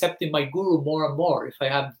am accepting my guru more and more if I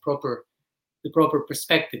have the proper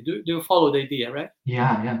perspective. Do you follow the idea, right?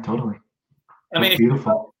 Yeah, totally. I mean,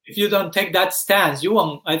 if you don't take that stance, you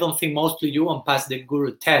won't. I don't think mostly you won't pass the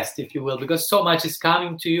guru test, if you will, because so much is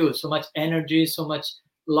coming to you, so much energy, so much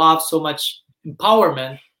love, so much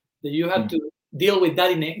empowerment that you have to deal with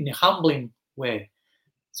that in a humbling way.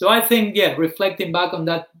 So I think, reflecting back on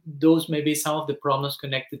that, those may be some of the problems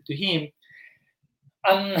connected to him.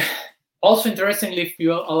 And also, interestingly, if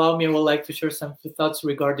you allow me, I would like to share some thoughts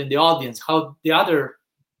regarding the audience, how the other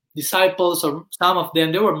disciples, or some of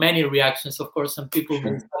them, there were many reactions, of course. Some people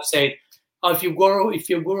will say, oh, if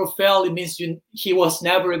your guru fell, it means he was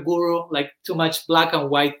never a guru, like too much black and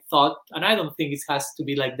white thought. And I don't think it has to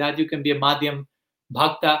be like that. You can be a Madhyam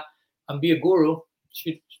Bhakta and be a guru.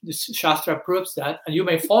 The Shastra proves that. And you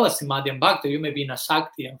may fall as a Madhyam Bhakta. You may be in a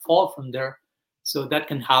Shakti and fall from there. So that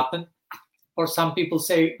can happen. Or some people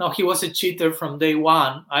say, no, he was a cheater from day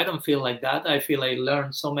one. I don't feel like that. I feel I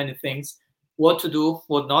learned so many things, what to do,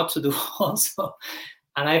 what not to do also.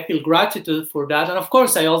 And I feel gratitude for that. And of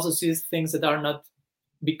course, I also see things that are not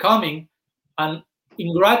becoming. And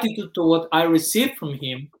in gratitude to what I received from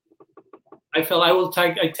him, I felt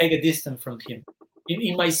I take a distance from him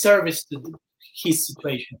in my service to his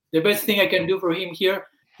situation. The best thing I can do for him here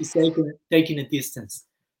is taking a distance.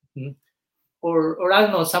 Or I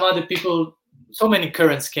don't know, some other people, so many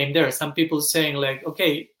currents came there. Some people saying like,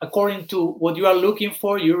 okay, according to what you are looking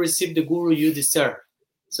for, you receive the guru you deserve.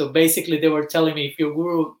 So basically they were telling me, if your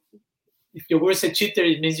guru is a cheater,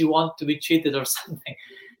 it means you want to be cheated or something.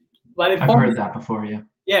 But I've heard that before, yeah.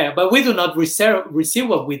 Yeah, but we do not receive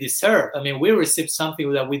what we deserve. I mean, we receive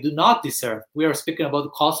something that we do not deserve. We are speaking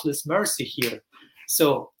about costless mercy here.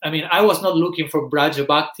 So, I mean, I was not looking for Braja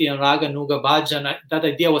Bhakti and Raga Nuga Bhajan. That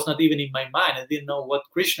idea was not even in my mind. I didn't know what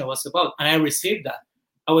Krishna was about. And I received that.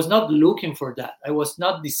 I was not looking for that. I was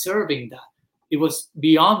not deserving that. It was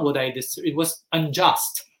beyond what I deserved. It was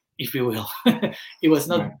unjust, if you will. It was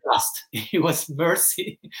not just. It was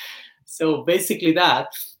mercy. So basically that.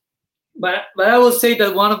 But I will say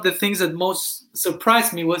that one of the things that most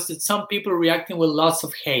surprised me was that some people reacting with lots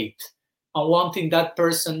of hate and wanting that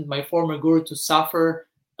person, my former guru, to suffer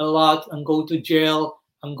a lot and go to jail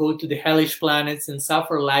and go to the hellish planets and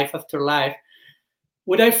suffer life after life.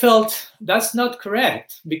 What I felt, that's not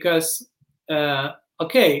correct, because,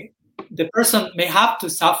 okay, the person may have to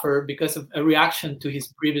suffer because of a reaction to his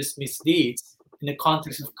previous misdeeds in the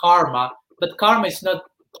context of karma, but karma is not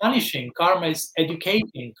punishing, karma is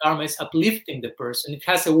educating, karma is uplifting the person. It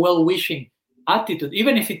has a well-wishing attitude,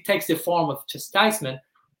 even if it takes the form of chastisement.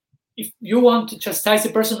 If you want to chastise a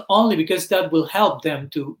person only because that will help them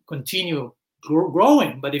to continue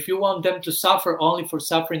growing, but if you want them to suffer only for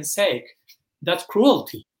suffering's sake, that's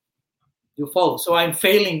cruelty. You follow? So I'm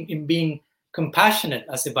failing in being compassionate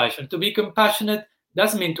as a Vaishnava. To be compassionate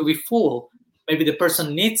doesn't mean to be full. Maybe the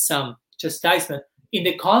person needs some chastisement in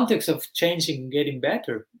the context of changing and getting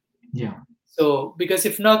better. Yeah. So, because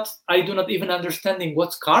if not, I do not even understanding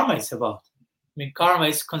what karma is about. I mean, karma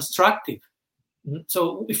is constructive.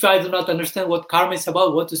 So if I do not understand what karma is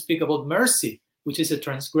about, what to speak about mercy, which is a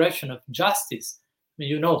transgression of justice. I mean,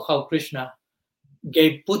 you know how Krishna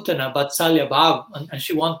gave Putana Vatsalya Bhav and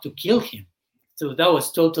she wanted to kill him. So that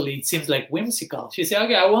was totally, it seems like whimsical. She said,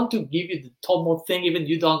 okay, I want to give you the topmost thing, even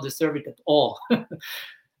you don't deserve it at all.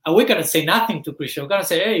 And we're going to say nothing to Krishna. We're going to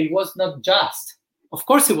say, hey, it was not just. Of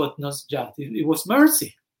course it was not just. It was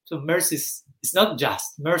mercy. So mercy is not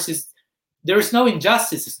just. Mercy is, there is no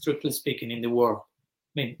injustice, strictly speaking, in the world.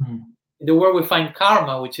 I mean, in the world we find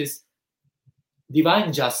karma, which is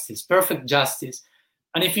divine justice, perfect justice.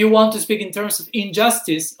 And if you want to speak in terms of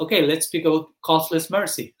injustice, okay, let's speak about causeless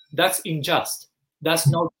mercy. That's unjust. That's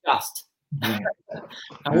not just. And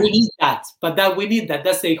we need that. But that we need that.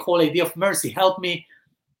 That's the whole idea of mercy. Help me.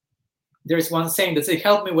 There's one saying that says,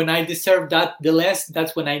 help me when I deserve that the less,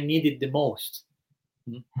 that's when I need it the most.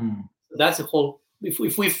 So that's the whole.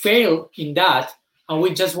 If we fail in that and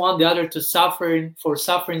we just want the other to suffer for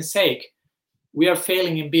suffering's sake, we are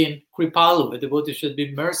failing in being kripalu. A devotee should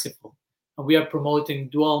be merciful. And we are promoting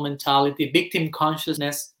dual mentality, victim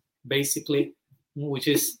consciousness, basically, which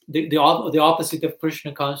is the opposite of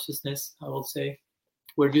Krishna consciousness, I will say,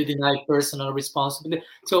 where you deny personal responsibility.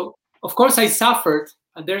 So, of course, I suffered.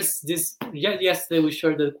 There's this, yesterday we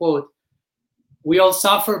shared the quote, we all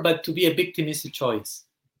suffer, but to be a victim is a choice.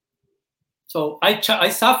 So I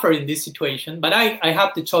suffer in this situation, but I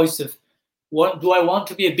have the choice of, what do I want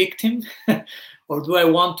to be a victim or do I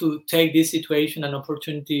want to take this situation an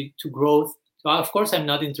opportunity to growth? So of course, I'm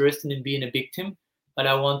not interested in being a victim, but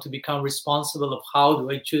I want to become responsible of how do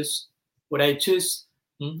I choose what I choose.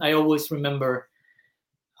 I always remember,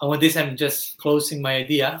 and with this I'm just closing my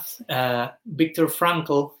idea, Viktor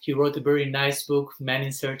Frankl, he wrote a very nice book, Man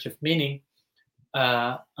in Search of Meaning.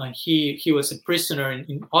 And he was a prisoner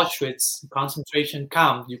in Auschwitz concentration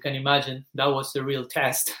camp. You can imagine that was a real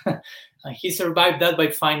test. And he survived that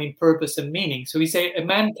by finding purpose and meaning. So he said a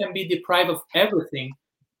man can be deprived of everything,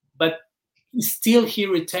 but still he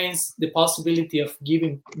retains the possibility of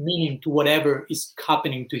giving meaning to whatever is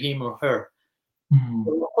happening to him or her.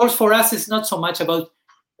 So of course, for us, it's not so much about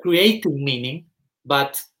creating meaning,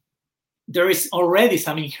 but there is already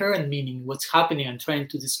some inherent meaning, what's happening, and trying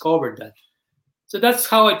to discover that. So that's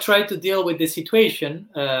how I try to deal with the situation.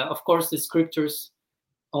 Of course, the scriptures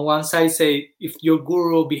on one side say, if your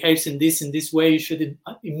guru behaves in this way, you should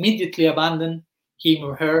immediately abandon him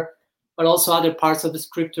or her. But also other parts of the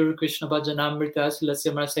scripture, Krishna Bhajanamrita,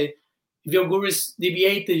 Silasya say, if your guru is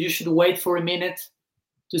deviated, you should wait for a minute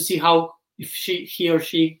to see how, if he or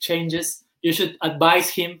she changes. You should advise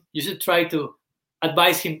him. You should try to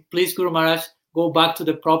advise him, please, Guru Maharaj, go back to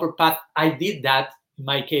the proper path. I did that. In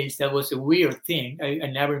my case, that was a weird thing. I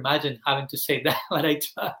never imagined having to say that, but I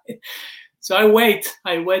tried. So I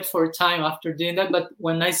wait for a time after doing that. But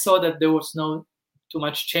when I saw that there was no too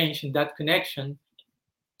much change in that connection,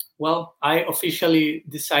 well, I officially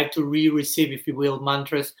decided to receive, if you will,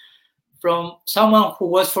 mantras from someone who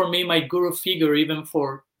was for me my guru figure even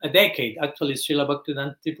for a decade. Actually, Srila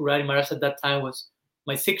Bhaktivedanta Tripurari Maharaj at that time was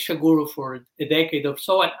my Siksha guru for a decade or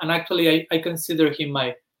so. And actually, I consider him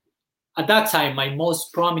at that time, my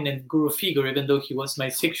most prominent guru figure, even though he was my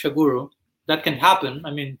Siksha guru. That can happen.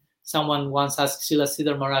 I mean, someone once asked Srila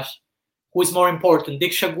Siddhar Maharaj, who is more important,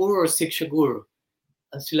 Diksha guru or Siksha guru?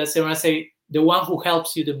 And Srila Siddhar Maharaj say, the one who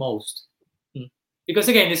helps you the most. Because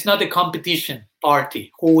again, it's not a competition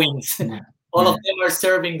party, who wins. All of them are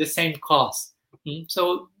serving the same cause.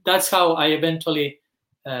 So that's how I eventually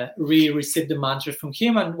received the mantra from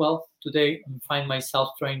him. And well, today I find myself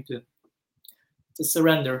trying to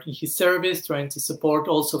surrender in his service, trying to support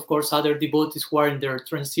also, of course, other devotees who are in their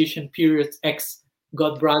transition periods,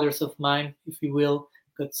 ex-God brothers of mine, if you will,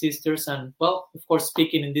 God sisters. And well, of course,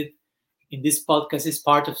 speaking in this podcast is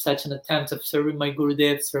part of such an attempt of serving my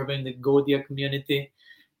Gurudev, serving the Gaudiya community,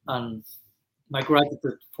 and my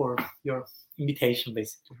gratitude for your invitation,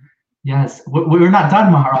 basically. Yes, we're not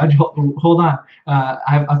done, Maharaj. Hold on. I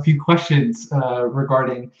have a few questions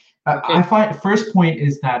regarding. Okay. I find first point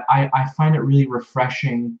is that I find it really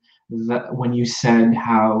refreshing that when you said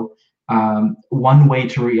how one way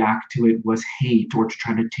to react to it was hate or to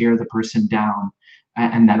try to tear the person down,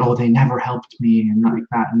 and that oh they never helped me and like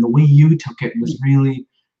that. And the way you took it was really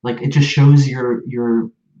like it just shows your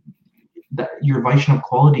Vaishnava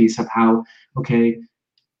qualities of how okay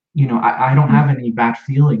I don't have any bad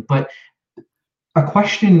feeling. But a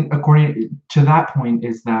question according to that point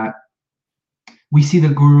is that we see the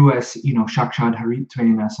guru as Shakshad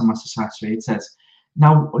Hari-kirtana Samasasastra. It says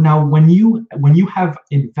now when you have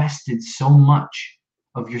invested so much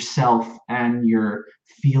of yourself and your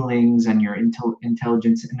feelings and your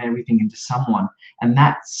intelligence and everything into someone, and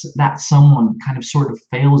that someone kind of sort of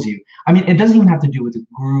fails you. I mean, it doesn't even have to do with a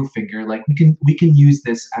guru figure. Like we can use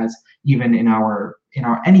this as even in our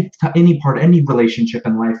any part, any relationship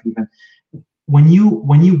in life. Even when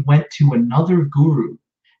you went to another guru,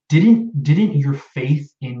 didn't your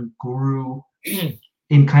faith in guru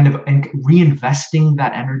in kind of and reinvesting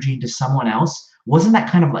that energy into someone else, wasn't that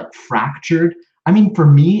kind of like fractured? I mean, for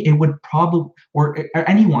me, it would probably, or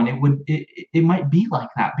anyone, it might be like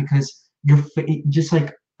that because you're just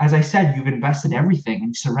like, as I said, you've invested everything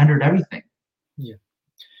and surrendered everything.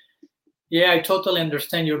 Yeah, I totally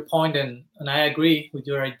understand your point, and I agree with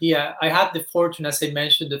your idea. I had the fortune, as I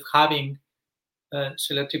mentioned, of having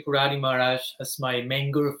Srila Tripurari Maharaj as my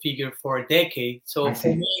main guru figure for a decade. So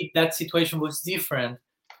for me, that situation was different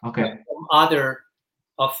from other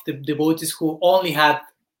of the devotees who only had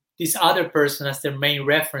this other person as their main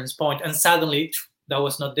reference point, and suddenly that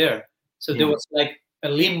was not there. So there was like a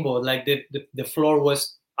limbo, like the floor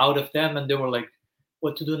was out of them, and they were like,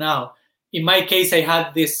 what to do now? In my case, I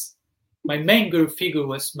had this, my main guru figure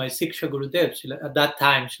was my Siksha Gurudev, at that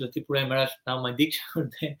time, Srila Tripurari Maharaj, now my Diksha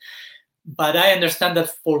Gurudev. But I understand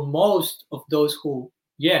that for most of those who,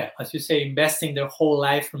 as you say, investing their whole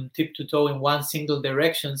life from tip to toe in one single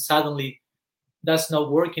direction, suddenly that's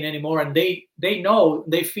not working anymore. And they know,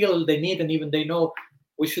 they feel the need, and even they know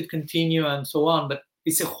we should continue and so on. But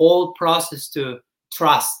it's a whole process to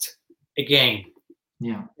trust again.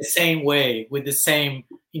 The same way, with the same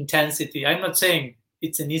intensity. I'm not saying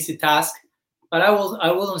it's an easy task, but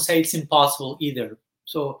I wouldn't say it's impossible either.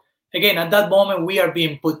 So again, at that moment, we are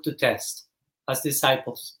being put to test as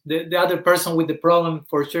disciples. The other person with the problem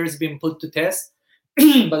for sure is being put to test,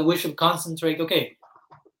 but we should concentrate, okay,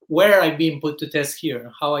 where are I being put to test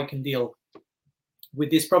here? How I can deal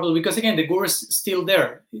with this problem? Because again, the guru is still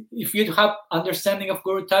there. If you have understanding of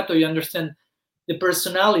Guru Tattva, you understand the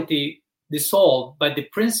personality dissolved, but the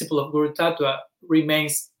principle of Guru Tattva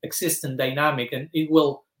remains existent, dynamic, and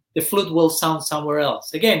the flute will sound somewhere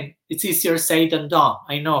else. Again, it's easier said than done,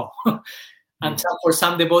 I know. And for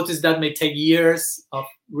some devotees, that may take years of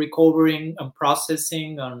recovering and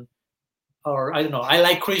processing, or I don't know. I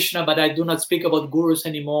like Krishna, but I do not speak about gurus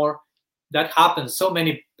anymore. That happens. So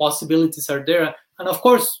many possibilities are there. And of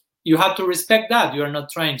course, you have to respect that. You are not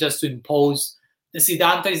trying just to impose the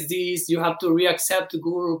siddhanta is this, you have to reaccept the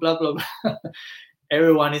guru, blah, blah, blah.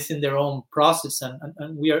 Everyone is in their own process,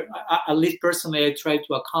 and we are, at least personally, I try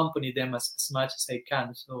to accompany them as much as I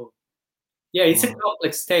can. So it's a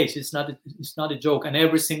complex stage. It's not a joke, and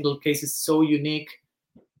every single case is so unique.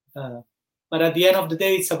 But at the end of the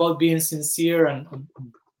day, it's about being sincere and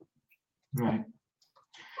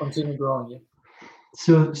continue growing.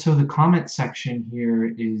 So the comment section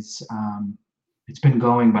here is it's been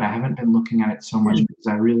going, but I haven't been looking at it so much because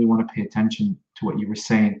I really want to pay attention to what you were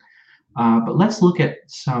saying. But let's look at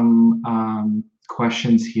some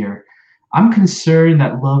questions here. I'm concerned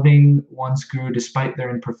that loving one's guru despite their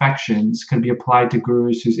imperfections can be applied to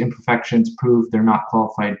gurus whose imperfections prove they're not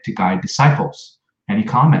qualified to guide disciples. Any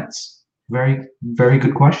comments? Very, very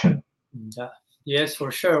good question. Yes,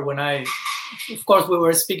 for sure. Of course, we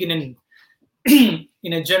were speaking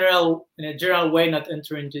in a general way, not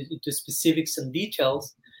entering into specifics and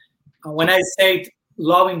details. And when I said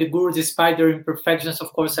loving the guru despite their imperfections,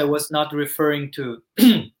 of course, I was not referring to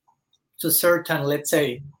certain, let's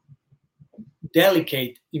say,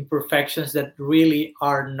 delicate imperfections that really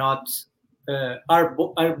are not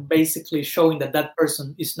are basically showing that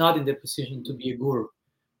person is not in the position to be a guru.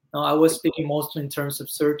 Now, I was speaking mostly in terms of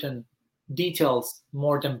certain details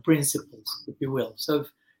more than principles, if you will. So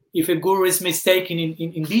if a guru is mistaken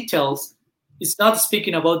in details, it's not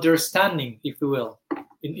speaking about their standing, if you will,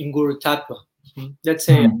 in Guru Tattva. Let's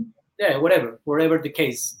say, wherever the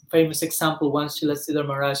case. Famous example, once Srila Siddhar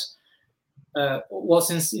Maharaj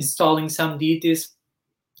was installing some deities,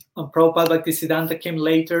 and Prabhupada Bhaktisiddhanta came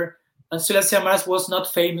later, And Srila Sridhar Maharaj was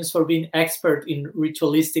not famous for being expert in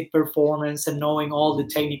ritualistic performance and knowing all the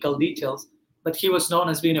technical details, but he was known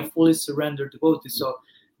as being a fully surrendered devotee. So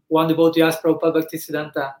one devotee asked Prabhupada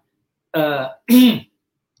Bhaktisiddhanta,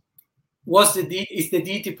 is the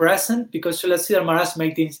deity present? Because Srila Sridhar Maharaj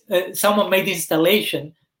someone made the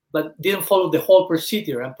installation, but didn't follow the whole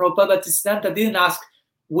procedure. And Prabhupada Bhaktisiddhanta didn't ask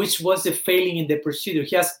which was the failing in the procedure.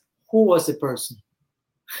 He asked who was the person.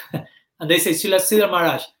 And they say, Srila Sridhar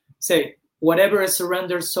Maharaj, say, whatever a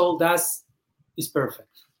surrendered soul does is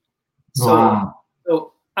perfect. Wow.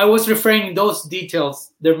 So I was referring in those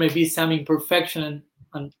details. There may be some imperfection,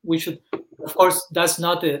 and we should, of course, that's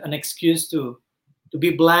not an excuse to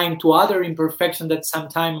be blind to other imperfection that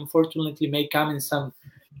sometimes, unfortunately, may come in some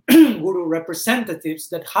guru representatives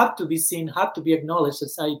that have to be seen, have to be acknowledged,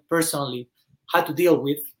 as I personally had to deal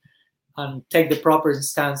with, and take the proper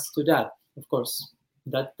stance to that, of course.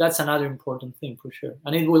 That's another important thing for sure.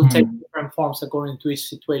 And it will take different forms according to each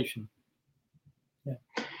situation. Yeah.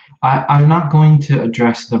 I'm not going to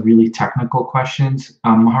address the really technical questions.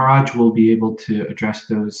 Maharaj will be able to address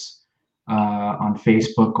those on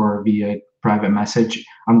Facebook or via private message.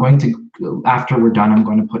 I'm going to, after we're done, I'm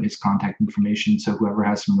going to put his contact information, so whoever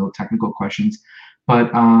has some real technical questions.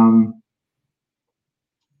 But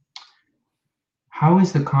how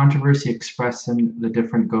is the controversy expressed in the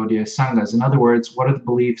different Gaudiya Sanghas? In other words, what are the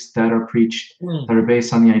beliefs that are preached that are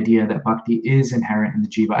based on the idea that bhakti is inherent in the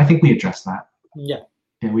jiva? I think we addressed that. Yeah,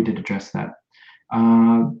 we did address that.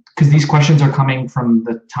 Because these questions are coming from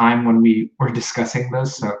the time when we were discussing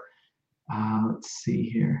this. So let's see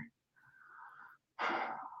here.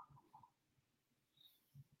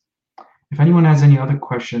 If anyone has any other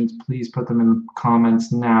questions, please put them in the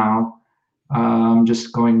comments now. I'm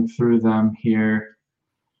just going through them here.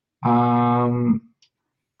 Some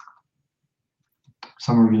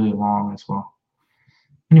are really long as well.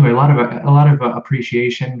 Anyway, a lot of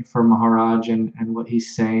appreciation for Maharaj and what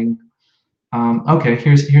he's saying. Okay,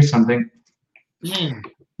 here's something.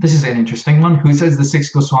 This is an interesting one. Who says the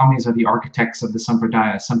 6 Goswamis are the architects of the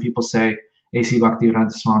Sampradaya? Some people say A.C.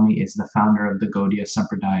 Bhaktivedanta Swami is the founder of the Gaudiya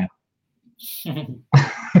Sampradaya.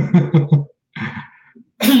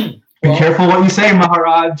 Be careful what you say,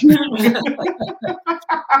 Maharaj.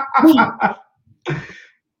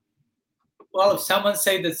 Well, if someone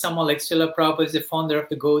say that someone like Srila Prabhupada is the founder of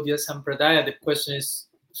the Gaudiya Sampradaya, the question is,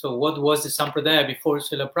 so what was the Sampradaya before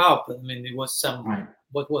Srila Prabhupada? I mean, it was some, right.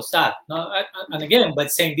 What was that? No, and again, by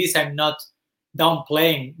saying this, I'm not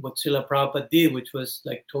downplaying what Srila Prabhupada did, which was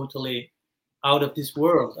like totally out of this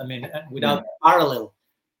world. I mean, without parallel.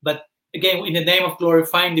 But again, in the name of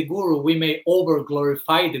glorifying the Guru, we may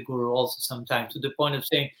over-glorify the Guru also sometimes, to the point of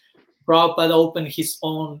saying Prabhupada opened his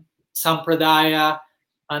own Sampradaya,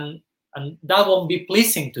 and that won't be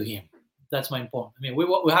pleasing to him. That's my point. I mean, we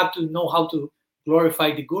have to know how to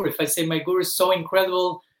glorify the Guru. If I say my Guru is so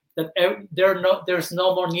incredible that there's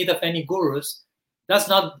no more need of any Gurus, that's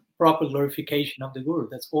not proper glorification of the Guru.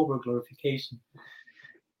 That's over-glorification.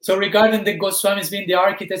 So regarding the Goswamis being the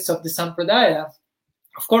architects of the Sampradaya,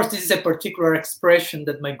 of course, this is a particular expression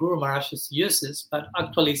that my Guru Maharaj uses, but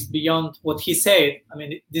actually it's beyond what he said. I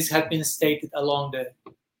mean, this had been stated along the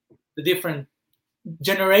different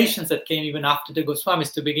generations that came even after the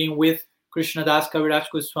Goswamis, to begin with Krishnadas Kaviraj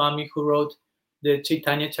Goswami, who wrote the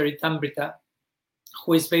Chaitanya Charitamrita,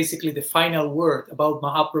 who is basically the final word about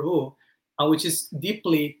Mahaprabhu, which is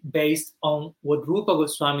deeply based on what Rupa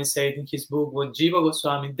Goswami said in his book, what Jiva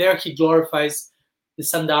Goswami. There he glorifies the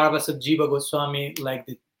Sandarbhas of Jiva Goswami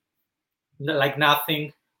like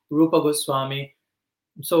nothing, Rupa Goswami.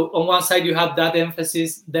 So on one side you have that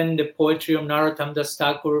emphasis, then the poetry of Narottam Das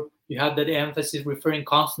Thakur, you have that emphasis referring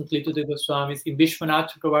constantly to the Goswamis. In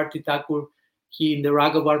Vishwanath Chakravarti Thakur, he in the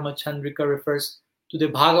Raghavarma Chandrika refers to the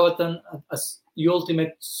Bhagavatam as the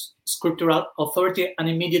ultimate scriptural authority, and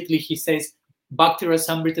immediately he says Bhakti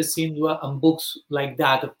Rasamrita Sindhu and books like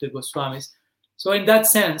that of the Goswamis. So in that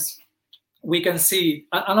sense, we can see,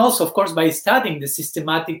 and also, of course, by studying the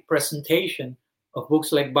systematic presentation of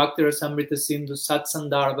books like Bhakti Rasamrita Sindhu, Sat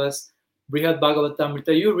Sandarbhas, Brihad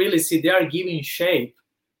Bhagavatamrita, you really see they are giving shape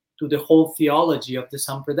to the whole theology of the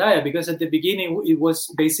Sampradaya, because at the beginning it was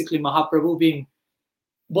basically Mahaprabhu being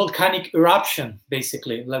volcanic eruption,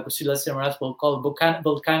 basically, like Srila Sridhar will call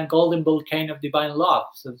it, golden volcano of divine love.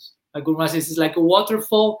 So Guru Maharaj says it's like a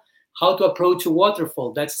waterfall. How to approach a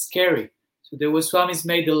waterfall? That's scary. So the Goswamis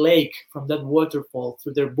made a lake from that waterfall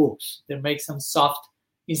through their books. They make some soft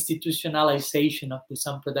institutionalization of the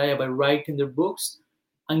Sampradaya by writing their books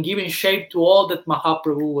and giving shape to all that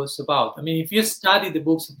Mahaprabhu was about. I mean, if you study the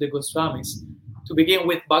books of the Goswamis, to begin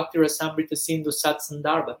with Bhakti Rasamrita Sindhu Sat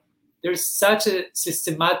Sandarbha, there's such a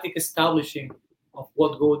systematic establishing of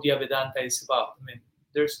what Gaudiya Vedanta is about. I mean,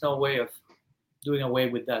 there's no way of doing away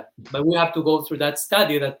with that. But we have to go through that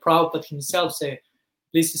study that Prabhupada himself say,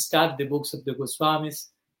 please study the books of the Goswamis,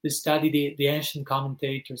 please study the ancient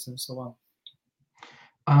commentators and so on.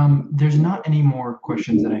 There's not any more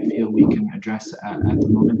questions that I feel we can address at the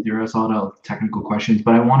moment. There is a lot of technical questions,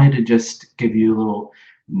 but I wanted to just give you a little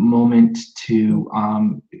moment to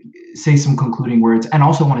say some concluding words, and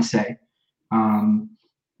also want to say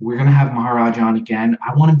we're going to have Maharaj on again.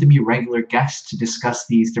 I want him to be a regular guest to discuss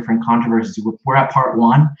these different controversies. We're at part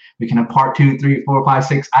 1. We can have part 2, 3, 4, 5,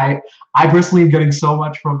 6. I personally am getting so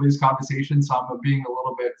much from this conversation, so I'm being a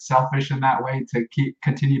little bit selfish in that way to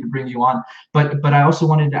continue to bring you on. But I also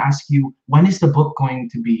wanted to ask you, when is the book going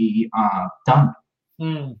to be done?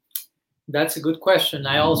 That's a good question.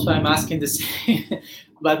 I'm asking the same.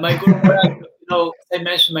 But my Guru Maharaj, I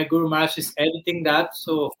mentioned my Guru Maharaj is editing that.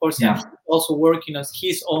 So, of course, he's also working on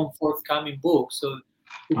his own forthcoming book. So,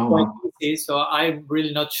 it's quite busy. So, I'm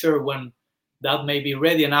really not sure when that may be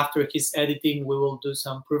ready. And after his editing, we will do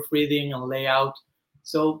some proofreading and layout.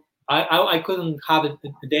 So, I couldn't have a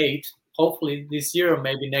date. Hopefully this year or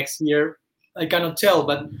maybe next year. I cannot tell.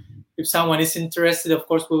 But if someone is interested, of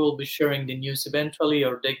course, we will be sharing the news eventually.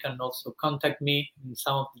 Or they can also contact me in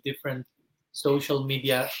some of the different social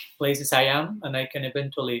media places I am, and I can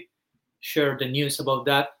eventually share the news about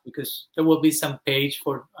that, because there will be some page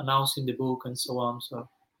for announcing the book and so on. So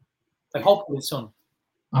I hope soon.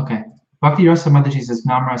 Okay. Bhakti Rasa Mataji says,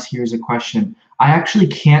 Namras, here's a question. I actually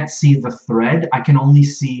can't see the thread. I can only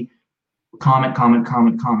see comment.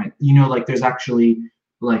 Like there's actually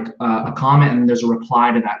like a comment and there's a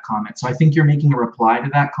reply to that comment. So I think you're making a reply to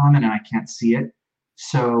that comment and I can't see it.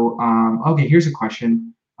 So, okay, here's a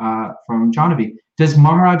question. From Janavi. Does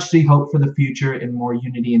Maharaj see hope for the future in more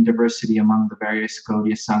unity and diversity among the various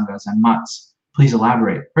Gaudiya Sanghas and mutts? Please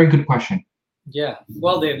elaborate. Very good question. Yeah,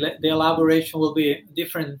 well, the elaboration will be a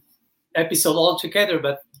different episode altogether,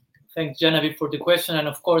 but thanks, Janavi, for the question. And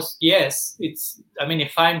of course, yes, if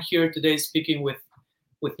I'm here today speaking with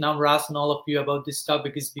Namras and all of you about this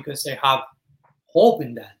topic, it's because I have hope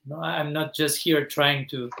in that. No, I'm not just here trying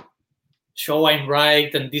to show I'm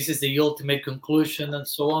right and this is the ultimate conclusion and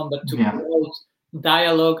so on, but to promote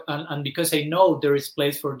dialogue, and because I know there is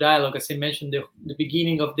place for dialogue. As I mentioned, the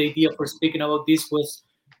beginning of the idea for speaking about this was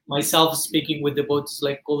myself speaking with devotees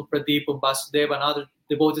like Kul Pradeep and Vasudeva and other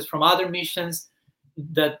devotees from other missions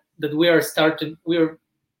that we are starting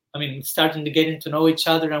to get to know each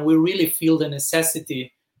other, and we really feel the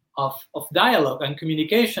necessity of dialogue and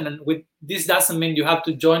communication. And with this doesn't mean you have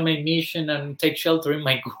to join my mission and take shelter in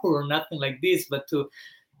my guru or nothing like this, but to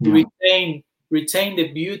retain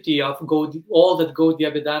the beauty of all that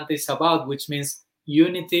Gaudiya Vedanta is about, which means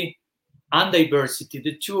unity and diversity.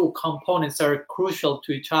 The two components are crucial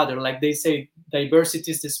to each other. Like they say,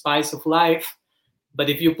 diversity is the spice of life, but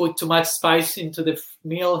if you put too much spice into the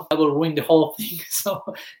meal, that will ruin the whole thing. So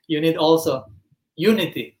you need also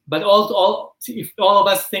unity. But if all of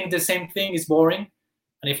us think the same thing, is boring.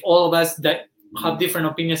 And if all of us that have different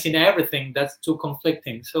opinions in everything, that's too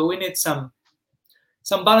conflicting. So we need some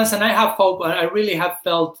balance. And I have hope. I really have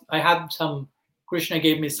felt, Krishna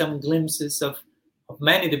gave me some glimpses of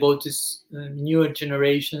many devotees, newer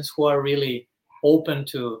generations who are really open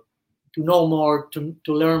to know more, to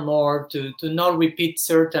learn more, to not repeat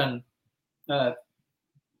certain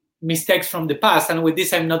mistakes from the past. And with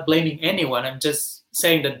this, I'm not blaming anyone. I'm just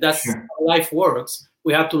saying that that's how life works.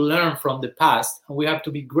 We have to learn from the past, and we have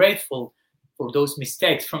to be grateful for those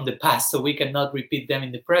mistakes from the past, so we cannot repeat them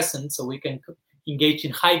in the present, so we can engage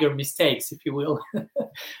in higher mistakes, if you will.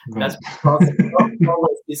 That's what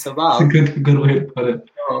it's about. It's a good way to put it.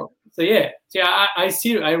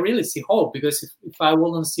 I really see hope, because if I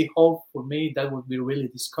wouldn't see hope, for me, that would be really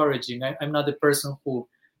discouraging. I'm not the person who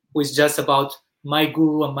is just about my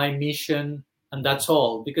guru and my mission, and that's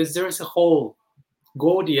all. Because there is a whole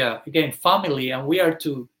Gaudiya, again, family, and we are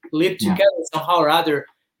to live together somehow or other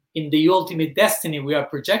in the ultimate destiny we are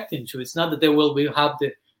projecting to. It's not that we have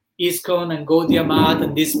the ISKCON and Gaudiya Math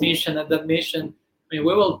and this mission and that mission. I mean,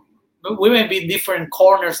 we may be in different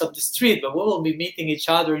corners of the street, but we will be meeting each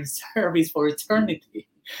other in service for eternity.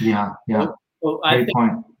 So I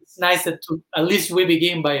think it's nice that at least we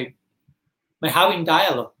begin by having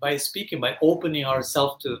dialogue, by speaking, by opening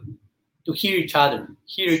ourselves to hear each other.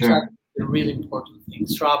 Hear each other is a really important thing.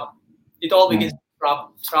 Shravan. It all begins with Shravan.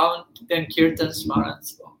 Shravan, then Kirtan, Smaran.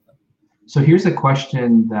 So here's a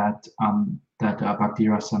question that Bhakti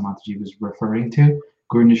Rasa Mataji was referring to.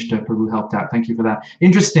 Gurnishta Prabhu helped out. Thank you for that.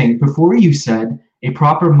 Interesting. Before you said a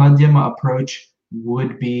proper Madhyama approach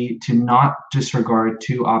would be to not disregard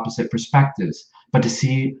two opposite perspectives, but to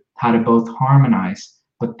see how to both harmonize.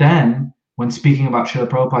 But then, when speaking about Srila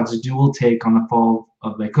Prabhupada's dual take on the fall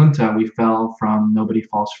of Vaikuntha, we fell from, nobody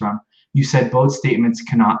falls from, you said both statements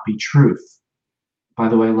cannot be truth. By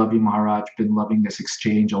the way, I love you, Maharaj. Been loving this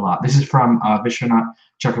exchange a lot. This is from Vishwanath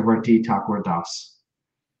Chakravarti Thakur Das.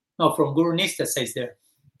 No, from Guru Nista says there.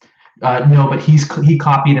 No, but he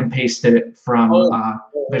copied and pasted it from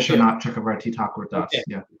Vishwanath Okay. Chakravarti Thakur Das. Okay.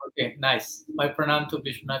 Yeah. Okay, nice. My pranam to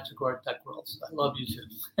Vishwanath Chakravarti Thakur also. I love you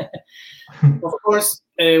too. Of course,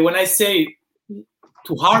 when I say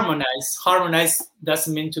to harmonize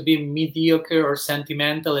doesn't mean to be mediocre or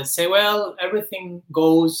sentimental and say, well, everything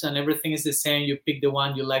goes and everything is the same. You pick the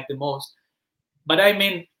one you like the most. But I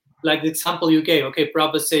mean, like the example you gave, okay,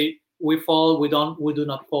 Prabhupada say, we fall, we do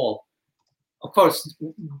not fall. Of course,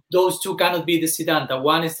 those two cannot be the siddhanta.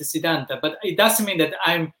 One is the siddhanta, but it doesn't mean that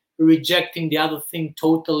I'm rejecting the other thing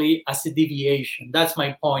totally as a deviation. That's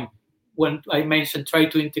my point. When I mentioned try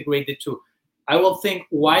to integrate the two, I will think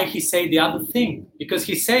why he say the other thing, because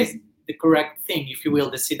he says the correct thing, if you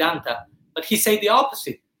will, the siddhanta, but he say the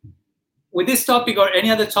opposite. With this topic or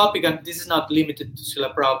any other topic, and this is not limited to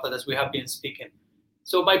Srila Prabhupada as we have been speaking.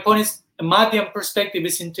 So my point is, a Madhyam perspective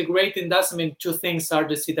is integrating, doesn't mean two things are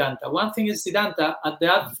the siddhanta. One thing is siddhanta, and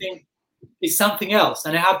the other thing is something else,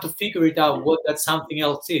 and I have to figure it out what that something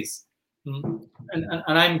else is. And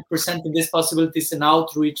I'm presenting this possibility as an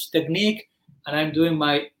outreach technique, and I'm doing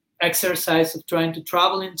my exercise of trying to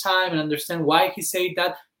travel in time and understand why he said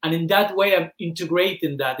that, and in that way I'm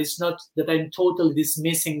integrating that. It's not that I'm totally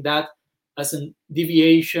dismissing that as a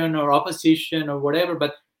deviation or opposition or whatever,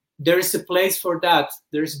 but there is a place for that.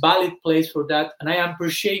 There is valid place for that, and I am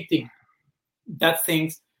appreciating that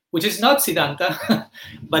thing, which is not siddhanta,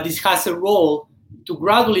 but it has a role to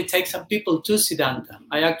gradually take some people to siddhanta.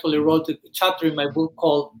 I actually wrote a chapter in my book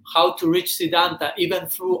called How to Reach Siddhanta Even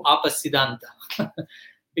Through Apasiddhanta.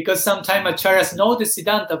 Because sometimes acharyas know the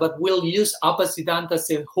siddhanta, but will use apasiddhanta as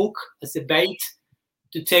a hook, as a bait,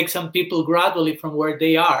 to take some people gradually from where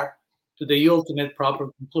they are to the ultimate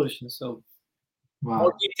proper conclusion. So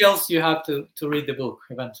more details, you have to read the book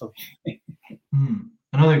eventually.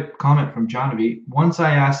 Another comment from Janavi. Once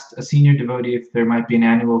I asked a senior devotee if there might be an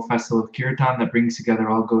annual festival of kirtan that brings together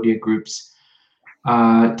all Gaudiya groups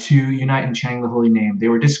to unite and chant the holy name. They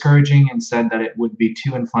were discouraging and said that it would be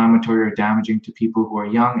too inflammatory or damaging to people who are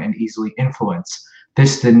young and easily influenced.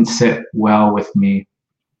 This didn't sit well with me.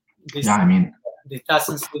 This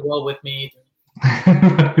doesn't sit well with me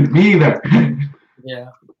either. Me either. Yeah.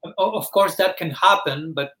 Of course, that can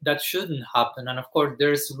happen, but that shouldn't happen. And of course,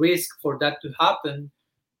 there's risk for that to happen.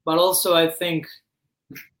 But also, I think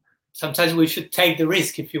sometimes we should take the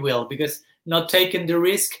risk, if you will, because not taking the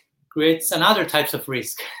risk creates another types of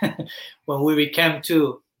risk. When we become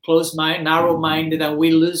too close-minded, narrow-minded, and we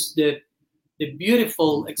lose the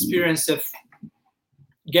beautiful experience of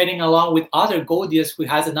getting along with other Gaudiyas who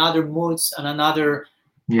has another moods and another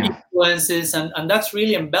influences, and that's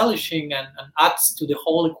really embellishing and adds to the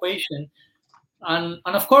whole equation. And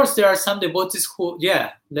of course, there are some devotees who,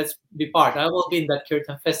 let's be part. I will be in that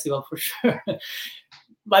Kirtan festival for sure.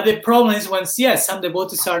 But the problem is when, some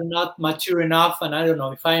devotees are not mature enough, and I don't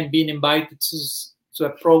know if I'm being invited to a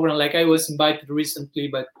program, like I was invited recently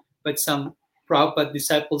by some Prabhupada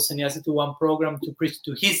disciples, sannyasi, to one program to preach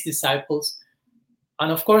to his disciples.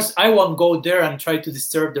 And of course, I won't go there and try to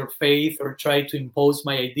disturb their faith or try to impose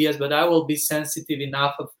my ideas, but I will be sensitive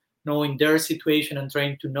enough of knowing their situation and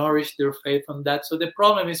trying to nourish their faith on that. So the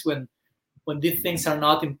problem is when these things are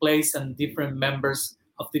not in place and different members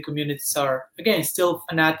of the communities are, again, still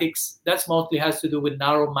fanatics, that mostly has to do with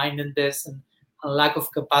narrow-mindedness and a lack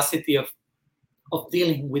of capacity of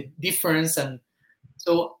dealing with difference. And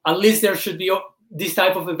so at least there should be, this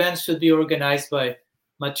type of events should be organized by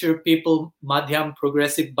mature people, Madhyam,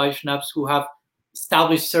 progressive Vaishnavas who have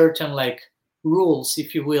established certain rules,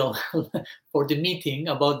 if you will, for the meeting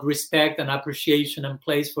about respect and appreciation and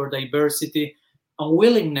place for diversity and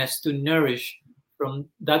willingness to nourish from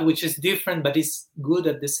that which is different but is good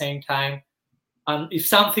at the same time. And if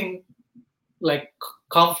something like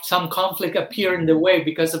some conflict appear in the way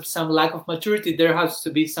because of some lack of maturity, there has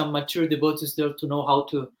to be some mature devotees there to know how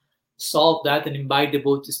to solve that and invite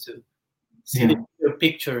devotees to see the bigger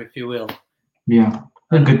picture, if you will. Yeah,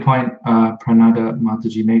 a good point Pranada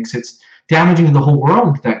Mataji makes. It's damaging to the whole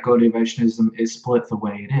world that Gaudiya Vaishnavism is split the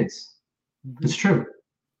way it is. Mm-hmm. It's true.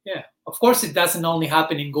 Yeah, of course, it doesn't only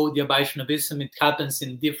happen in Gaudiya Vaishnavism. It happens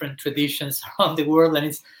in different traditions around the world, and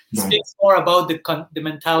it speaks more about the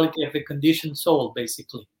mentality of a conditioned soul,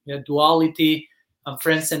 basically. Duality, and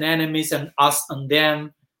friends and enemies, and us and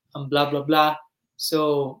them, and blah, blah, blah.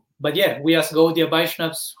 So, but yeah, we as Gaudiya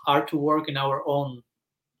Vaishnavas are to work in our own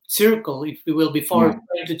circle. If we will, before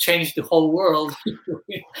trying to change the whole world,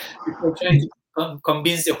 before trying to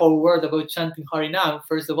convince the whole world about chanting Harinam,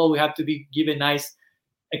 first of all, we have to give a nice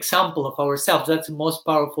example of ourselves. That's the most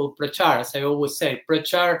powerful prachar. As I always say,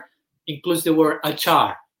 prachar includes the word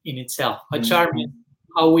achar in itself. Achar means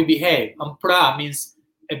how we behave, and pra means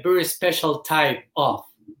a very special type of.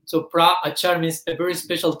 So pra achar means a very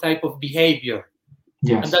special type of behavior.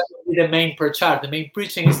 Yes. And that will be the main prachar. The main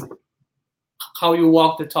preaching is how you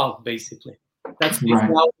walk the talk, basically. That's right.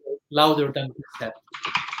 louder than we said.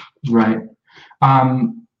 Right.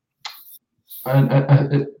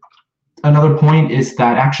 Another point is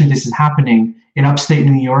that actually this is happening in upstate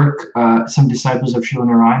New York. Some disciples of Srila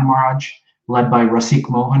Narayan Maharaj, led by Rasik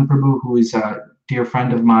Mohan Prabhu, who is a dear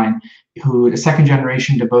friend of mine, who a second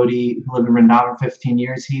generation devotee who lived in Vrindavan 15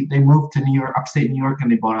 years. They moved to New York, upstate New York,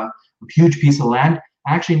 and they bought a huge piece of land.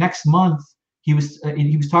 Actually, next month he was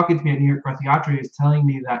talking to me at New York Rath Yatra. He was telling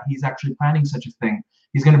me that he's actually planning such a thing.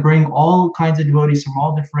 He's going to bring all kinds of devotees from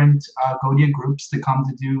all different Gaudiya groups to come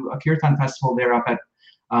to do a kirtan festival there up at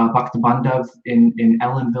Bhakti-marga in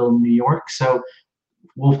Ellenville, New York. So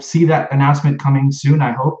we'll see that announcement coming soon.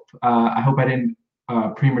 I hope. I hope I didn't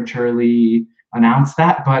prematurely announce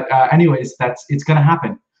that, but anyways, it's going to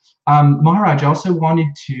happen. Maharaj, also wanted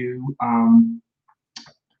to.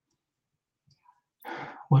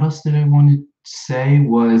 What else did I want to say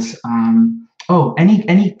was?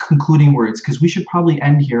 Any concluding words? Because we should probably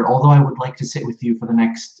end here, although I would like to sit with you for the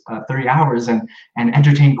next 30 hours and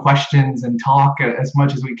entertain questions and talk as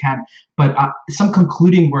much as we can. But some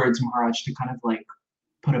concluding words, Maharaj, to kind of like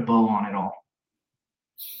put a bow on it all.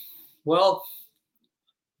 Well,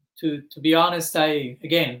 to be honest,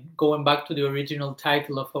 again, going back to the original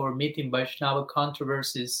title of our meeting, Vaishnava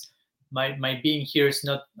Controversies, my being here is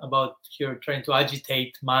not about here trying to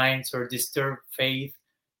agitate minds or disturb faith,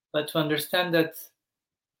 but to understand that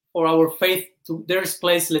for our faith, there is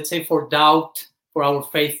place, let's say, for doubt, for our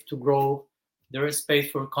faith to grow. There is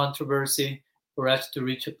space for controversy, for us to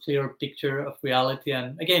reach a clear picture of reality.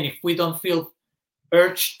 And again, if we don't feel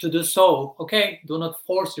urged to do so, okay, do not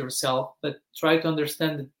force yourself, but try to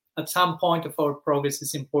understand that at some point of our progress,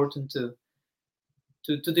 it's important to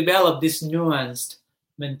develop this nuanced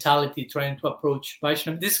mentality, trying to approach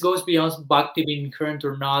Vaishnava. This goes beyond bhakti being current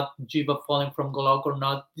or not, jiva falling from Golok or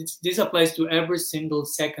not. This applies to every single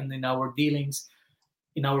second in our dealings,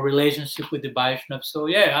 in our relationship with the Vaishnava. So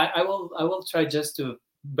yeah, I will try just to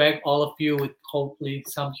beg all of you with hopefully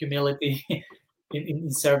some humility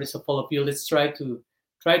in service of all of you. Let's try to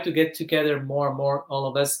get together more and more, all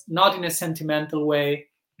of us, not in a sentimental way,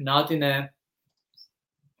 not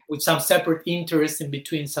with some separate interest in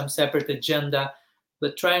between, some separate agenda,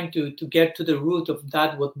 but trying to get to the root of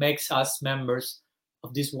that, what makes us members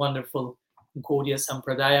of this wonderful Gaudiya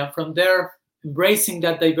Sampradaya. From there, embracing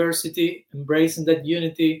that diversity, embracing that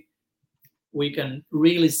unity, we can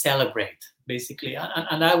really celebrate, basically.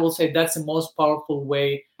 And I will say that's the most powerful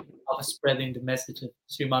way of spreading the message of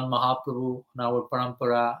Sriman Mahaprabhu and our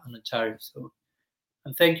Parampara and Acharya. So,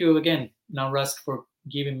 and thank you again, Namras, for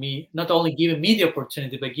not only giving me the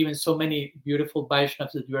opportunity, but giving so many beautiful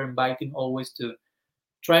Vaishnavas that you are inviting always to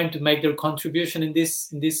trying to make their contribution in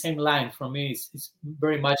this same line. For me, it's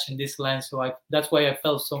very much in this line. So that's why I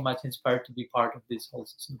felt so much inspired to be part of this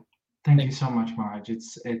also. So, thank you so much, Maharaj.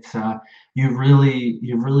 It's you've really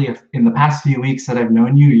in the past few weeks that I've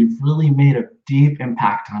known you, you've really made a deep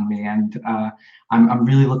impact on me, and I'm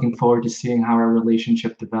really looking forward to seeing how our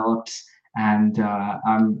relationship develops. And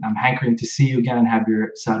I'm hankering to see you again and have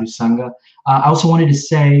your sadhu sangha. I also wanted to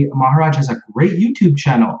say Maharaj has a great YouTube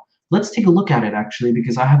channel. Let's take a look at it, actually,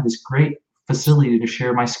 because I have this great facility to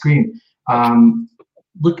share my screen.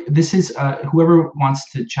 Look, this is whoever wants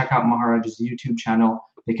to check out Maharaj's YouTube channel,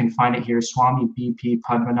 they can find it here. Swami B.P.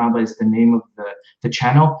 Padmanabha is the name of the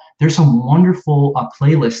channel. There's some wonderful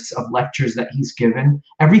playlists of lectures that he's given.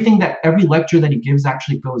 Every lecture that he gives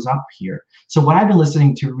actually goes up here. So what I've been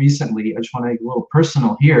listening to recently, I just want to make a little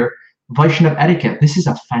personal here, Vaishnava etiquette. This is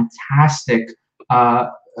a fantastic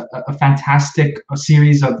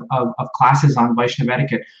series of classes on Vaishnava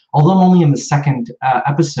etiquette. Although I'm only in the second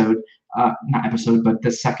but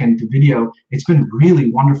the second video, it's been really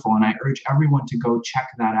wonderful, and I urge everyone to go check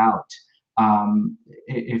that out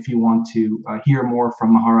if you want to hear more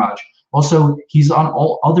from Maharaj. Also, he's on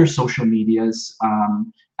all other social medias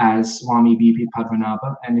as Swami B.P.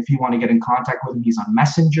 Padmanabha, and if you want to get in contact with him, he's on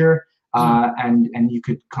Messenger, and you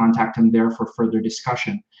could contact him there for further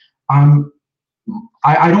discussion.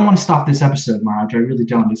 I don't want to stop this episode, Maharaj. I really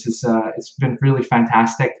don't. This is it's been really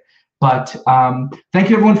fantastic. But thank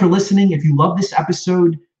you everyone for listening. If you love this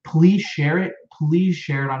episode, please share it. Please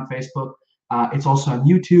share it on Facebook. It's also on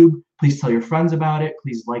YouTube. Please tell your friends about it.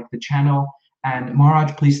 Please like the channel. And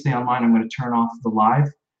Maharaj, please stay online. I'm going to turn off the live.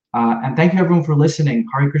 And thank you everyone for listening.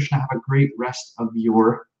 Hare Krishna. Have a great rest of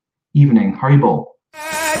your evening. Hari Bol.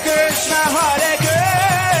 Hare Krishna,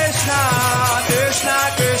 Krishna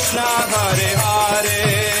Krishna, Hare Hare.